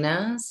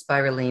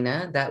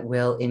spirulina, that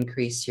will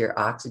increase your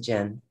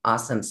oxygen.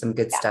 Awesome. Some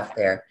good stuff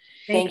there.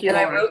 Thank you. And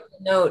I wrote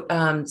a note,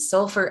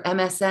 sulfur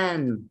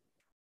MSM.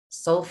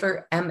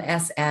 Sulfur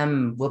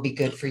MSM will be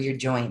good for your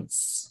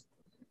joints.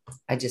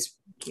 I just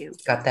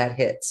got that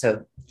hit,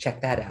 so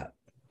check that out.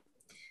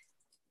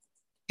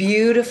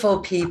 Beautiful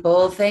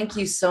people. Thank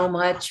you so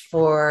much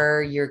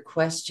for your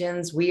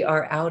questions. We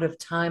are out of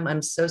time.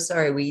 I'm so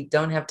sorry. We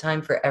don't have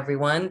time for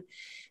everyone,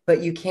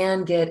 but you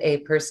can get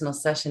a personal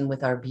session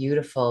with our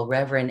beautiful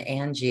Reverend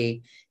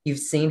Angie. You've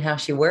seen how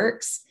she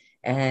works.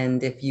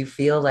 And if you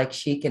feel like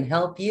she can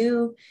help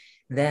you,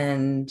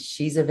 then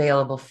she's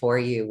available for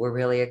you. We're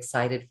really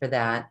excited for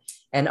that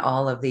and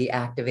all of the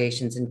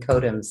activations and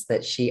totems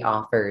that she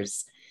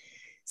offers.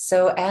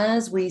 So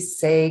as we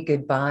say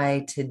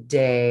goodbye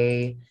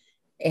today,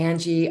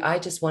 Angie, I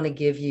just want to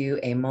give you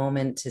a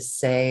moment to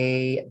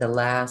say the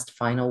last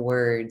final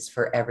words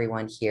for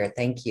everyone here.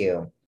 Thank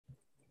you.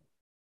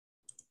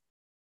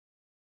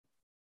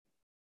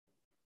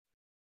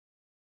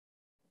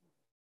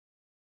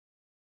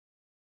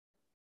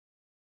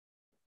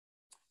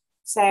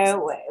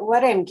 So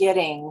what I'm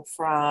getting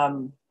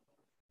from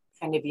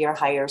kind of your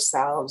higher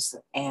selves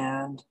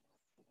and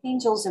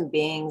angels and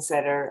beings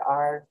that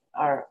are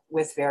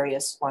with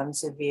various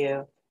ones of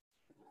you,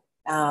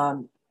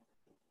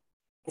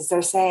 is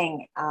they're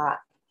saying,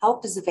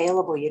 help is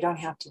available. You don't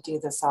have to do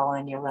this all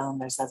on your own.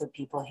 There's other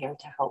people here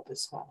to help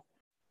as well.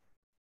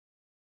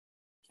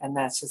 And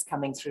that's just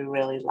coming through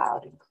really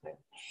loud and clear.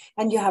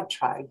 And you have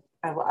tried.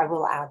 I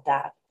will add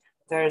that.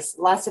 There's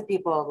lots of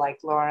people like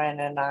Lauren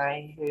and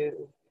I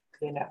who,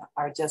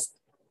 are just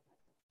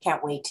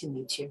can't wait to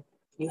meet you.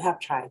 You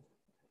have tried.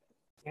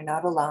 You're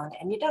not alone,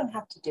 and you don't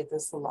have to do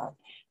this alone.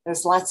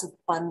 There's lots of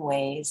fun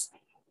ways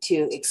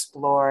to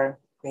explore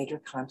greater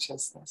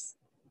consciousness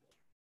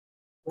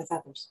with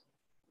others.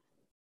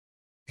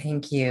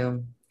 Thank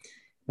you.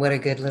 What a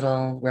good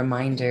little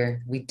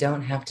reminder. We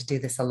don't have to do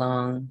this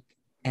alone,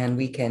 and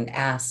we can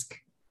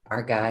ask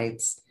our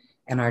guides,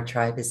 and our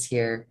tribe is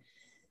here.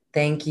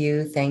 Thank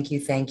you, thank you,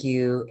 thank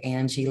you,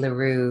 Angie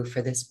LaRue,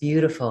 for this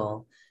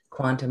beautiful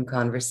quantum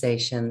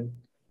conversation.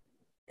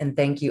 And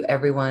thank you,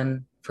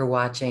 everyone, for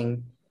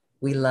watching.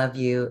 We love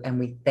you, and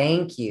we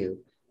thank you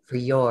for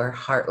your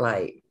heart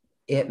light.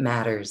 It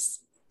matters.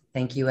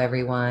 Thank you,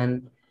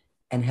 everyone,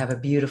 and have a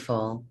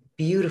beautiful,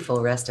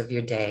 beautiful rest of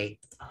your day.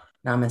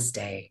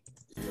 Namaste.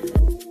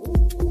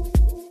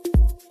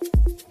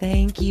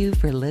 Thank you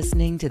for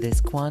listening to this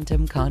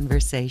quantum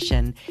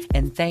conversation,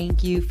 and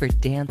thank you for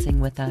dancing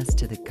with us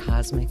to the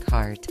cosmic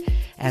heart.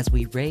 As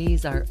we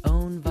raise our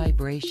own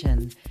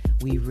vibration,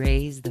 we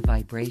raise the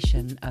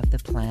vibration of the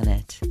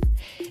planet.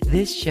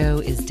 This show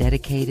is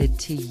dedicated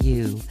to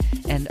you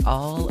and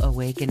all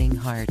awakening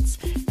hearts,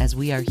 as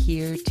we are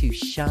here to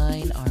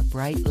shine our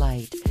bright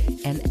light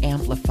and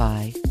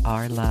amplify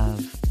our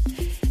love.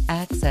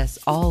 Access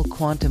all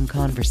quantum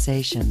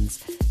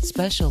conversations,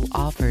 special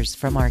offers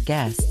from our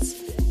guests,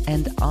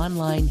 and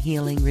online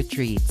healing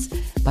retreats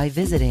by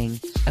visiting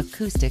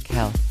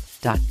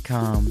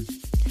acoustichealth.com.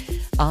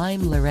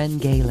 I'm Loren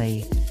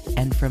Gailey,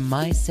 and from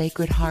my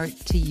sacred heart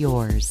to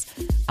yours,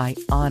 I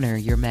honor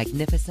your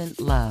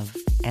magnificent love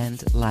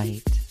and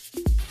light.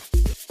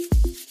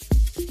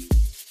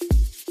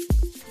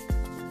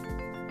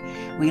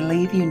 We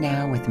leave you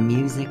now with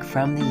music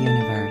from the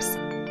universe.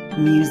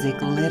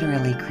 Music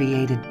literally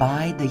created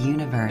by the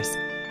universe,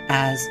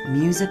 as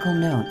musical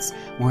notes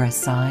were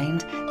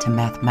assigned to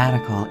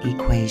mathematical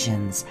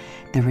equations.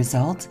 The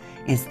result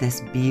is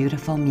this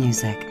beautiful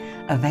music,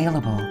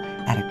 available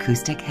at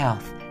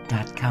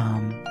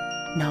acoustichealth.com.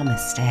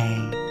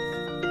 Namaste.